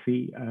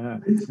unsexy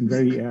and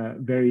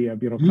very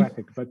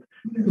bureaucratic, but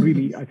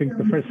really, I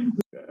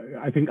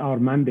think our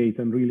mandate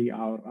and really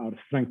our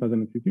strength as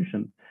an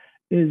institution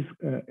is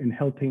in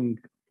helping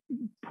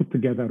put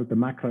together the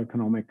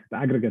macroeconomic, the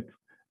aggregate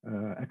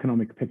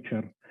economic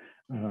picture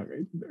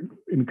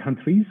in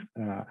countries,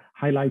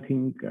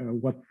 highlighting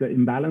what the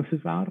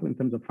imbalances are in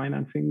terms of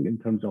financing, in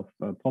terms of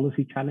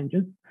policy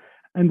challenges,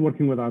 and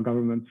working with our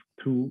governments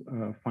to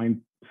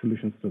find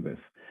solutions to this.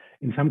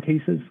 In some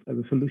cases,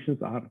 the solutions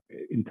are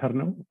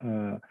internal.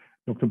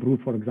 Dr. Brew,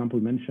 for example,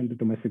 mentioned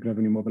domestic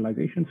revenue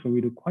mobilization. So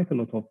we do quite a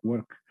lot of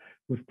work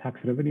with tax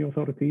revenue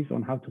authorities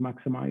on how to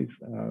maximize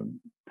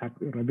tax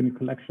revenue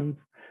collections,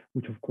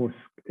 which of course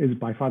is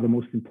by far the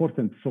most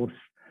important source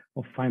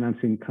of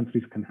financing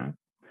countries can have.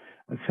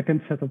 A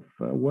second set of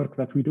work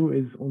that we do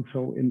is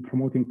also in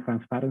promoting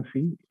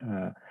transparency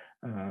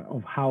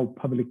of how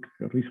public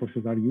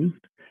resources are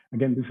used.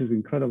 Again, this is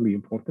incredibly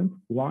important.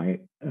 Why?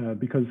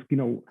 Because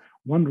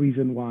one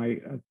reason why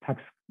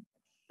tax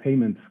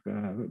payments,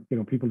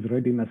 people's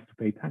readiness to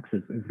pay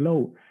taxes is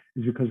low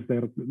is because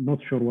they're not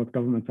sure what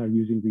governments are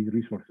using these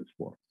resources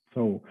for.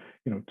 So,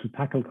 to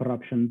tackle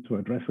corruption, to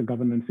address the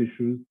governance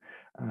issues,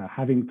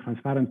 having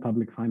transparent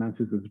public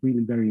finances is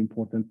really very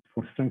important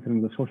for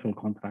strengthening the social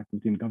contract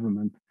between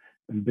government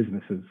and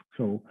businesses.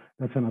 So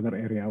that's another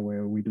area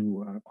where we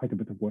do quite a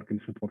bit of work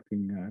in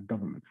supporting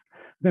governments.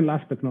 Then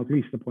last but not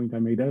least, the point I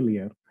made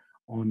earlier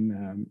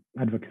on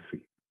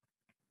advocacy,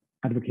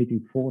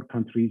 advocating for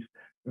countries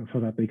so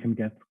that they can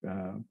get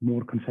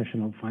more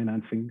concessional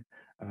financing,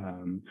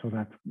 so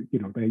that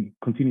they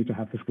continue to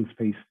have fiscal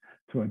space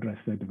to address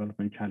their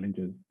development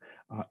challenges,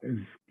 is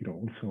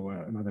also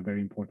another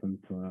very important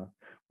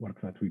work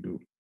that we do.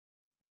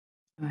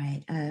 All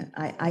right.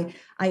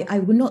 I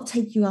will not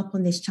take you up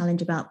on this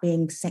challenge about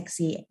being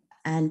sexy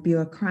and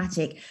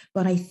bureaucratic,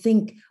 but I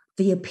think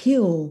the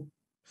appeal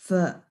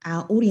for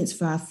our audience,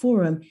 for our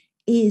forum,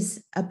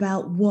 is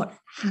about what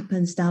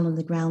happens down on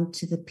the ground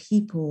to the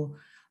people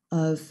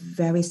of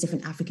various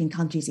different African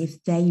countries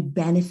if they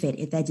benefit,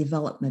 if their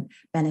development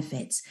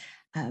benefits.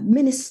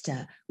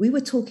 Minister, we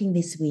were talking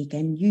this week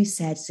and you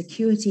said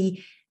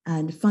security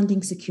and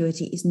funding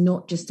security is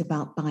not just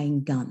about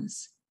buying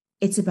guns,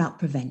 it's about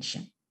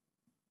prevention.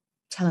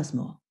 Tell us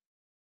more.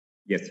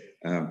 Yes,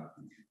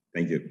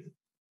 thank you.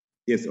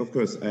 Yes, of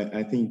course,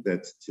 I think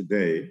that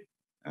today,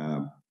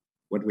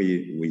 what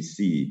we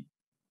see,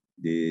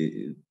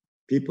 the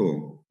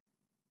people,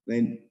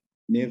 they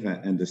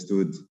never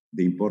understood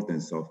the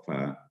importance of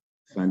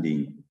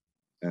funding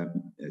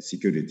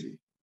security.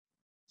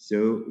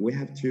 So we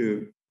have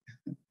to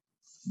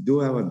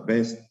do our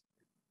best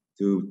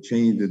to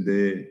change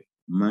the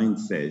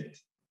mindset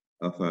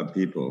of our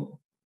people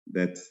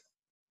that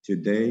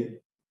today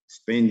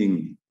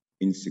spending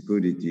in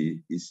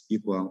security is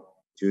equal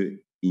to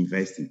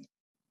investing.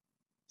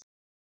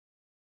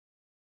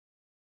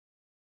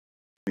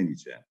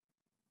 expenditure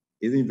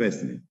is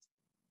investment,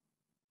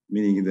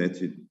 meaning that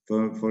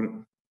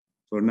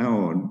for now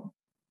on,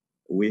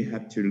 we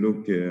have to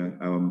look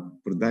at our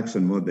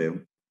production model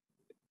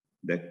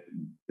that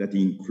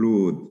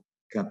include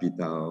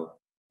capital,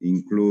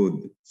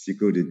 include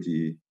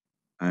security,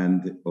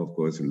 and of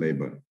course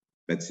labor.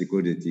 But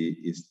security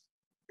is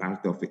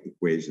part of the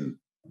equation.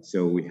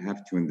 So we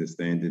have to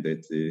understand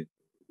that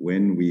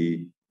when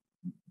we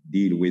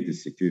deal with the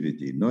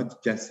security,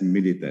 not just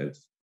militaries,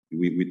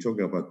 we talk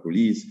about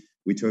police,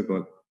 we talk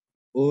about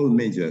all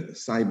major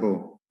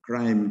cyber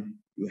crime.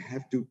 You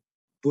have to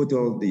put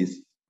all this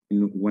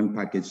in one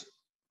package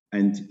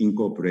and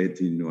incorporate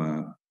in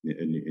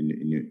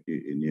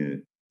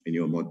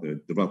your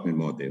development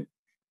model.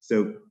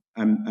 So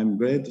I'm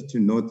glad to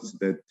notice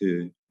that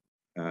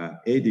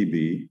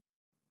ADB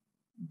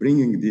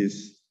bringing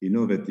this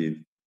innovative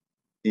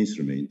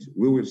instrument.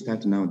 We will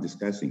start now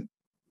discussing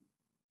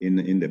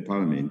in the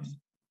parliament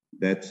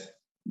that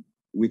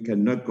we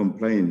cannot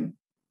complain.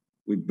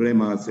 We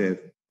blame ourselves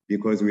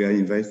because we are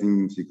investing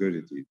in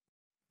security.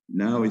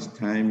 Now it's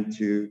time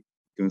to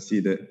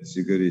consider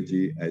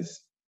security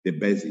as the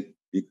basic,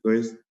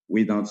 because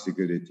without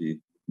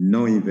security,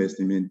 no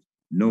investment,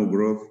 no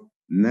growth,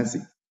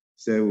 nothing.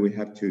 So we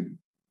have to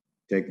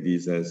take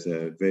this as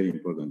a very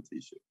important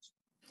issue.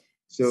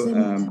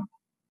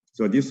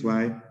 So this is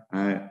why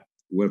I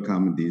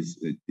welcome these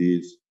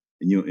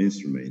new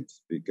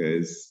instruments,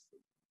 because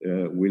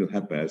will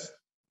help us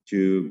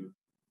to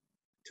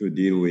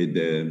deal with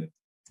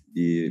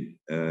the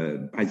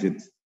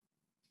budget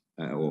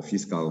or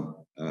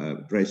fiscal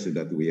pressure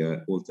that we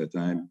are all the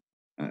time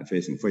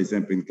facing. For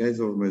example, in case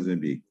of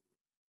Mozambique,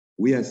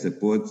 we are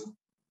supposed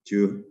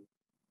to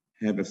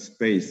have a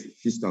space,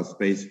 fiscal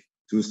space,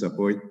 to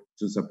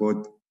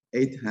support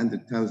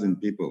 800,000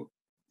 people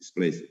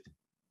displaced.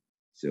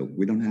 So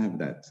we don't have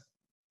that.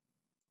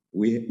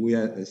 We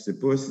are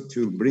supposed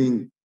to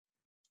bring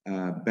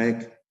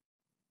back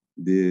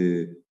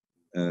the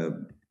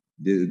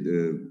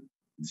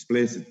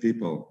displaced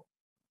people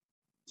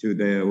to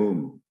their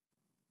home.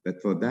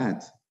 But for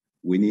that,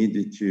 we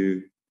need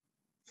to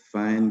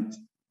find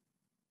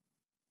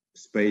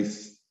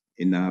space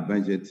in our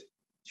budget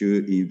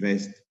to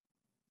invest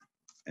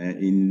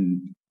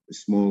in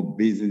small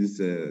business,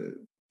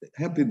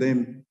 helping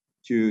them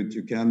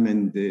to come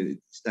and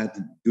start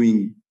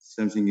doing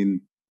something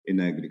in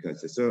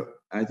agriculture. So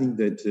I think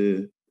that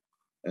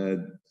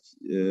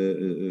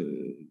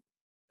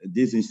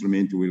this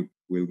instrument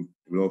will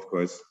of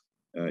course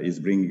is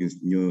bringing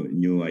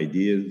new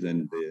ideas,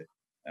 and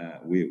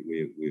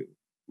we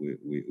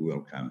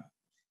welcome.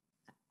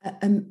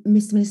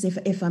 Mr.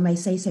 Minister, if I may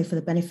say so, for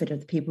the benefit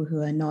of the people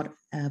who are not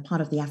part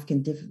of the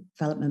African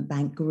Development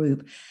Bank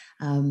group,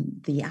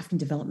 the African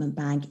Development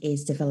Bank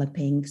is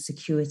developing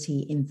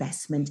security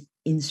investment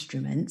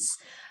instruments.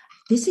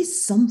 This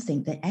is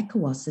something that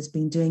ECOWAS has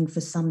been doing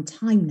for some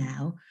time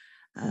now.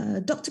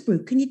 Dr.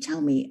 Brook, can you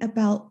tell me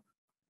about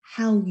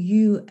how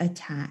you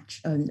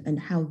attach and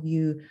how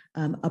you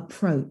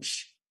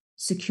approach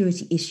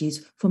security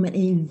issues from an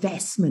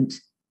investment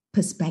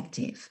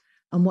perspective,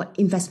 and what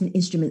investment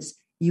instruments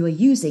you are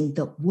using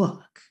that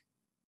work?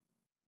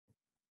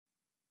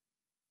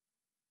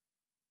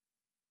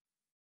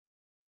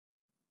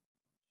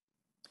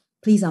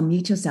 Please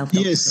unmute yourself,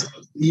 Dr.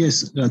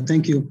 Yes,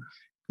 thank you.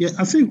 Yeah,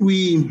 I think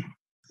we,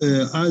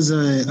 as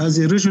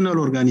a regional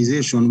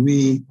organization,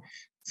 we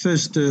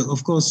first,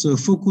 of course,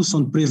 focus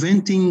on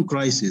preventing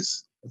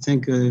crisis. I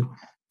think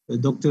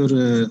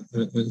Dr.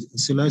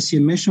 Selassie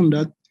mentioned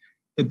that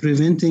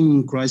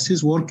preventing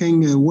crisis,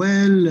 working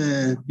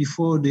well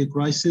before the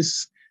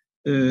crisis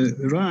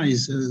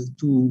rise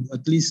to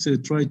at least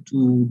try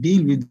to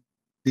deal with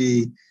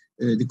the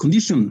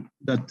condition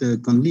that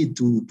can lead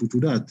to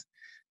that.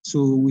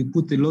 So we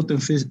put a lot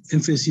of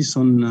emphasis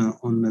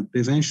on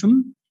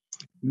prevention.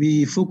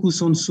 We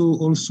focus also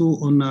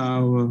on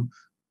our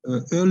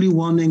early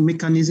warning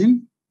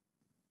mechanism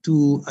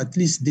to at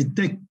least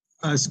detect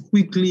as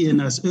quickly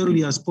and as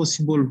early as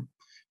possible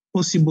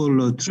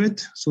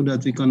threat, so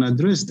that we can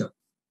address that.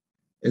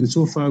 And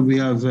so far we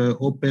have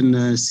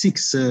opened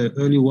 6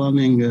 early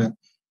warning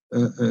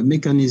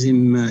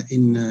mechanism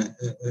in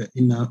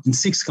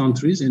 6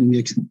 countries, and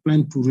we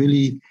plan to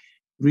really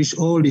reach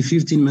all the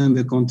 15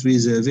 member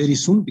countries very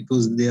soon,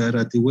 because they are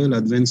at a well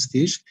advanced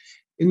stage.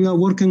 And we are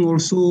working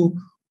also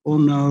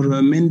on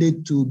our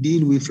mandate to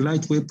deal with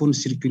light weapon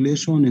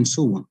circulation and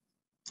so on.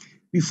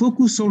 We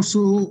focus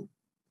also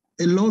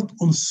a lot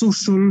on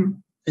social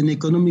and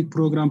economic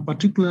program,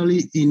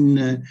 particularly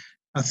in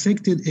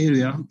affected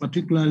area,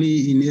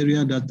 particularly in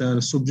areas that are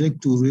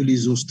subject to really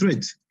those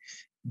threats,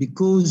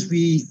 because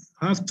we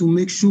have to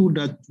make sure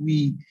that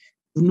we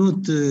do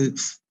not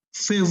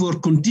favor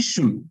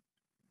conditions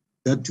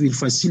that will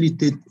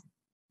facilitate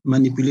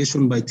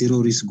manipulation by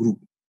terrorist group.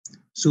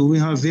 So we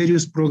have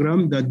various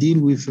programs that deal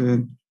with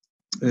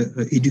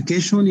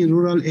education in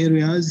rural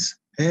areas,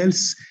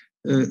 health,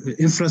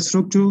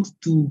 infrastructure,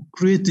 to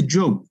create a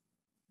job,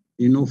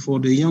 for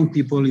the young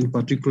people in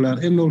particular,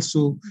 and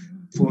also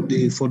for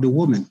the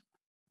women.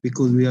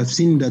 because we have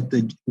seen that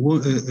the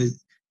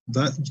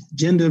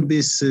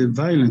gender-based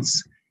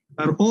violence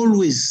are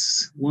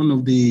always one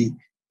of the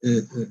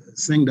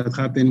things that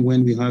happen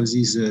when we have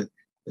this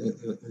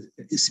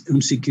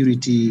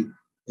insecurity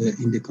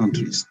in the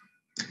countries.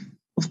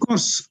 Of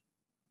course,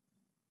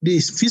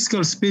 this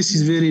fiscal space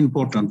is very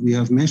important. We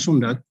have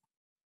mentioned that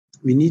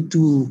we need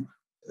to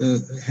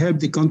help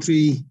the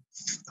country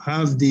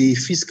have the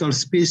fiscal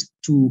space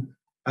to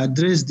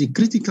address the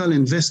critical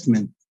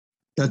investment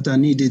that are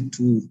needed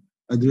to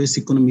address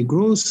economic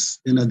growth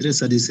and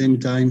address at the same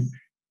time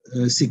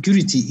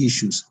security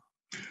issues.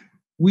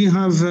 We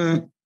have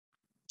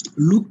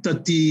looked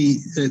at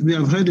we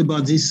have heard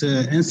about this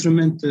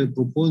instrument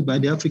proposed by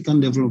the African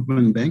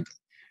Development Bank.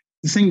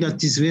 I think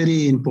that is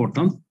very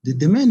important. The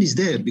demand is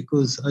there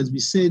because, as we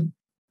said,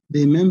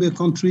 the member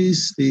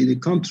countries, the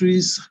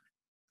countries,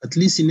 at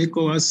least in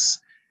ECOWAS,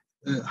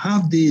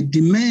 have the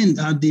demand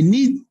and the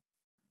need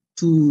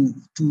to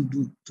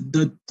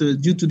that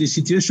due to the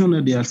situation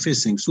that they are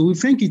facing. So we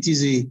think it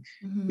is a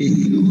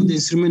good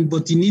instrument,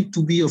 but it need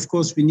to be, of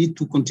course, we need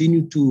to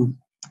continue to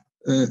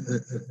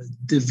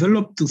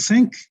develop, to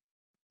think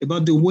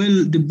about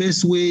the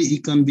best way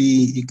it can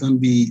be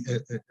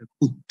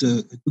put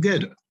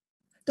together.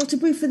 Dr.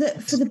 Brew, for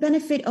the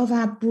benefit of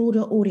our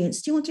broader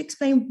audience, do you want to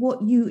explain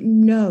what you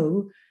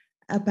know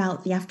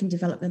about the African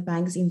Development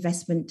Bank's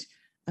investment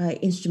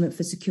instrument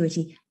for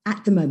security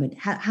at the moment?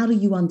 How do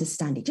you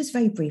understand it? Just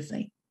very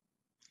briefly.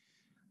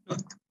 To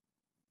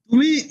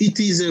me, it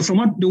is, from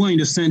what do I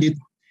understand it,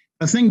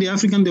 I think the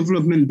African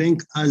Development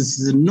Bank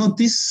has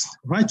noticed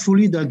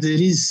rightfully that there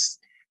is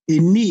a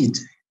need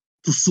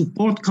to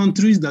support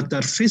countries that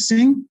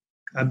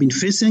have been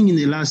facing in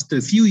the last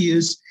few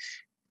years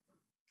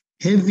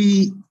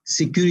heavy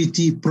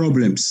security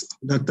problems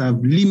that have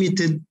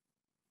limited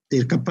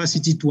their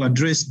capacity to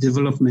address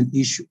development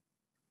issues.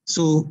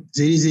 So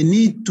there is a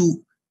need to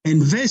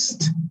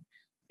invest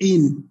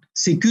in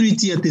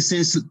security at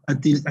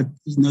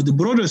the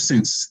broader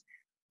sense,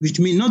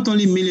 which means not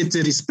only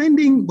military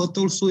spending, but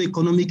also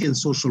economic and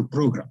social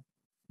program,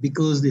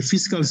 because the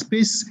fiscal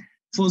space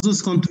for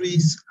those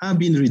countries have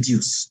been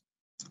reduced.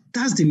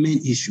 That's the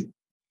main issue.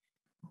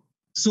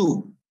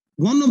 So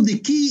one of the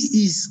key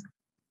is,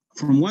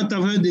 from what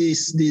I've heard,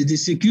 is the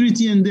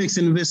Security Index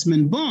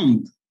Investment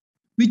Bond,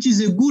 which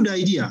is a good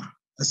idea.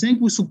 I think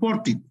we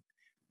support it.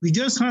 We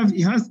just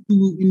it has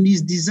to, in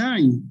this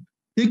design,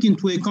 take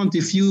into account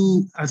a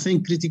few, I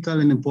think, critical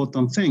and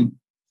important things.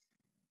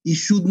 It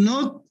should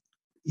not,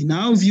 in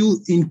our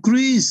view,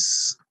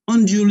 increase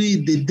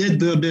unduly the debt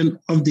burden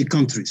of the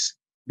countries,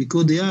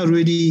 because they are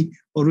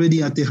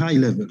already at a high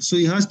level. So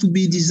it has to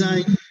be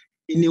designed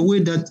in a way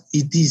that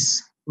it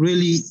is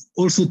really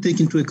also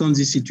taking into account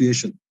the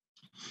situation.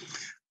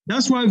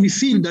 That's why we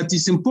feel that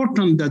it's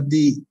important that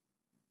the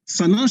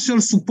financial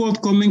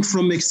support coming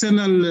from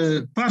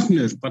external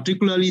partners,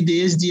 particularly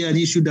the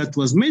SDR issue that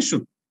was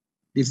mentioned,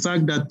 the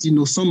fact that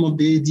some of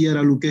the SDR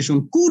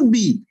allocation could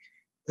be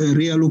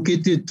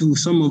reallocated to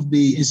some of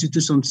the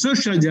institutions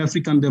such as the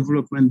African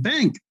Development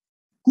Bank,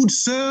 could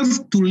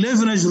serve to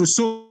leverage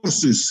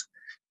resources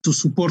to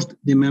support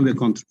the member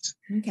countries.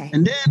 Okay.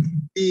 And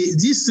then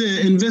this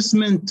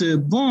investment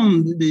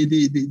bond,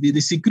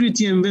 the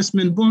security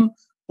investment bond,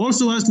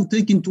 also has to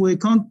take into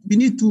account, we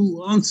need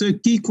to answer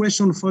key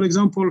questions, for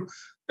example,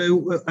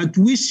 at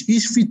which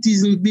if it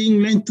is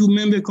being lent to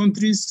member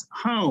countries,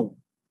 how?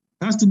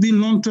 It has to be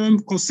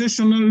long-term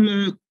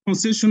concessional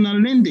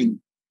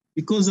lending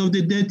because of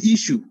the debt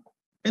issue.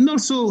 And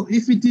also,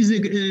 if it is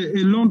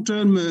a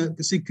long-term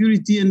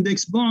security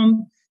index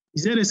bond,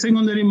 is there a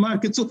secondary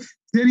market? So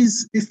there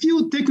is a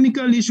few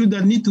technical issues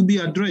that need to be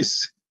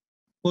addressed.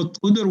 But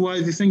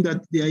otherwise, we think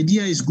that the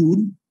idea is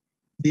good.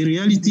 The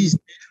reality is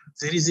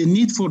there is a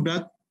need for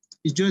that.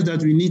 It's just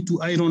that we need to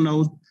iron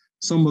out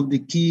some of the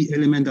key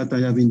elements that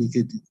I have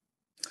indicated.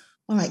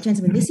 All right,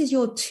 gentlemen, this is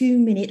your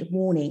 2-minute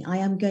warning. I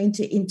am going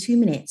to, in 2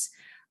 minutes,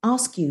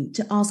 ask you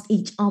to ask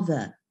each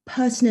other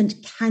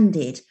pertinent,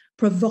 candid,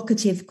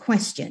 provocative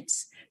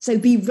questions. So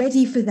be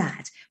ready for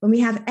that. When we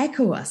have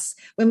ECOWAS,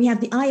 when we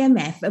have the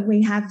IMF, and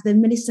we have the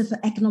Minister for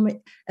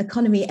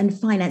Economy and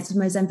Finance of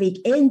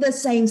Mozambique in the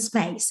same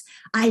space,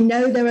 I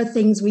know there are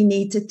things we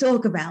need to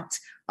talk about.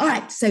 All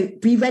right, so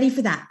be ready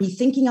for that. Be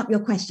thinking up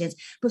your questions.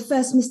 But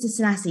first, Mr.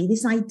 Selassie,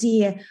 this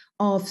idea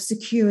of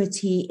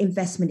security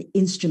investment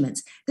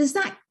instruments, does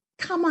that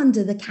come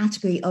under the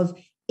category of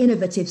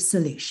innovative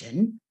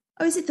solution?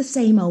 Or is it the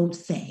same old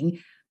thing,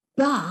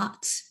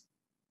 but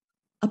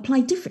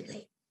applied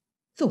differently?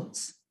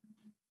 Thoughts?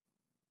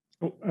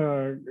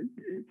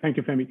 Thank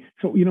you, Femi.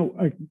 So,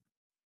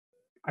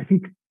 I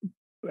think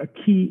a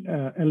key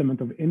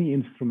element of any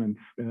instruments,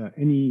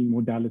 any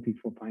modalities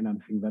for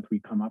financing that we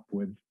come up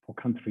with for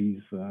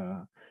countries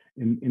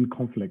in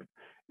conflict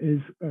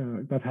is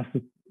that has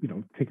to,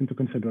 take into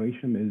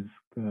consideration is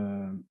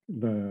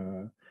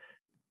the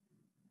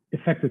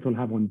effect it will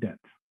have on debt,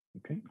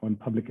 okay, on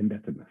public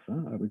indebtedness,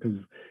 because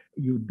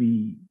you'd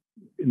be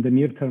in the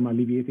near term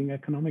alleviating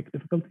economic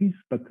difficulties,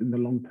 but in the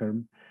long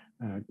term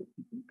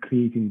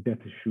creating debt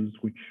issues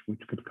which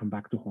could come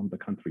back to haunt the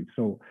country.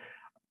 So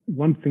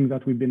one thing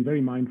that we've been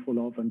very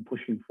mindful of and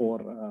pushing for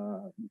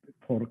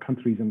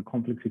countries in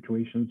conflict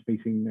situations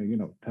facing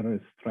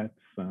terrorist threats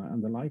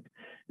and the like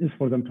is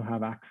for them to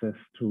have access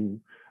to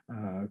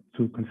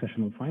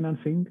concessional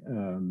financing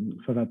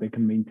so that they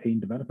can maintain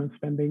development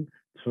spending,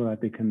 so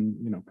that they can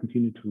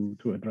continue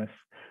to address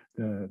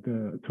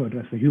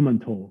the human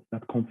toll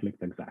that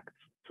conflict exacts.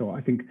 So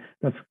I think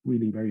that's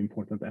really a very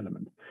important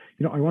element.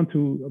 I want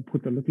to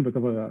put a little bit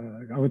of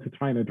I want to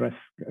try and address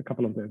a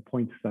couple of the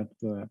points that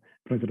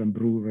President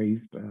Brew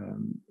raised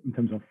in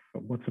terms of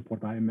what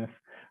support IMF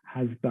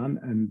has done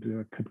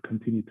and could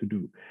continue to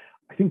do.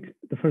 I think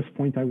the first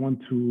point I want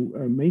to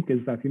make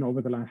is that,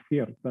 over the last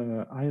year,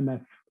 the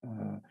IMF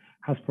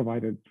has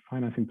provided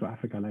financing to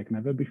Africa like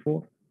never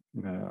before,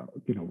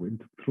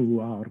 through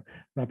our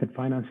rapid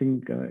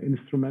financing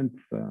instruments,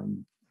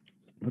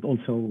 but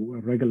also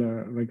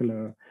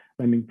regular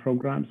lending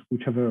programs,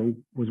 whichever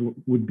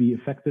would be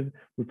effective.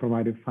 We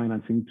provided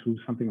financing to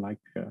something like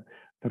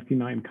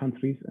 39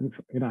 countries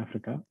in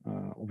Africa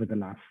over the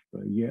last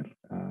year,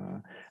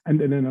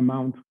 and in an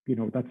amount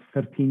that's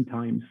 13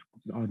 times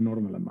our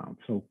normal amount,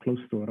 so close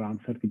to around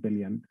 30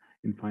 billion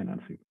in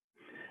financing.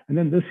 And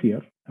then this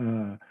year,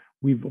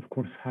 we've of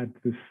course had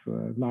this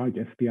large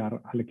SDR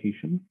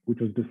allocation, which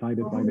was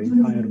decided by the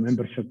entire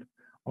membership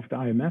of the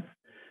IMF.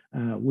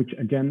 Which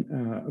again,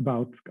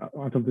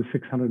 out of the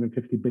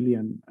 650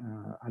 billion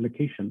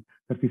allocation,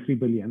 33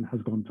 billion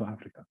has gone to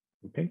Africa.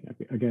 Okay,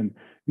 again,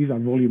 these are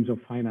volumes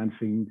of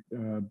financing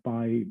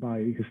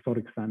by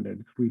historic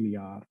standards. Really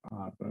are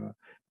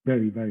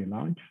very, very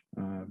large.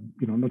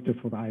 Not just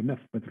for the IMF,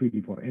 but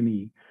really for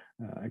any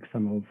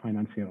external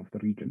financier of the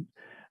region.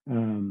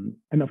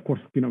 And of course,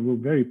 we're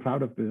very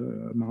proud of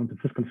the amount of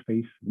fiscal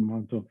space, the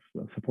amount of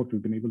support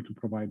we've been able to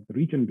provide the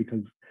region,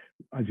 because,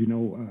 as you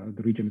know,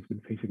 the region has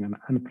been facing an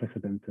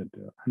unprecedented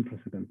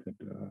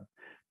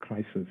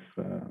crisis.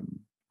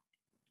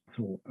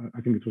 So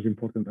I think it was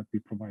important that we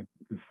provide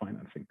this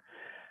financing.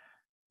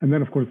 And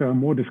then, of course, there are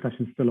more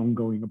discussions still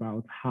ongoing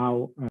about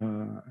how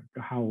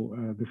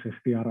this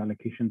SDR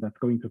allocation that's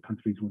going to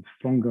countries with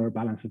stronger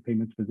balance of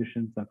payments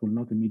positions that will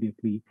not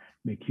immediately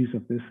make use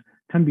of this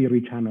can be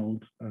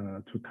rechanneled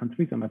to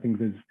countries. And I think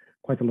there's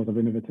quite a lot of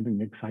innovative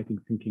and exciting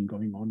thinking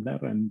going on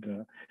there. And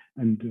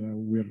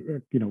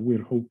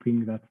we're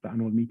hoping that the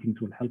annual meetings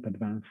will help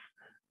advance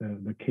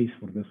the case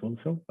for this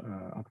also,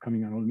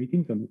 upcoming annual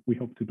meetings, and we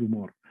hope to do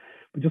more.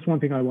 But just one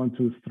thing I want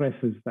to stress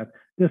is that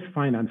this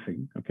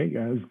financing,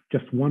 is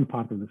just one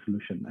part of the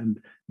solution, and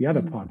the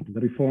other part,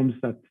 the reforms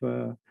that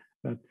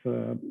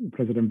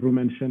President Brew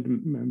mentioned,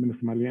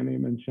 Minister Maliani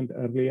mentioned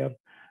earlier,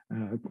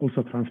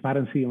 also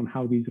transparency on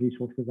how these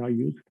resources are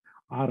used,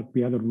 are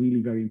the other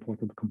really very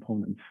important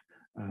components.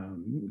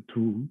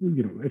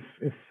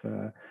 If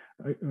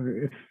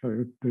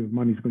the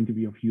money is going to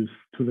be of use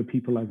to the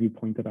people, as you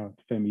pointed out,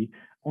 Femi,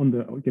 on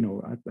the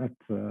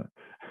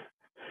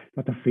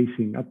that are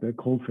facing at the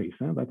coalface,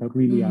 that are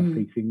really are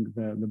facing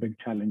the big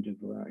challenges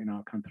in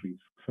our countries.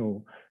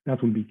 So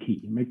that will be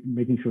key,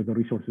 making sure the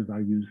resources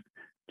are used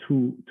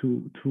to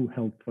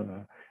help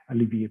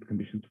alleviate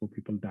conditions for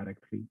people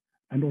directly.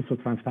 And also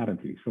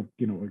transparently, so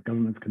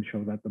governments can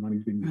show that the money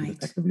is being used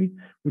effectively,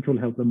 which will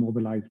help them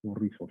mobilize more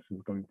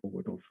resources going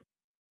forward also.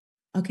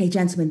 Okay,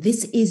 gentlemen,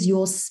 this is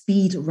your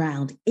speed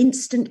round.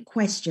 Instant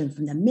question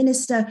from the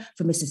minister,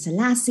 from Mr.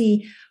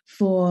 Selassie,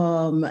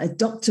 from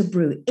Dr.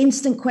 Brew.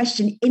 Instant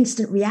question,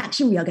 instant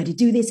reaction. We are going to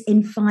do this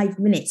in 5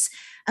 minutes.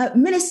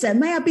 Minister,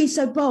 may I be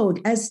so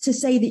bold as to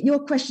say that your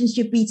questions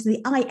should be to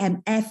the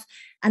IMF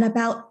and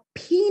about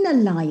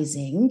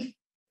penalizing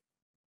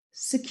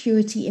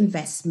security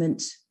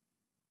investment.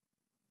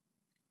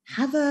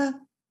 Have a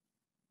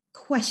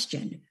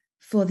question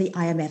for the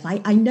IMF.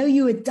 I know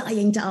you were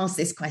dying to ask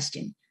this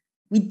question.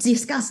 We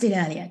discussed it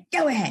earlier.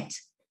 Go ahead.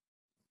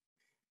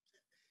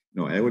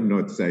 No, I would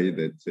not say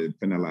that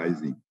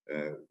penalizing.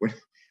 What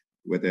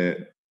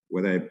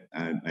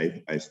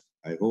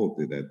I hope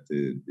that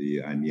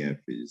the IMF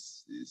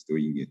is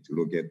doing it to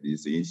look at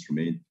this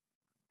instrument,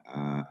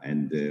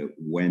 and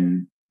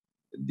when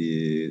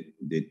the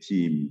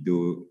team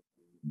do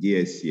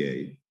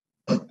DSCA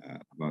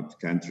about the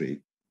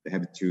country, they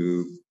have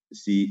to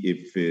see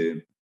if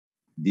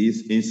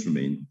this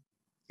instrument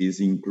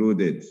is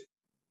included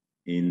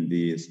in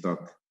the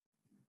stock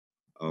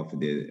of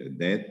the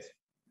debt,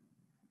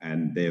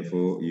 and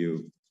therefore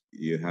you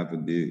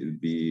have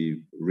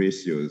the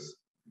ratios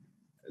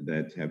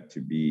that have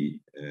to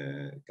be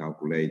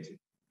calculated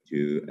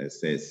to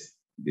assess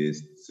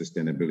this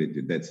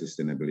sustainability, debt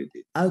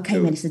sustainability. Okay,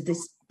 so Minister,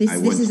 this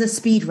is a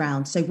speed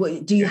round. So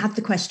do you have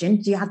the question?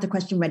 Do you have the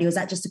question ready, or is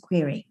that just a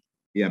query?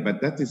 Yeah,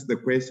 but that is the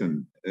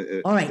question.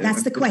 All right,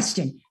 that's the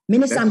question.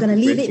 Minister, I'm going to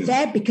leave it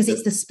there because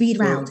it's the speed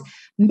round.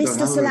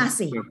 Mr.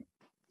 Selassie.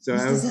 So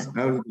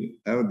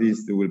how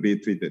this will be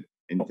treated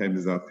in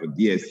terms of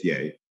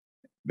DSCA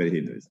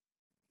behaviors?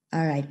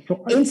 All right,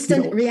 so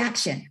instant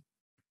reaction.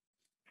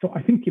 So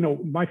I think,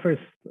 my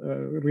first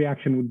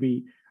reaction would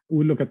be,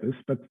 we'll look at this,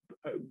 but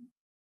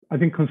I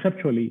think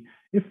conceptually,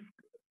 if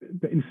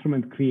the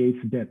instrument creates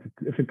debt,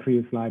 if it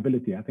creates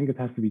liability, I think it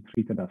has to be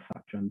treated as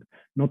such, and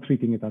not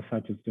treating it as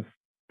such is just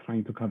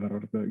trying to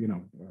cover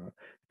the,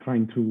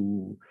 trying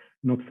to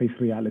not face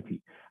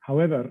reality.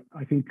 However,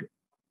 I think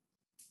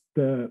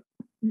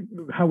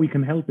how we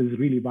can help is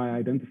really by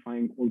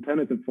identifying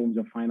alternative forms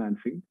of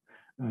financing,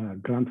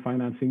 grant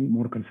financing,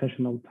 more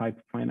concessional type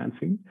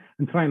financing,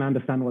 and try and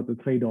understand what the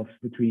trade-offs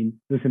between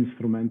this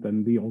instrument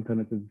and the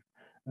alternative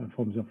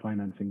forms of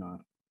financing are.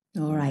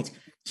 All right.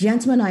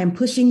 Gentlemen, I am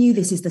pushing you.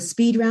 This is the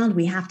speed round.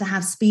 We have to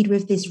have speed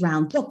with this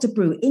round. Dr.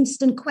 Brew,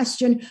 instant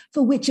question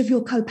for which of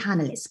your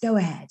co-panelists? Go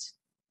ahead.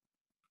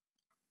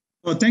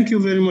 Oh, thank you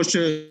very much.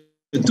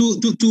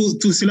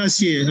 To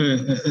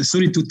Selassie,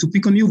 sorry to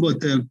pick on you,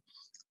 but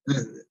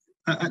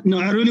I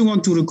really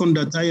want to reckon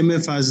that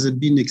IMF has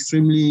been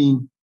extremely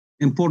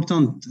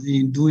important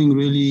in doing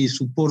really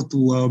support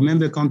to our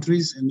member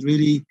countries and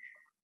really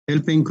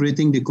helping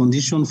creating the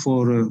condition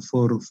for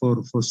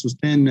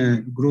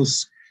sustained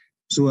growth.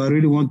 So I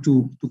really want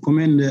to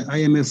commend the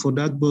IMF for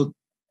that. But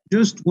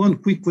just one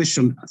quick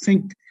question. I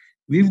think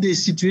with the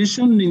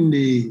situation in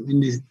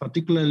the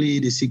particularly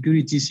the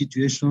security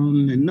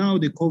situation and now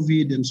the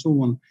COVID and so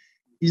on,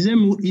 is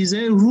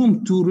there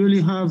room to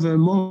really have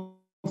more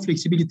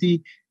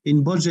flexibility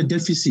in budget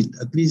deficit,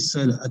 at least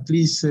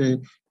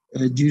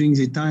during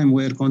the time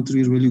where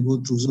countries really go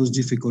through those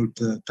difficult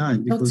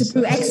times? Dr.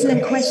 Brew,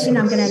 excellent question.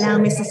 I'm going to allow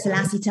Mr.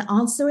 Selassie to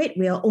answer it.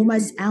 We are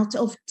almost out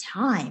of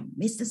time.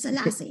 Mr.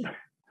 Selassie.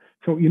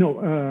 So,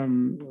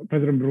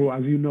 President Brew,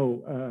 as you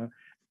know,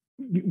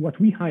 what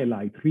we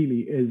highlight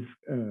really is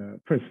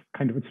first,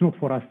 it's not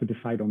for us to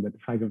decide on the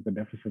size of the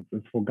deficit,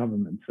 it's for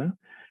governments.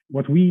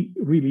 What we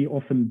really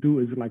often do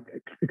is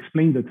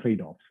explain the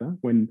trade-offs.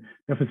 When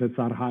deficits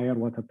are higher,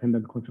 what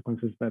attendant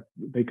consequences that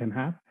they can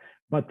have.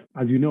 But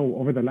as you know,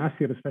 over the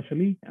last year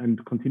especially, and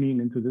continuing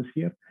into this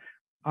year,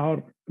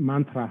 our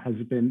mantra has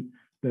been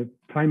the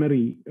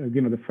primary,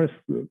 the first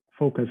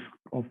focus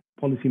of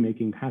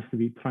policymaking has to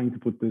be trying to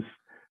put this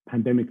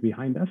pandemic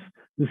behind us.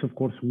 This, of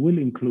course, will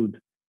include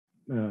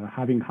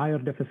having higher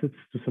deficits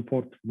to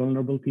support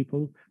vulnerable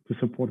people, to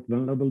support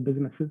vulnerable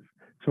businesses.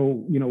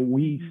 So,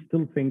 we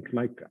still think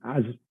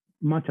as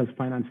much as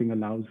financing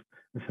allows,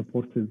 a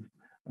supportive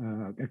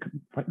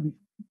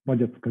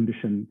budget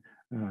condition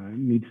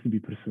needs to be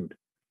pursued.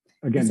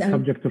 Again,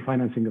 subject to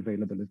financing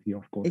availability,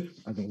 of course.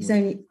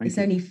 It's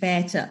only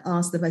fair to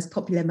ask the most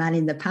popular man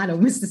in the panel,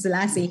 Mr.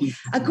 Selassie,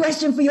 a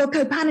question for your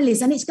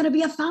co-panelists, and it's going to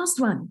be a fast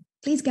one.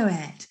 Please go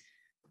ahead.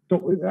 So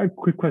a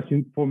quick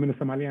question for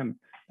Minister Malian.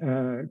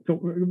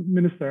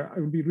 Minister, I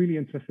would be really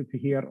interested to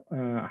hear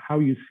how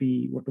you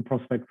see what the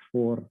prospects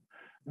for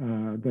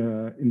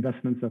the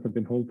investments that have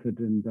been halted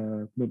in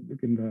the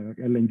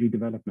LNG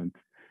development.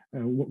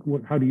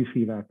 How do you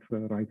see that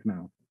right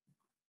now?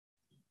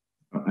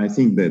 I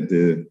think that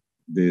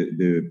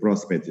the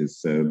prospect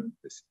is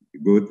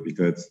good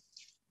because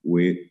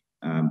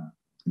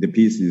the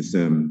peace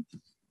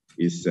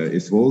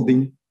is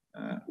holding.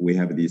 We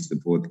have this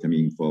support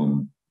coming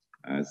from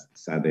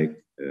SADC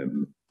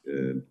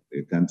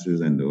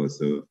countries and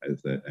also,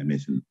 as I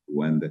mentioned,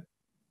 Rwanda.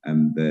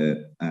 And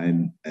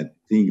I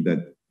think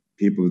that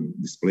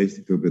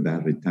displaced people that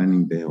are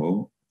returning their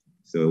home.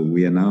 So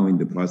we are now in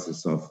the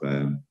process of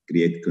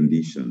create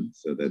conditions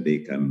so that they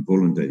can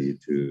voluntarily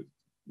to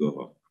go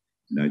home,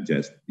 not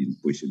just being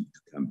pushed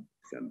to come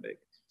back.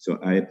 So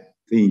I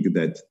think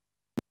that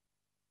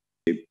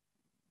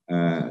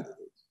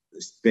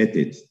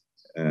expected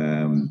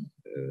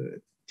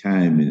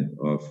time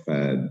of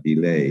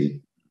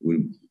delay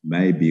will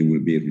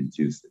be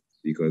reduced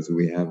because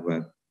we have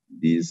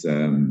these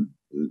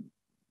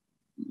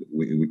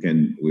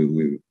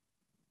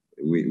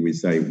we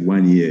say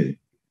 1 year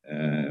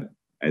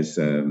as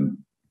a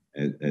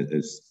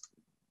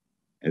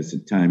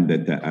time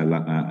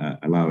that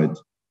allow it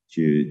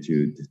to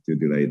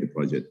delay the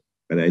project.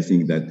 But I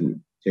think that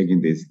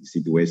taking this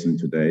situation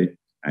today,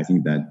 I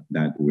think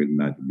that will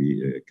not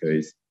be the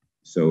case.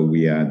 So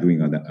we are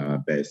doing our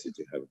best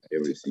to have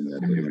everything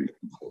that we're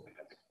looking for.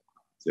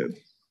 So,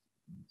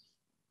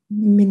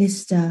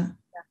 Minister,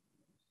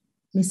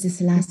 Mr.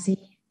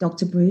 Selassie,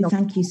 Dr. Brew,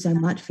 thank you so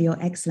much for your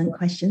excellent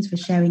questions, for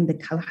sharing the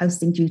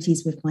co-hosting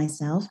duties with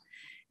myself.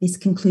 This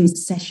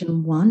concludes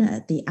session 1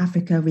 at the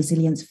Africa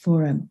Resilience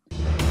Forum.